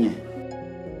yẹ yẹn.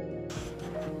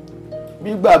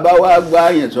 Bí bàbá wa gbá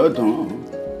yẹn sọ́tàn,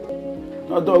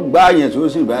 tọ́tọ́ gbá yẹn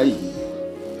sósìn báyìí.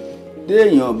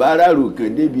 Téèyàn bá rárò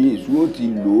kàn débi èṣù ó ti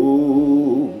lò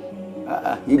ó.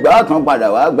 Ìgbà kan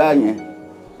padà wá gbá yẹn.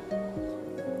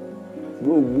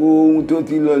 Gbogbo ohun tó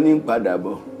ti lọ ní padà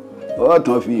bọ̀.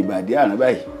 Ọ̀tàn fi ìbàdí àrùn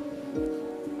báyìí.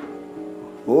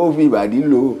 Ó fi ìbàdí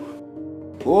lò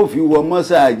ó fi wọ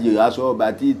mọ́sáàjì aṣọ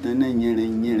ọba tí ìtàn náà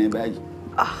yìnrìn báyìí.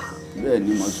 Bẹ́ẹ̀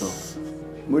ni mo sọ.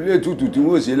 Mo lé tutù tí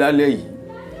wọ́n ṣe lálẹ́ yìí.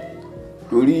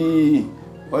 Torí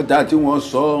ọ̀tá tí wọ́n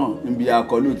sọ níbi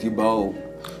akọlù ti bá ọ.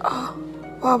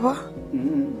 Bàbá,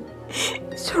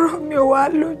 ìṣòro mi ò wá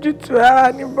lójútùú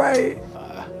rárá ní báyìí.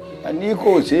 Àní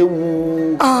kò ṣe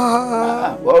wú.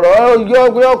 Ọ̀rọ̀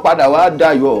yóò padà wá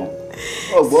dayọ̀.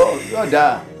 Ọ̀gbọ́ yóò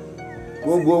dáa.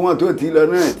 Gbogbo wọn tó ti lọ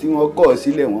náà tí wọ́n kọ̀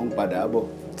sílẹ̀ wọ́n ń padà bọ̀.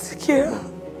 Síkírà.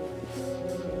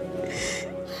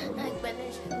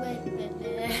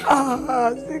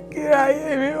 Síkírà ayé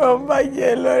mi wọ́n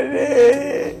bàjẹ́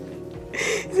lọ́rẹ́.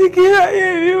 Síkírà ayé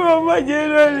mi wọ́n bàjẹ́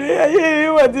lọ́rẹ́. Ayé mi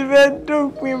wọ́n ti fẹ́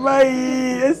dópin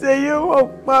báyìí. Ẹsẹ̀ yóò wọ̀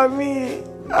pa mí.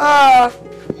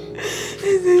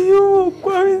 Ẹsẹ̀ yóò wọ̀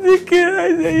pa mí Síkírà.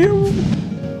 Ẹsẹ̀ yóò wọ̀.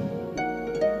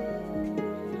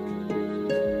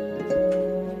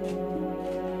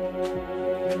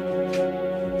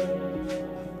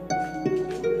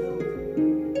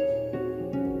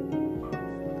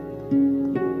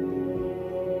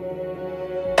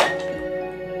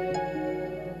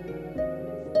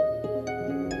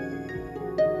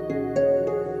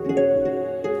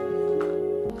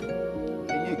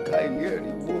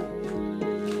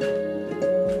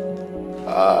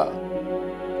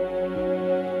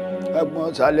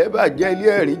 Sàlẹ̀ bàjẹ́ ilé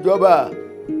ẹ̀rí jọba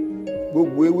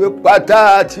gbogbo ewé pátá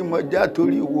tí mo já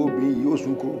torí wo bí yóò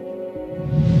sunko.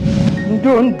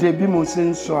 Ǹjọ́ ń dé bí mo ṣe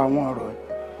ń sọ àwọn ọ̀rọ̀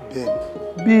bẹ́ẹ̀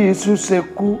bí iṣu ṣe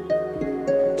kú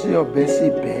tí ọ̀bẹ sì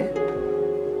bẹ́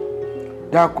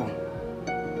dákun.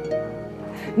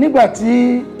 Nígbà tí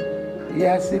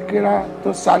ìyá Síkírà tó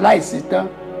ṣaláìsí tán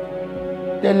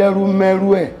tẹ́lẹ̀rú mẹ́rú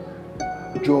ẹ̀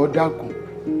jọ̀ọ́ dákun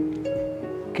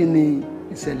kí ni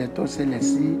ìṣẹ̀lẹ̀ tó ṣẹlẹ̀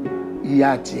sí ìyá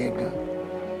àti ẹ̀gàn.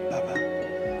 Bàbá,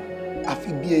 àfi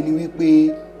bí ẹni wípé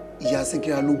ìyá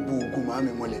Síkírà ló bu oògùn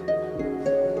màmí mọ́lẹ̀.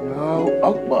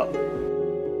 Ọ̀pọ̀.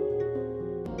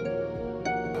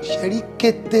 Ṣẹ̀rí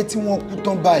kété tí wọ́n kú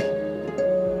tán báyìí.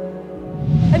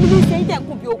 Èmi ní ṣe ìdẹ̀ ń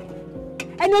kún bí okùn.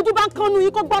 Ẹni ojú bá ń kánú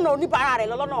yín kó gbọ́nà oníbàárà rẹ̀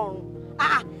lọ́lọ́nà ọ̀run.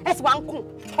 Ẹ sì wá ń kùn.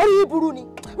 Orí yín burú ni.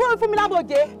 Wọ́n fún mi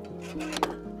lábòjé.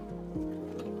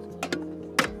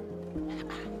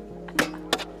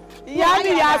 ìyá mi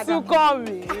ìyá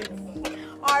Súnkànmí.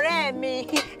 ọ̀rẹ́ mi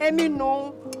èmi nù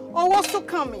owó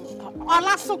Súnkànmí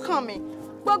ọlá Súnkànmí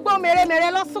gbogbo mèremère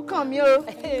lọ Súnkànmí o.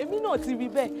 èmi náà ti rí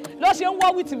bẹ́ẹ̀ ló ṣe ń wọ́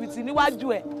wìtìwìtì níwájú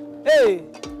ẹ̀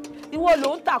ìwọ ló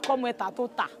ń tà kọ́mọ ẹ̀ta tó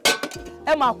tà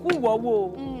ẹ máa kú ìwọ́wọ́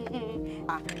o.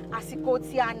 àsìkò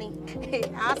tí a ní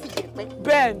a sì jẹ pé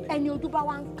bẹ́ẹ̀ni ẹni ojú bá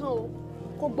wá ń kán o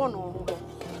kó gbọ̀nà ọ̀run lọ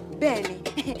bẹ́ẹ̀ni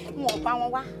wọn ò bá wọn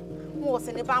wá wọn ò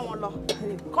sì ní bá wọn lọ.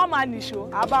 kọ́ máa nìṣó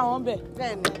àbá wọn bẹ̀.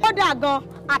 bẹ́ẹ̀ni ó dà gan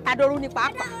àtàdóru ní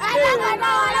pàápàá.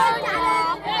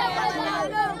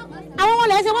 àwọn wọn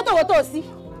lè ṣe wọ́tòwọ́tò sí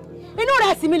inú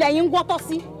rẹ̀ sì mi lẹ́yìn ń gbọ́tọ̀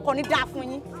sí kò ní dáa fún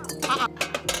yín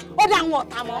ó dà wọn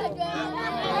ọ̀tá mọ́.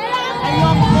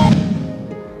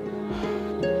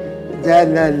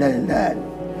 Jalala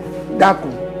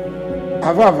dákun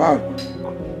afáfá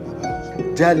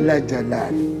jalajala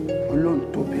olóhùn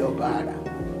tóbi ọba ara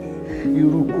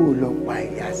irú kó lọ pa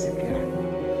ìyá Síkírà.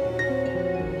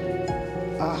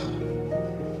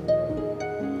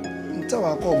 n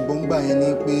táwa kọ gbọ́ngbà yẹn ni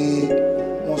pé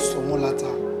wọ́n sọ wọ́n láta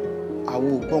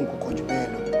àwọn ò gbọ́ nǹkan kan jù bẹ́ẹ̀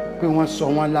lọ. pé wọ́n sọ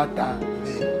wọ́n láta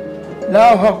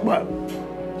lọ́họ̀pọ̀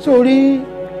sórí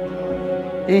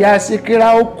ìyá Síkírà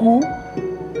ó kú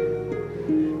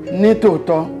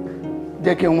nítòótọ́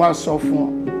jẹ́ kí n wá sọ fún ọ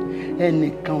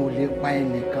ẹnìkan ò lè pa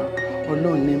ẹnìkan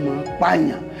Ọlọ́run ni máa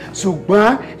pààyàn ṣùgbọ́n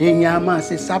èèyàn a máa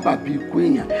ṣe sábàbí ikú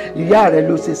èèyàn ìyá rẹ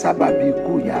ló ṣe sábàbí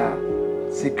ikú ìyá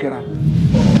Síkírà.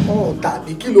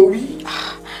 Tàbí kí ló wí.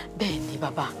 bẹ́ẹ̀ ni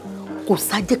bàbá kò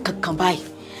sájẹ́ kankan báyìí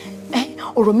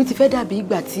ọ̀rọ̀ mi ti fẹ́ dàbí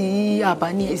ìgbà tí àbá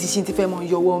ní ẹ̀sìn ti fẹ́ mọ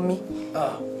yọwọ́ mi.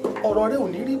 ọ̀rọ̀ rẹ ò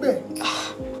ní rí bẹ́ẹ̀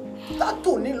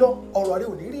látò ní lọ ọ̀rọ̀ rẹ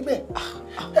ò ní rí bẹ́ẹ̀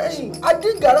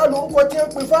Adígàrá lórúkọ tí ń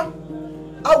pin fá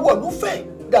awọ̀lúfẹ̀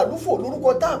dàlúfò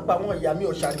lórúkọ tá à pa àwọn ìyá mi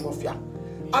ọ̀ṣàrìmọ̀fìà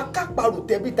akáparò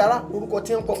tẹ̀bí tara lórúkọ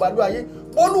tí ń pọ̀ balú ayé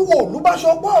olúwo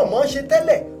olúbáṣọpọ̀ ọmọ ṣe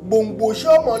tẹ́lẹ̀ gbòǹgbò ṣé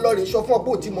ọmọ lọ́ọ̀rẹ́ sọ fún ọ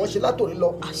bó ti mọ̀ ṣe látòrí lọ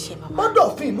gbọ́dọ̀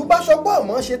fi ìlú báṣọpọ̀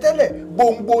ọmọ ṣe tẹ́lẹ̀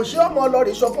gbòǹgbò ṣé ọmọ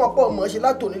lọ́ọ̀rẹ́ sọ fún ọ pọ̀ ọmọ ṣe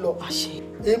látòrí lọ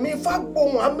èmi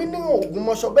Fágbóhùn amíníràn ògùn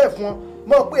mọ sọ bẹ́ẹ̀ fún ọ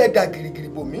mọ̀ pé ẹ̀dà gìrìgìrì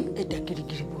bò mí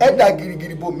ẹ̀dà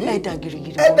gìrìgìrì bò mí ẹ̀dà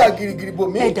gìrìgìrì bò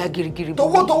mí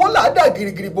towótowó là á dà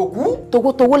gìrìgìrì bò kú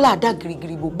towótowó là á dà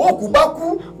gìrìgìrì bò kú bókù bá kú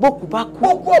bókù bá kú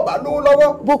bókù ọ̀bá lówó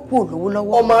lọ́wọ́ bókù ò lówó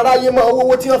lọ́wọ́ ọmọ aráyé máa ń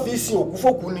wówó tí wọ́n fi sin òkú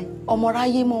fòkú ni ọmọ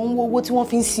aráyé máa ń wówó tí wọ́n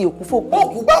fi ń sin òkú fòkú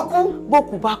bókù bá kú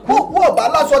bókù bá kú bókù ọ̀bá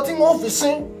láṣọ tí wọ́n fi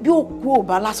sin bí òkú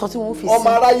ọ̀bá láṣọ tí wọ́n fi sin ọmọ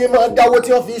aráyé máa ń dáwó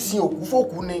tí wọ́n fi sin òkú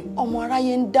fòkú ni ọmọ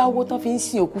aráyé ń dáwó tán fi ń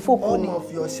sin òkú fòkú ni ọmọ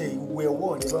fi ọṣẹ ìwé ọwọ́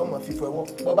rẹ ọmọ fífọ ẹwọ́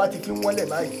bọ́ bá ti fi wọ́n lẹ̀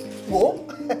báyìí wò ó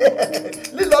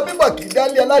lílọ bíbọ̀ kì í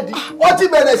dálé aládìí wọ́n ti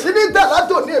bẹ̀rẹ̀ sí ní tà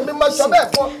látòní èmi máa sọ bẹ́ẹ̀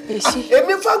fún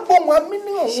èmi Fágbóhùn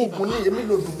amíníràn ògùn ni èmi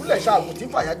lò dùbúlẹ̀ ṣáàgùn tí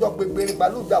fàyàjọ́ gbégbé nípa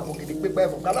lóògbé àbògìdì pépé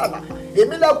ẹ̀fọ́ kálàlà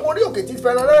èmi lẹ́kùn orí òkè tí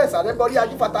fẹ́ràn rẹ̀ sàrẹ́ bọ́rí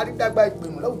ajífàtàrí dàgbà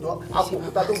ìgbìmọ̀ láwùjọ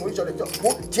àpòkúta tó mú ìṣọ̀rẹ́ jọ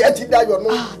wọ́n tiẹ̀ ti dayọ̀ nù.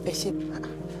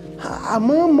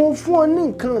 àmọ́ mo fún ọ ní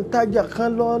nǹkan ìtajà kan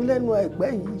lọ lẹ́nu àìpẹ́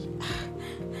yìí.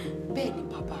 bẹ́ẹ̀ ni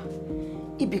bàbá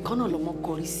ibì kan náà lọmọ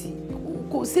kọrí sí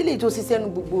kò sílẹ̀ tó ṣiṣẹ́ nu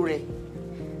gbogbo rẹ̀.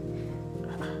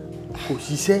 kò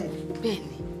ṣiṣẹ́. bẹ́ẹ̀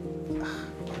ni.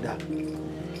 ọ̀dà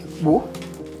gbó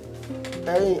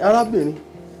ẹ̀yin arábìnrin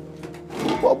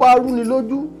bọ́ bá rúni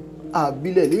lójú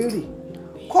àbílẹ̀ léèrè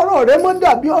kọ́rọ̀ rẹ mọ́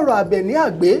dàbí ọ̀rọ̀ Àbẹ̀ní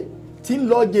àgbé tí ń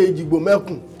lọ jẹ èjìgbò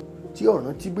mẹ́kùn tí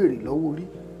ọ̀ràn ti béèrè lọ́wọ́ orí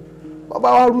bọ́ bá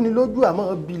wá rúni lójú àmọ́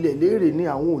bílẹ̀ léèrè ní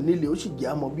àwọn onílé ó sì jẹ́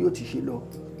àmọ́ bí ó ti ṣe lọ.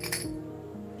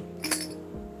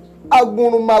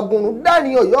 agùnrùnmàgùnrùn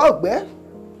dárin Ọ̀yọ́ ọ̀gbẹ́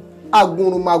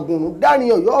agùnrùnmàgùnrùn dárin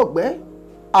Ọ̀yọ́ ọ̀gbẹ́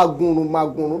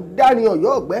agùnrùnmàgùnrùn dárin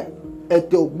Ọ̀yọ́ ọ̀gbẹ́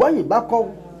ẹ̀tẹ̀ ògbọ́yìn bá kọ́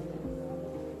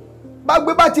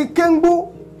bágbé bá ti ké ń gbó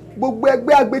gbogbo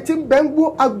ẹgbẹ́ agbe tí ń bẹ ń gbó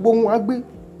agbohun agbe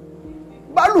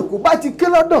bálùkù bá ti ké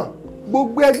lọ́dàn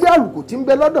gbogbo ẹgbẹ́ àlùkò tí ń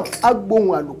bẹ lọ́dàn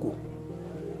agbohun àlùkò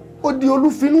ó di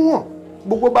olúfinú hàn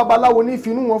gbogbo babaláwo ní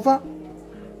finú wọn fá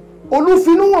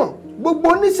olúfinú hàn gbogbo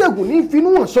oníṣègùn ní finú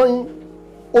hàn sọyìn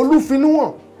olúfinú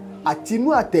hàn àtinú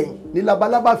àtẹ̀yìn ní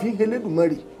labalábá fi ń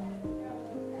helédùmarè.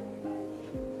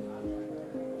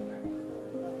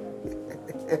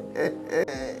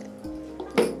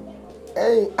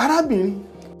 ẹ̀yin arábìnrin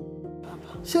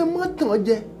ṣé mọ́tàn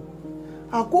jẹ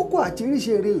àkókò àti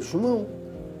ríṣe eré ìsúnmọ́ o.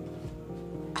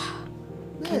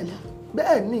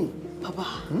 bẹ́ẹ̀ ni. bàbá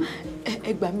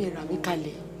ẹ gbà mí ra mi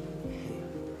kalẹ̀.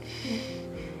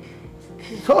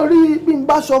 sọ́rí bí n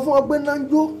bá sọ fún ọ pé náà ń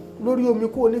jó lórí omi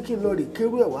kó o ní kí n lọ rè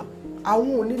kérú ẹ̀ wá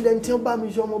àwọn onílẹ̀ tí wọ́n bá mi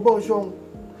sọ ọmọ bọ́ sọ́hun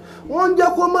wọ́n ń jẹ́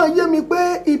kó máa yé mi pé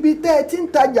ibi tẹ́ ẹ ti ń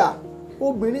tajà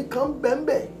obìnrin kan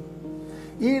bẹ́ẹ̀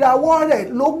ìràwọ̀ rẹ̀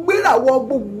ló gbéràwọ̀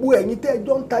gbogbo ẹ̀yin tẹ́ ẹ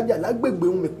jọ ń tajà lágbègbè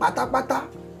mi pátápátá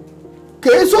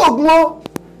kìí sóògùn o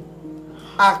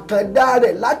àkàndá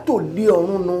rẹ̀ látòlé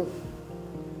ọ̀run nu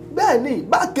bẹ́ẹ̀ ni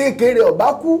bá kékeré ọ̀bá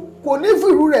kú kò ní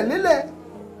fìrú rẹ̀ lélẹ̀.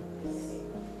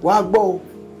 wàá gbọ́ o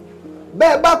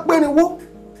bẹ́ẹ̀ bá pẹ́rinwó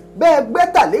bẹ́ẹ̀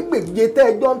gbẹ́tàlégbèje tẹ́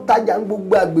ẹjọ́ ń tajà ń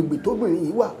gbogbo agbègbè tóbìnrin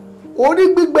yìí wà orí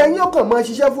gbígbẹ yín ọkàn máa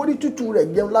ṣiṣẹ́ forí tútù rẹ̀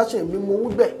jẹun lásán èmi mo wí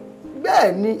bẹ́ẹ̀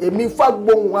bẹ́ẹ̀ ni èmi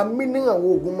Fágbohùn amíníràn àwọn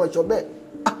oògùn mọ̀ṣọ́ bẹ́ẹ̀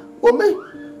omi.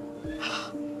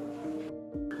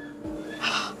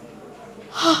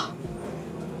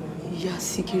 Ìyá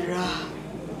Síkírà.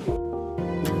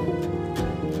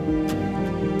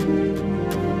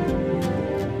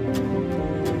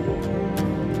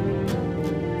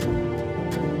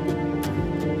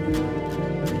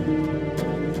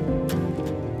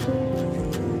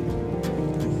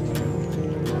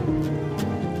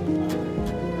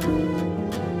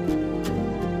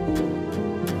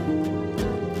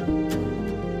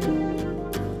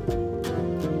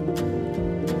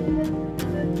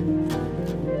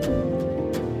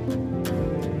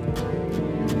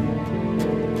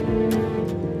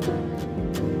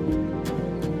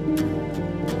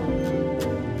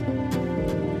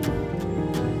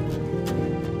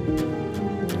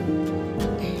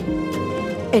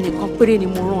 Ẹnìkan péré ni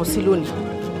mo rán ọ sí lónìí.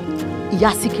 Ìyá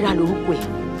Síkírà lórúkọ ẹ̀.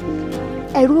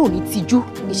 Ẹrú ò ní tijú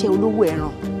iṣẹ́ olówó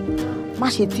ẹran. Má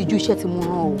ṣe tijú iṣẹ́ tí mo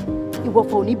rán o.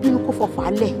 Ìwọ̀fọ̀ ò ní bínú kó fọfà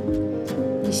lẹ̀.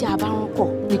 Iṣẹ́ abáránkọ̀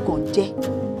ni kò ń jẹ́.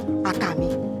 Aka mi,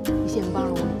 iṣẹ́ ń bá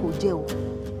ran wọn kò jẹ́ o.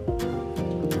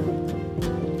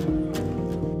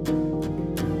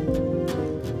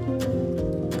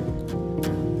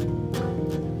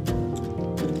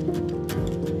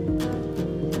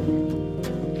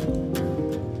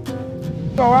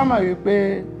 Wá mọ̀ wípé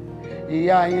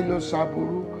ìyá yín ló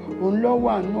ṣàbùrú òun ló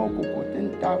wà ní òkùnkùn tí ń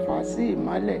ta fà sí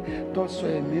ìmọ́lẹ̀ tó sọ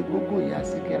ẹ̀mí gbogbo ìyá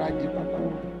Síkírà di kúkúrú.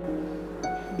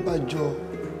 Bájọ́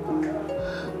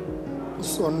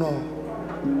sọ náà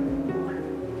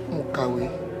mo kàwé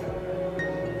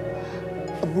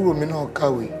àbúrò mi náà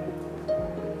kàwé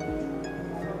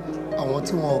àwọn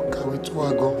tí wọn ò kàwé tó wá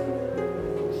gan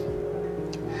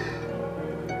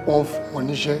wọn fún wọn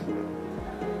níṣẹ́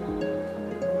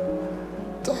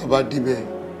tá a bá débẹ̀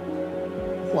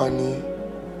wà ní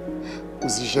kò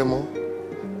síṣẹ́ mọ́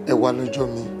ẹ wá lọ́jọ́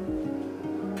mi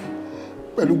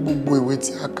pẹ̀lú gbogbo ìwé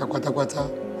tí a kà pátápátá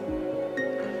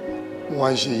wọ́n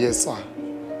á ṣe yes sir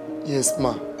yes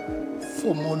ma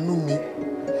fọmọ inú mi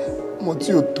ọmọ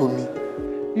tí ò tó mi.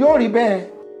 Yóò rí bẹ́ẹ̀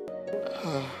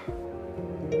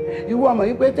ìwọ ọmọ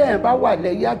yìí pé tẹ́yìn bá wà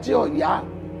lẹ́yà tí ò yá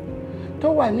tó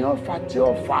wà ní ọ̀fà tí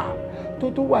ò fà tó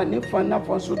tó wà ní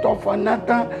fanáfọ́sùn tó fọ́ná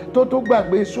tán tó tó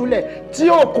gbàgbé súlẹ̀ tí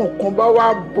òkùnkùn bá wá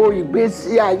bo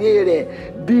ìgbésí ayé rẹ̀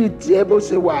bíi tiẹ̀ bó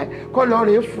ṣe wà kọ́ lọ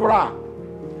rè fura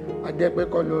àjẹpẹ́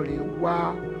kọ́ lọ rè wá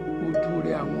ojú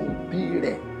rẹ̀ àwọn òbí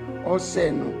rẹ̀ ọ̀sẹ̀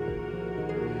nù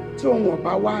tí òun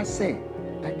ọba wá ṣẹ̀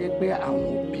àjẹpẹ́ àwọn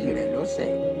òbí rẹ̀ lọ́sẹ̀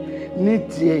ní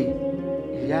tiẹ̀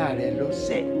ìyá rẹ̀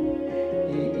lọ́sẹ̀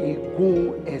ìkún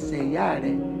ẹ̀ṣẹ̀ ìyá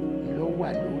rẹ̀ ló wà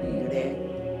lórí rẹ̀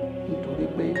nítorí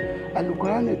pé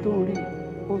Al-Qur'ani tó ń rí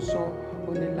ó sọ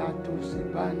onílàtò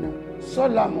síbánà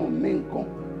sọ́làmù mí nǹkan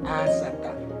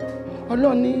àṣàtà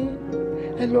ọlọ́ni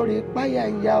ẹ lọ rí páyà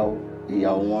ìyá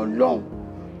wọn ọlọ́run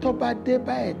tó bá dé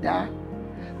bá ẹ̀dá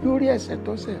lórí ẹ̀ṣẹ̀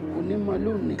tó ṣẹ̀ kò ní mọ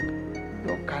lónìí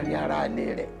lọ kárí ara ilé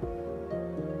rẹ̀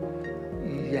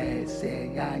ìyà ẹ̀ṣẹ̀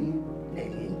ẹ̀yà yín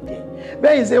lẹ́yìn jẹ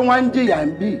bẹ́ẹ̀ ṣe wọ́n ń jìyà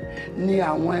ń bì ni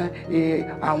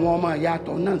àwọn ọmọ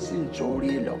ìyàtọ̀ náà sì ń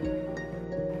sórí lọ.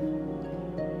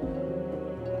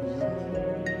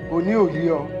 Òní òyí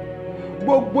ọ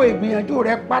gbogbo ìgbìyànjú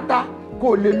rẹ pátá kó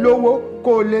lè lówó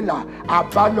kó lè là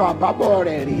àbálọ àbábọ̀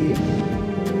rẹ̀ rèé.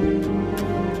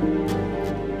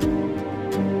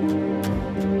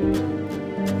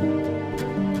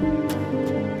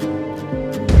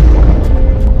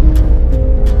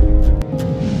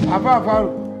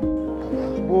 afáfárò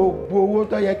gbogbo owó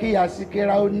tó yẹ kí ìyá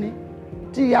Síkírà ó ní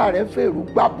tí ìyá rẹ̀ fèrú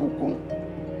gbàbùkún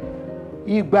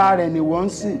ìgbà rẹ̀ ni wọ́n ń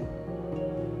sìn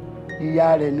ìyá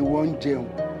rẹ̀ ni wọ́n ń jẹun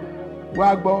wá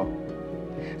gbọ́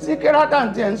Síkírà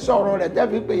tàǹtí ẹ̀ ń sọ̀rọ̀ rẹ̀ tẹ́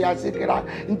fi pé ìyá Síkírà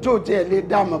nítòtí ẹ̀ lè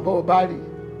dààmú bọ́ ọ bá rí.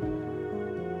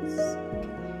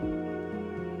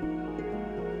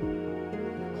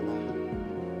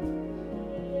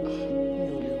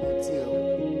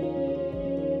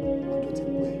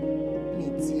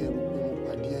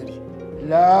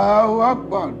 Allahu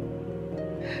Akbar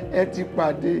ẹ ti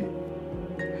pàdé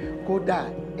kódà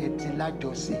ẹ ti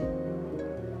lájọṣe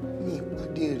ní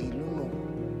ìpàdé rí lónà.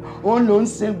 Òun ló ń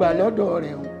sìngbà lọ́dọ̀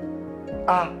rẹ̀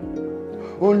o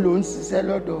òun ló ń ṣiṣẹ́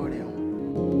lọ́dọ̀ rẹ̀ o.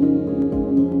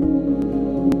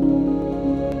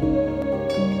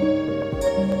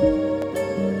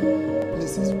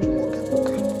 Mrs. Jùmọ̀kẹ́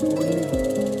Bùkà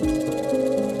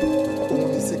òun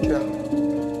ní Síkírà.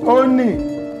 Ó ní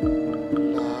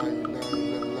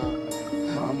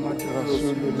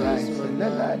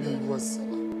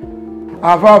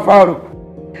Àfáfárò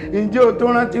ǹjẹ́ o tó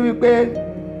rántí wípé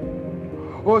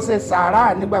o ṣe sàárà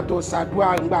nígbà tó ṣàdúrà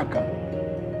ńgbà kan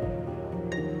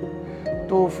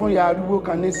tó fún ìyá arúgbó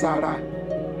kan ní sàárà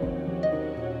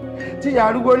tí ìyá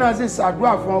arúgbó náà sì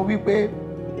ṣàdúrà fún ọ wípé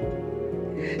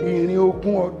ìrìn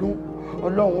 20 ọdún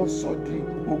Ọlọ́run sọ di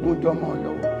 20 jọmọ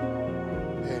lọ́wọ́.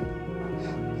 Bẹ́ẹ̀ni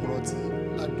mo rántí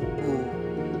ládùúgbò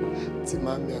tí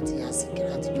màmí àti ìyá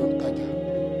Síkírà ti jọ ń tajà.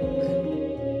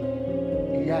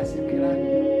 Ìyá Síkírà ni.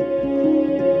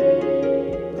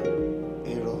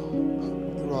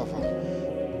 irọ́ àfà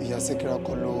ìyá Síkírà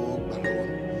kọ́ ló gbà lọ́wọ́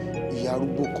ìyá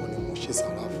arúgbó kan ni mo ṣe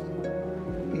sàrà fún.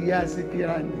 Ìyá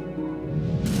Síkírà ni.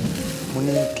 mo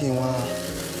ní kí n wá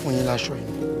fún yín láṣọ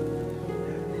yìí.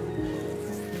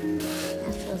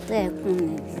 aṣọ tó ẹkún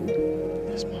nìyí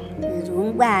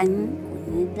èròǹgbà yín kò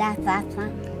ní dá sásán.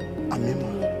 àmín mà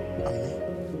àmín.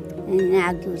 ìrìn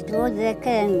àjò tó jẹ́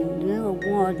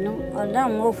kẹ́rìndínlógún ọdún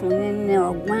Ọlọ́run ó fún yín ní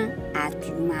ọgbọ́n àti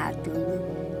màtòlú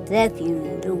tẹ́ẹ̀kì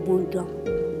ìrìnlógún jọ.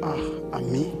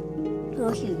 àmín. tó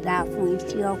sì dáa fún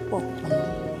iṣẹ́ ọ̀pọ̀.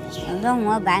 Ọlọ́run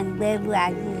ọba ń gbẹ́rú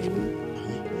ayé yín.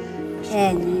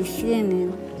 ẹ̀ẹ́nì sí mi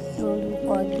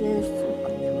lórúkọ Jésù.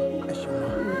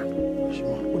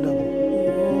 ó dàbọ̀.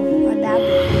 ó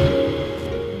dàbọ̀.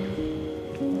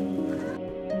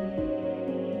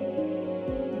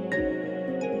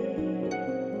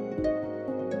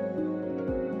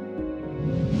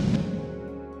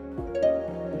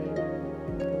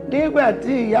 nígbà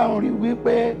tí ìyá òun rí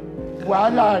wípé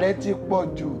wàhálà rẹ̀ ti pọ̀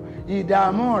jù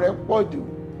ìdààmú rẹ̀ pọ̀ jù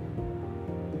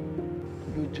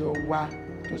lójó wá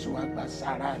tó sì wá gba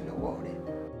sàrà lọ́wọ́ rẹ̀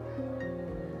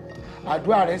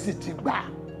àdúrà rẹ̀ sì ti gbà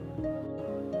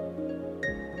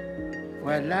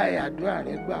wàláhì àdúrà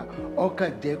rẹ̀ gbà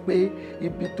ọkàn jẹ́ pé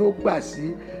ibi tó gbà sí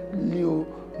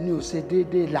ni ò ṣe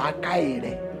déédéé làákàyè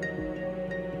rẹ̀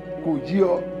kò yí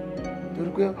ọ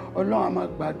torí pé Ọlọ́run á máa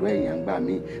gbàdúrà èèyàn gbà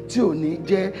mí tí ò ní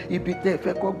jẹ́ ibi tẹ́ ẹ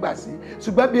fẹ́ kó gbà sí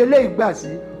ṣùgbọ́n bí eléyìí gbà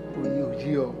sí kò ní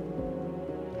òyí ọ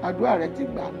àdúrà rẹ ti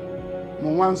gbà mo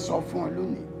wá ń sọ fún ọ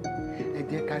lónìí ẹ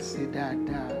jẹ́ ká ṣe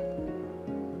dáadáa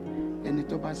ẹni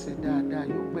tó bá ṣe dáadáa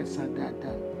yóò gbẹ̀san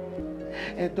dáadáa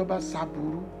ẹni tó bá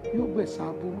ṣàbùrú yóò gbẹ̀san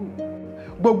aburú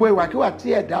gbogbo ìwàkiwà tí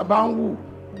ẹ̀dá bá ń wù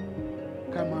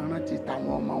ká máa rántí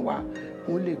tàwọn ọmọ wa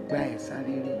wọn lè gba ẹ̀san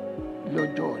rere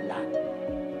lọ́jọ́ ọ̀la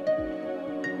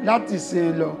láti ṣe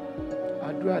lọ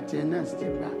àdúrà tí ẹ náà ti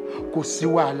gbà kò sí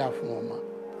wàhálà fún ọmọ.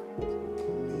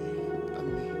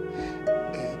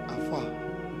 àfà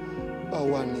báwo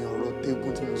wà ní ọ̀rọ̀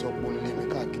tẹ́gùn tí mo sọ pé ó lé mi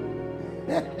káàkiri.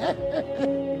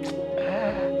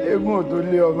 eégún ò tó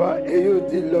lé ọba èyí ò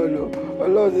ti lọ lọ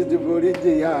Ọlọ́run sì ti forí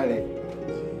jìyà rẹ̀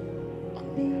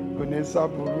kò ní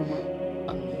sábúrú mọ́.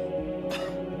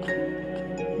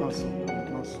 má sùn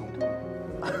má sùn.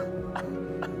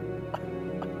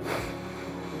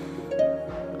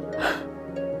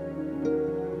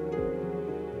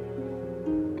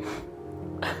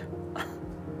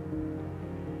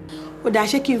 ó dáa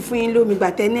ṣé kí n fún yín lómi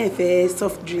gbàtẹ́ náà fẹ́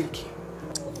soft drink.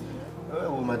 ẹ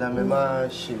wo madam ẹ má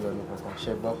ṣe ìyọnu kankan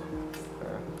ṣe gbọ́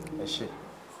ẹ ṣe.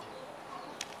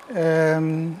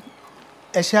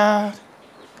 ẹ ṣá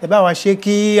ẹ bá wa ṣe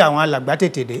kí àwọn alàgbà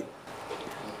tètè dé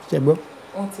ṣe gbọ́.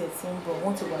 wọ́n ti ẹ̀ ti ń bọ̀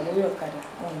wọ́n ti wà lórí ọ̀kadà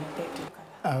wọn ò ní pẹ́ dé ọ̀kadà.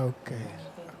 Okay.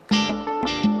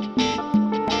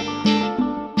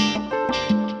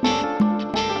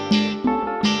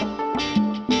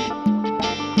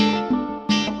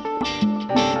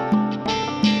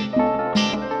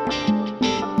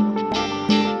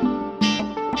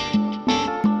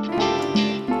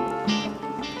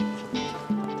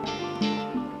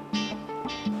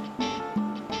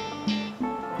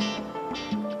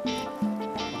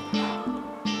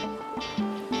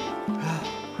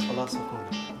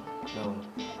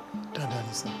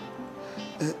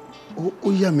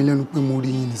 Ó yà mí lẹ́nu pé mo rí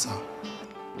yín ni sà.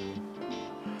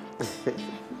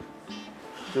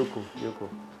 Jókòó, jókòó.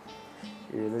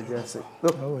 Èrè ló jẹ́ àṣẹ.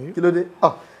 Kí ló dé?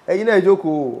 Ẹ̀yin náà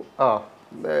jókòó.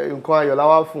 Nǹkan ayọ̀ la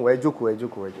wá fún ẹ jókòó, ẹ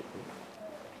jókòó, ẹ jókòó.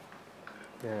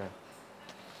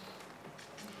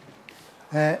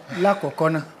 Lákọ̀ọ́kọ́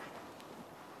náà,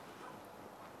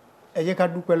 ẹ jẹ́ ká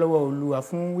dúpẹ́ lọ́wọ́ Olúwa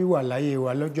fún wíwà láyé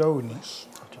wa lọ́jọ́ òní.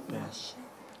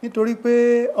 Nítorí pé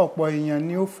ọ̀pọ̀ èèyàn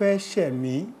ni ó fẹ́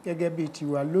ṣẹ̀mí gẹ́gẹ́ bí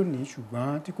tiwa lónìí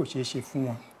ṣùgbọ́n tí kò ṣeé ṣe fún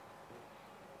wọn.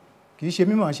 Kì í ṣe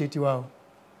mímọ̀ ṣe tiwa o,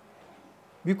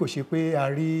 bí kò ṣe pé a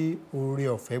rí oore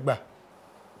ọ̀fẹ́ gbà.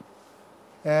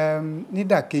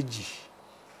 Nídàkejì,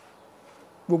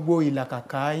 gbogbo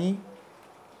ìlàkàkà yín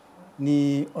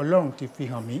ni Ọlọ́run ti fi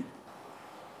hàn mí.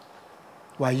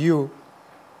 Wàyí o,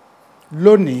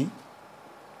 lónìí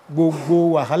gbogbo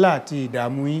wàhálà àti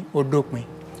ìdààmú yín ó dópin.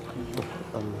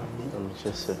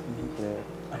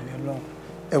 Ọlọ́run.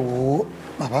 Ẹ wò ó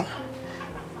bàbá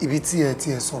ibi tí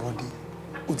ẹ sọ̀rọ̀ dé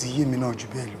ó ti yé mi náà jù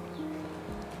bẹ́ẹ̀ lọ.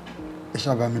 Ẹ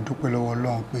ṣáà mi dúpẹ́ lọ́wọ́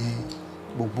Ọlọ́run pé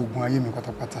gbogbo ogun ayé mi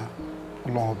pátápátá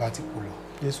Ọlọ́run ọba ti kó lọ.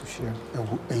 Jésù ṣe. Ẹ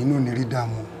wò ẹ̀yin náà ní rí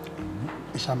dààmú.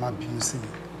 Ẹ ṣáà má bínú sí mi.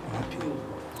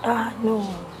 No,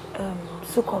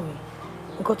 Súnkànmí,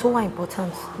 nǹkan tó wà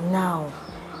important now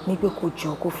ni pé kó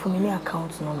jọ kó fún mi ní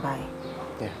account number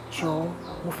ẹ̀. Jọ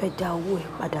mo fẹ́ dá owó ẹ̀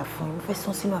padà fún ẹ, mo fẹ́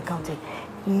san sínú account ẹ̀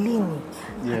lénìí.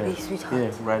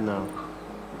 Yeah, right now.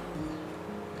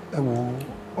 Ẹ wò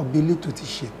ọbẹ̀ elétò ti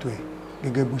ṣètò ẹ̀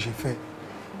gẹ́gẹ́ bó ṣe fẹ́.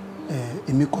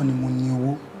 Èmi kọ́ ni mo ní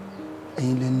owó,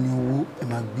 ẹ̀yin lẹ ní owó, ẹ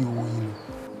máa gbé owó yín lọ.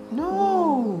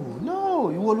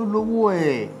 No, ìwọ ló lówó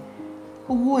ẹ̀.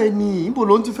 Owó ẹ̀ ni ibo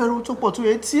ló ń ti fẹ́ rówó tó pọ̀ tó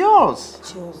yẹ tears.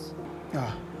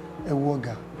 Ẹ wo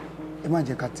ọ̀gá, ẹ má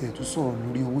jẹ́ ká tiẹ̀ tún sọ̀rọ̀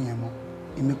lórí owó yẹn mọ́.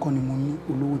 Èmi kọ́ ni mo ní,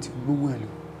 olówó ti gbówó ẹ̀ lọ.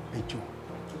 Ẹ jọ̀ọ́.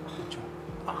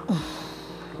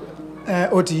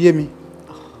 Ó ti yé mi.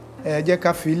 Ẹ jẹ́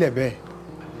ká fi ilẹ̀ bẹ́ẹ̀.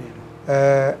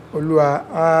 Olúwa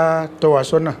á tọ́ wa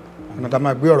sọ́nà ọ̀nà tá a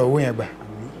máa gbé ọ̀rọ̀ owó yẹn gbà.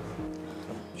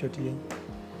 Ṣé ó ti yé yín?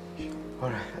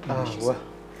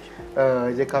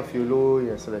 Ẹ jẹ́ ká fi olówó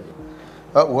yẹn sílẹ̀.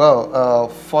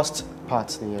 First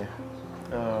part nìyẹn.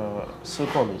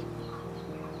 Súnkànmí.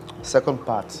 Second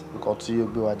part nǹkan tí ó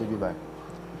gbé wa débi báyìí.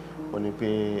 Ó ní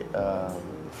pé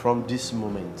from this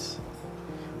moment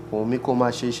òun mi kó máa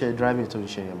ṣe iṣẹ́ driving tó ń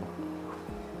ṣe yẹn mọ́.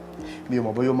 Mi ò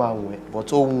mọ̀ bóyá ó máa wùn ẹ́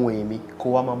but ó wùn èmi kó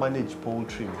wá máa manage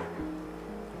poultry mi.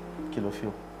 Kí ló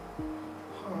feel?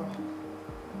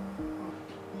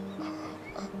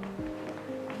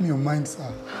 Mi ò mind sir.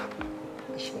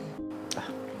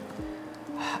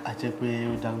 A jẹ́ pé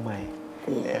ó dáńgbà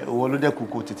ẹ̀. Owó ló dẹ́kun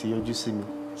kó tètè yọjú sí mi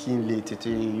kí n lè tètè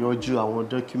yọjú àwọn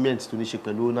document tó ní ṣe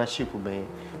pẹ̀lú ownership bẹ́ẹ̀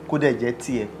kó dẹ̀ jẹ́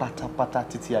tiẹ̀ pátápátá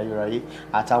títí ayérayé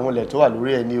àtàwọn ilẹ̀ tó wà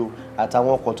lórí ẹ̀ ní o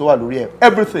àtàwọn ọkọ̀ tó wà lórí ẹ̀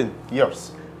everything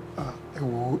yours. Ẹ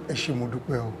wò ẹ ṣé mo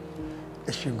dúpẹ́ o,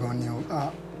 ẹ ṣé gan ni o,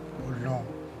 Ọlọ́run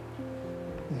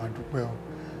mà dúpẹ́ o,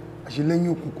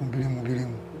 àṣelẹ́yìn òkùnkùn bírímù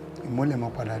ìmọ́lẹ̀ máa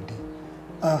padà dé,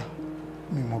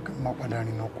 mi mọ̀ kí n máa padà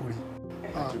rìnnà kórè.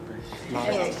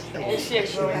 Ẹ ṣé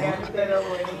ẹ̀ṣọ́ rẹ̀ àdúgbò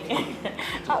lọ́wọ́ yín.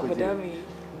 Àbùdá mi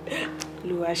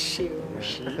ló wá ṣe o.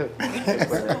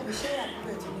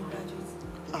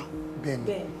 Bẹ́ẹ̀ni.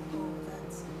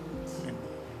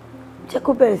 Jẹ́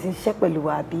kó bẹ̀rẹ̀ sí ṣiṣẹ́ pẹ̀lú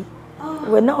wa àbí?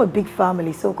 We're now a big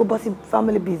family, so kó bọ́ sí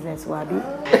family business wa àbí?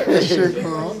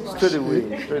 Straight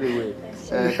away.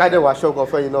 Káde wàá ṣọ́kọ̀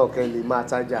fẹ́yìn náà kẹ́ lè máa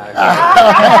tájà rẹ̀.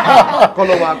 Kọ́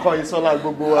ló máa kọ́ ìsọ́lá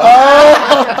gbogbo wa.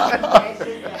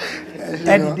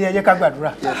 Ẹ dìde ẹ jẹ́ ká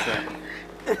gbàdúrà.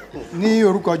 Ní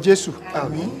orúkọ Jésù.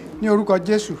 Àmín. Ní orúkọ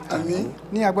Jésù. Àmín.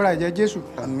 Ní agbára ẹ̀jẹ̀ Jésù.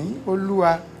 Àmín.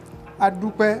 Olúwa a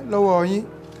dúpẹ́ lọ́wọ́ yín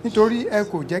nítorí ẹ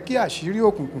kò jẹ́ kí àṣírí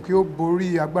òkùnkùn kí ó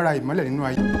borí agbára ìmọ́lẹ̀ nínú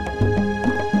ayé.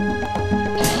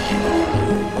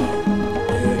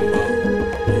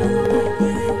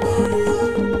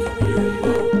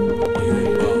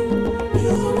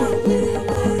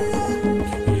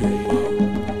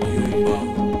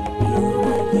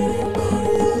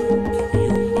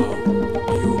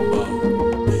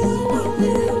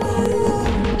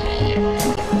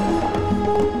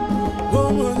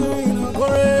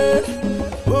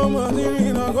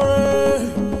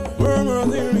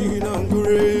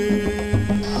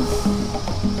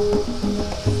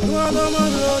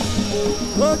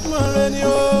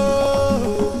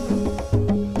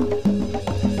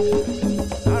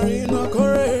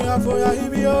 ARINNAKORE afoya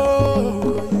ibio.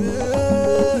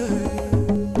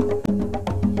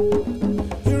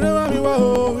 Irewa mi wa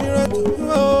o, ire to mi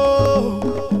wa o.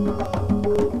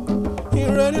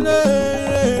 Ire nile,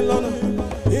 ire lọ́nà,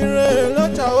 ire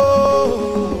lọ́jà o.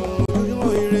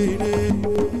 Ojúmọ́ ire.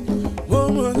 Mo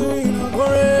mọ̀ ní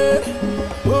ARINNAKORE,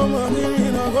 mo mọ̀ ní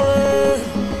ARINNAKORE,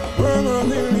 mo mọ̀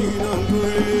ní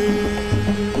ARINNAKORE.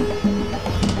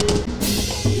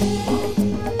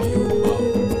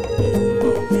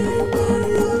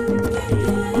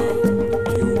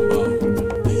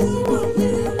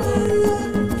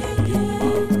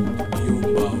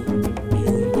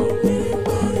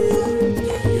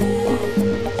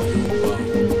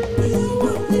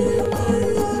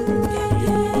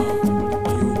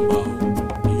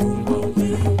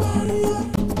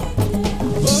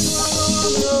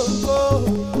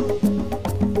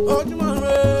 Ojúmọ́